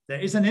size.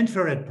 There is an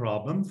infrared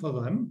problem for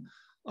them.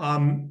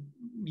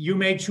 You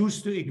may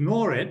choose to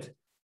ignore it,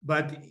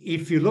 but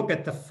if you look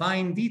at the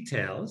fine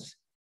details,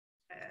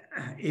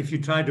 if you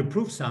try to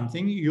prove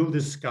something, you'll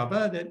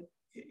discover that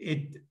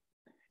it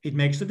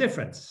makes a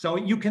difference. So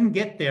you can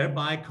get there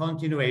by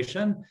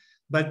continuation,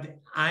 but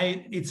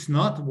it's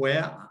not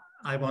where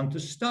I want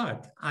to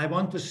start. I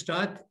want to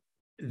start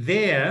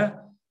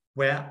there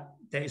where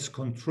there is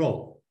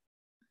control,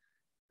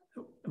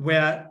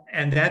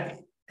 and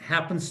that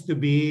happens to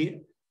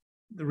be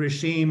the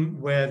regime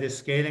where the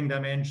scaling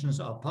dimensions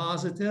are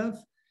positive,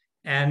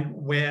 and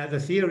where the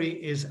theory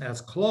is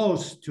as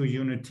close to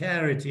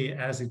unitarity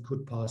as it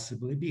could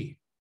possibly be.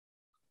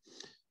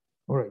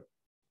 All right.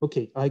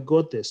 Okay, I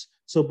got this.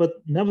 So,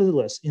 but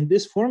nevertheless, in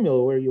this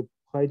formula where you're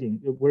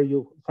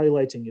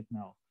highlighting it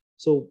now,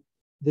 so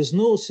there's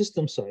no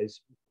system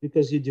size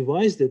because you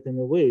devised it in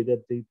a way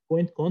that the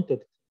point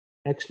contact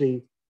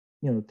actually,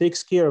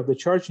 takes care of the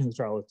charge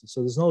neutrality. So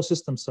there's no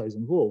system size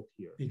involved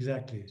here.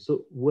 Exactly.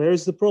 So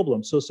where's the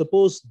problem? So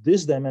suppose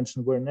this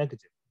dimension were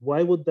negative.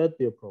 Why would that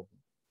be a problem?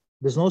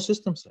 There's no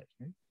system size,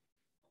 right?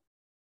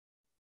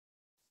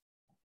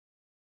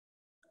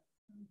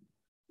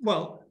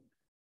 Well,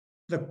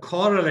 the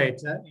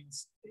correlator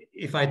is,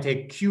 if I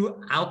take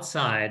Q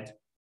outside,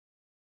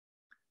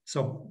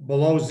 so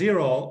below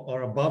 0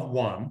 or above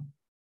 1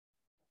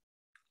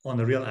 on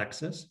the real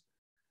axis,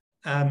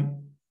 that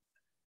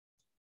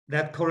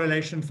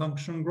correlation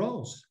function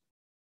grows.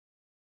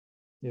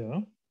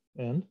 Yeah,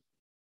 and?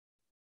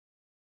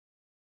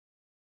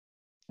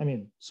 I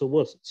mean, so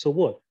what?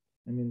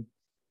 I mean,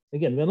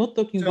 again, we're not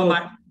talking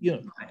about,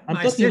 I'm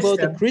talking about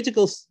the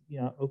critical,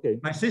 okay.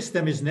 My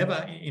system is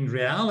never, in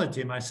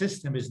reality, my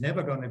system is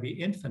never going to be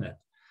infinite.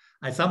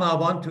 I somehow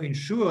want to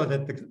ensure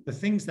that the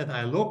things that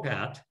I look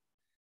at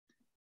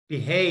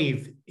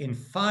behave in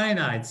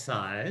finite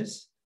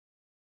size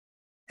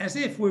as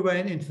if we were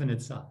in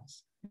infinite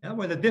size,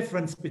 where the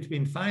difference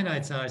between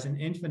finite size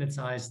and infinite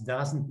size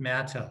doesn't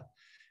matter.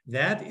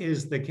 That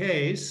is the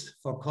case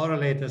for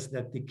correlators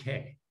that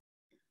decay.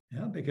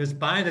 Because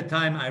by the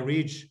time I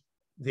reach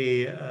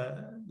the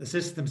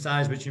system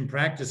size, which in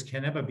practice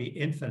can never be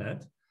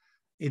infinite,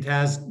 it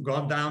has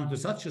gone down to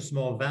such a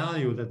small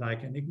value that I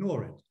can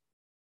ignore it.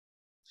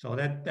 So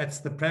that's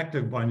the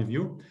practical point of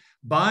view.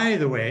 By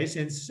the way,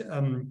 since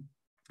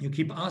you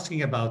keep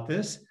asking about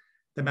this,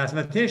 the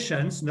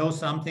mathematicians know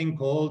something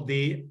called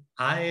the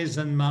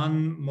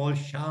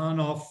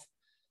Eisenmann-Molchanov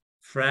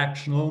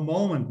fractional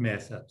moment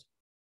method.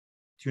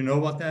 Do you know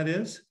what that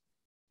is?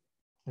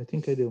 I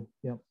think I do,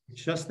 yeah.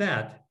 It's just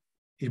that.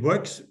 It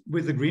works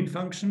with the green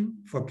function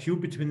for Q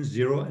between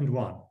 0 and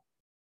 1.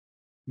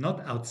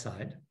 Not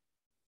outside,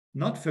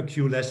 not for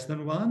Q less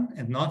than 1,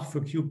 and not for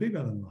Q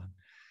bigger than 1.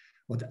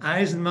 What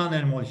Eisenmann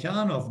and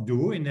Molchanov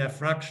do in their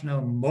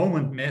fractional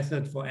moment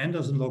method for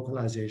Anderson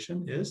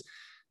localization is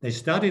they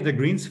study the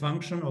Green's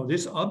function of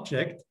this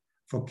object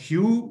for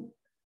Q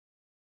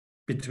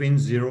between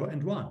 0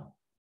 and 1.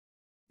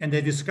 And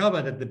they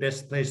discover that the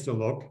best place to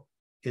look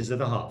is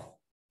at a half.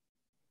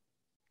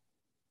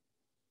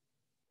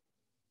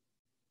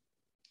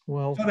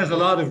 Well, so there's a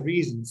lot of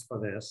reasons for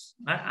this.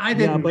 I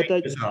didn't make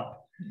this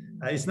up.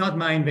 It's not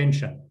my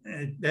invention.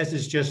 This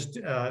is just,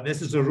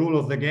 this is a rule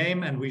of the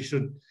game, and we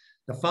should,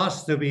 the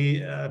faster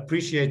we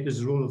appreciate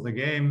this rule of the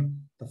game,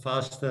 the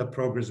faster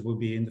progress will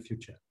be in the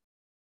future.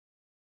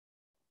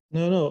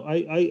 No,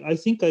 I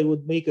think I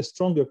would make a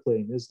stronger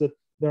claim, is that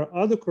there are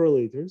other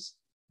correlators,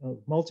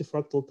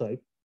 multifractal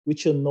type,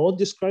 which are not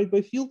described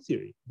by field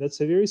theory.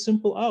 That's a very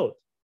simple out.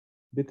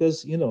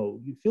 Because,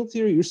 field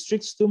theory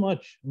restricts too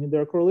much. I mean, there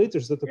are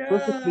correlators that are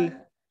perfectly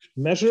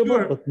measurable,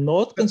 Sure, but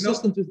not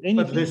consistent with any.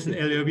 But listen,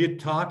 Elio, we're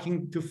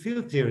talking to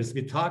field theorists.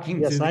 We're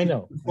talking to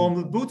the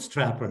formal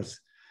bootstrappers.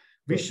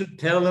 We should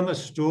tell them a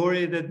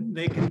story that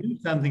they can do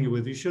something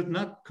with. We should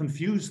not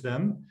confuse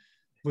them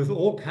with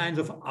all kinds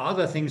of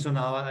other things on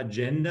our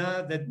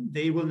agenda that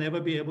they will never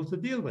be able to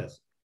deal with.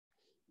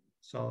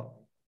 So,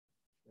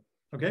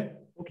 okay.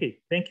 Okay,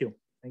 thank you.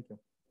 Thank you.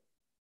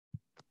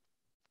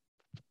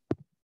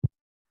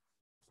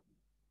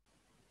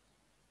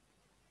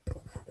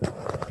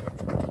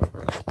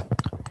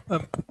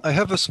 I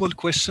have a small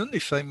question,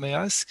 if I may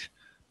ask.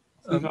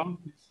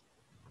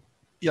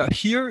 Yeah,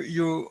 here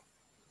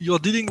you're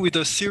dealing with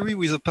a theory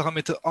with a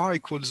parameter r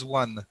equals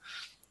 1,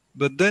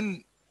 but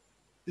then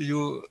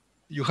you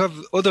have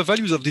other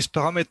values of this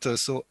parameter.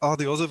 So are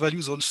the other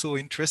values also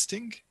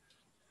interesting?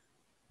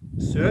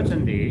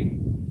 Certainly,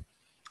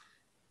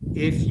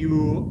 if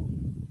you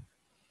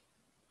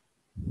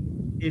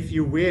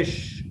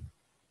wish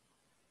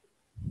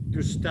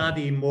to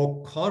study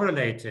more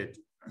correlated,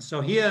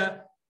 so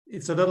here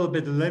it's a little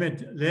bit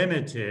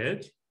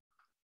limited.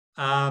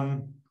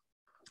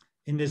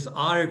 In this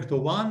R equal to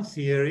 1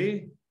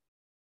 theory,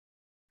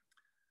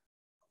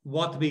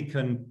 what we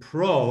can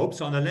probe,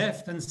 so on the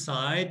left-hand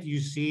side, you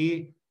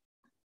see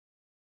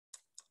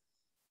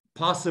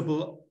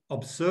possible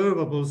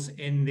observables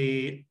in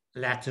the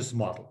lattice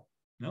model.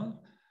 No?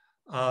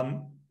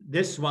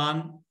 This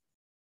one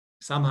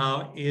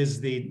somehow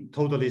is the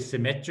totally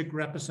symmetric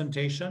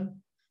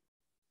representation.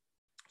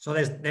 So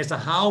there's a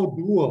Howe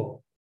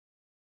dual,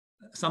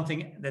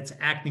 something that's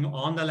acting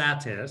on the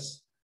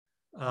lattice,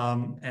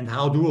 and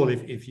Howe dual,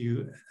 if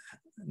you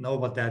know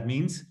what that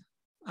means.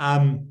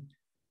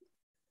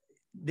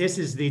 This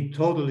is the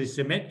totally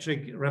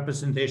symmetric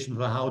representation of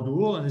the Howe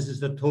dual, and this is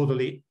the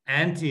totally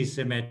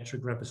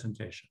anti-symmetric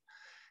representation.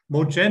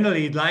 More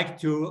generally, you'd like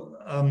to,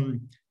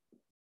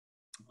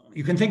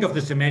 you can think of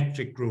the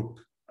symmetric group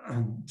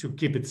to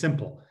keep it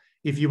simple.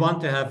 If you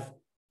want to have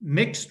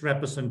mixed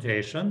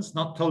representations,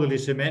 not totally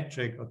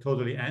symmetric or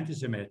totally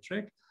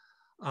anti-symmetric,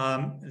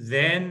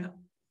 then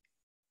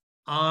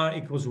R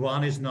equals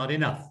 1 is not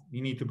enough.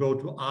 You need to go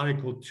to R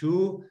equal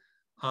 2,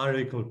 R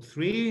equal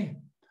 3.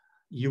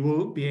 You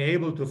will be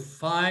able to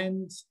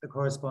find the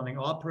corresponding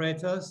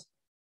operators.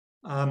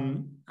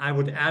 I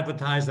would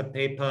advertise a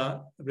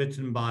paper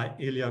written by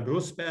Ilya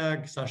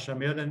Grusberg, Sasha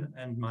Mirlin,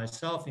 and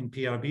myself in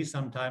PRB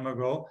some time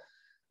ago,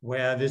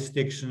 where this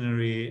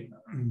dictionary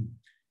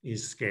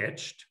is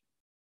sketched.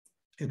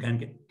 You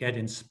can get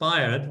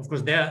inspired. Of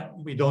course, there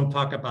we don't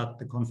talk about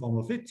the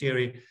conformal fit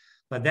theory,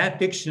 but that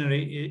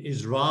dictionary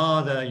is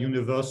rather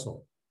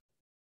universal.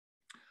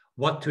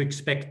 What to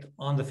expect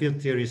on the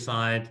field theory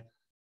side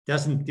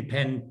doesn't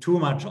depend too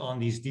much on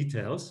these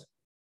details.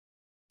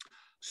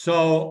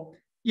 So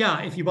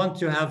yeah, if you want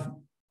to have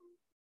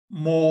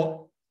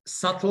more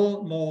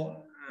subtle,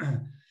 more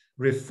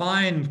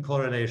refined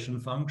correlation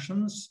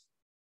functions,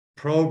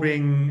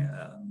 probing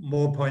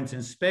more points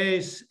in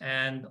space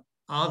and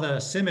other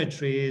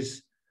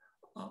symmetries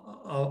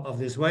of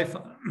this wave,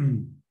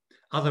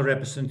 other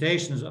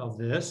representations of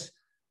this,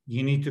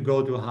 you need to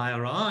go to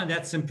higher R, and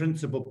that's in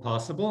principle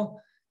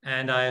possible.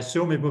 And I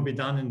assume it will be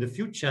done in the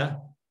future.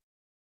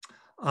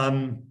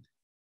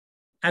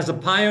 As a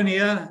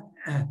pioneer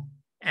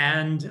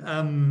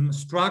and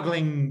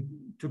struggling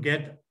to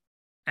get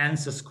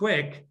answers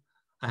quick,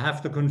 I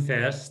have to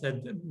confess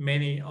that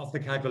many of the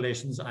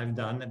calculations I've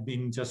done have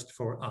been just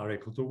for R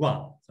equal to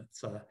 1.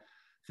 That's a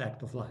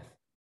fact of life.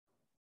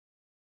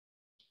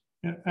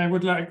 Yeah, I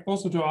would like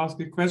also to ask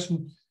a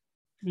question.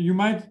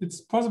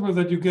 It's possible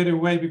that you get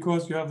away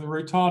because you have the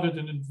retarded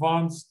and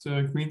advanced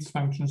Green's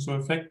function. So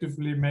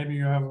effectively, maybe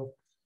you have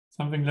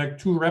something like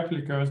 2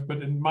 replicas.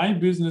 But in my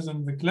business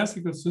and the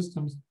classical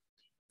systems,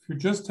 if you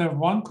just have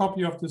one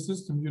copy of the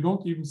system, you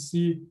don't even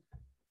see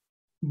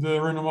the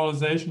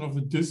renormalization of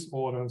the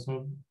disorder.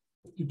 So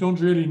you don't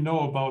really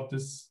know about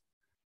this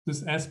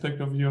aspect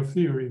of your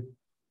theory.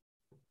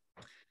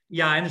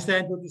 Yeah, I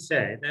understand what you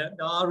say. There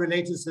are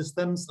related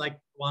systems like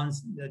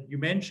ones that you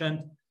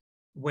mentioned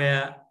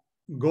where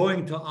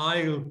going to R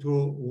equal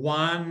to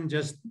 1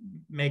 just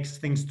makes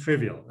things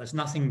trivial. There's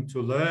nothing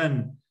to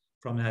learn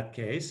from that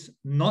case.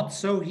 Not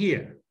so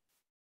here.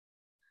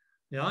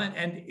 Yeah,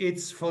 and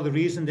it's for the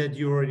reason that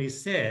you already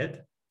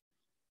said.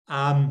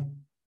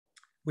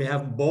 We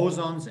have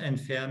bosons and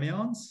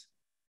fermions,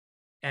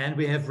 and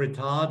we have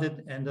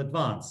retarded and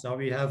advanced. So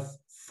we have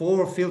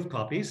 4 field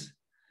copies,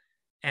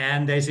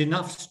 and there's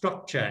enough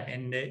structure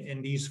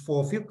in these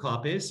 4 field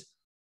copies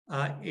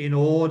in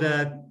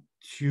order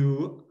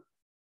to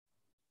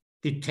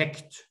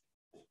detect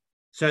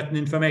certain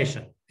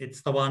information.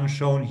 It's the one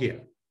shown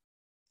here.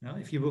 Now,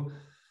 if you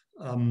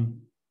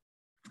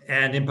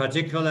and in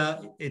particular,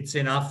 it's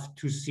enough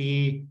to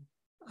see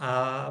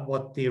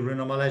what the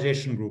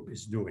renormalization group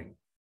is doing.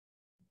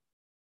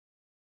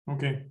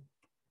 Okay.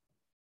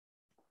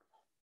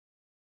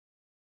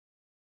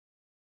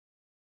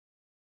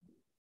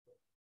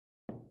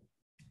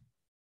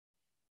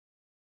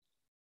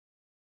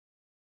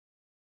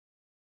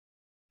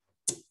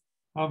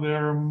 Are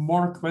there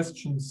more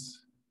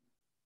questions?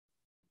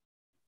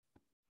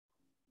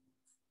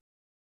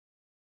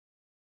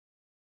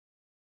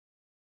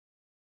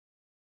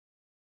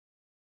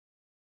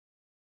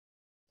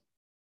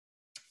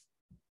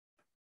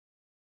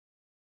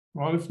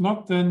 Well, if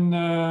not, then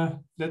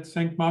let's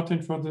thank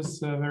Martin for this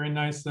very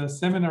nice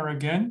seminar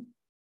again.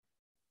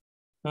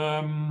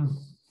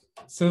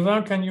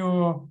 Sylvain, can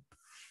you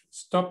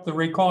stop the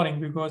recording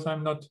because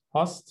I'm not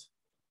host?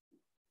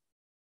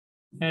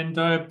 And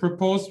I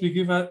propose we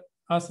give us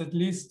at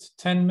least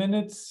 10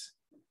 minutes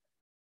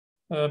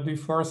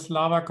before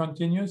Slava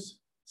continues.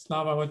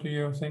 Slava, what do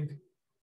you think?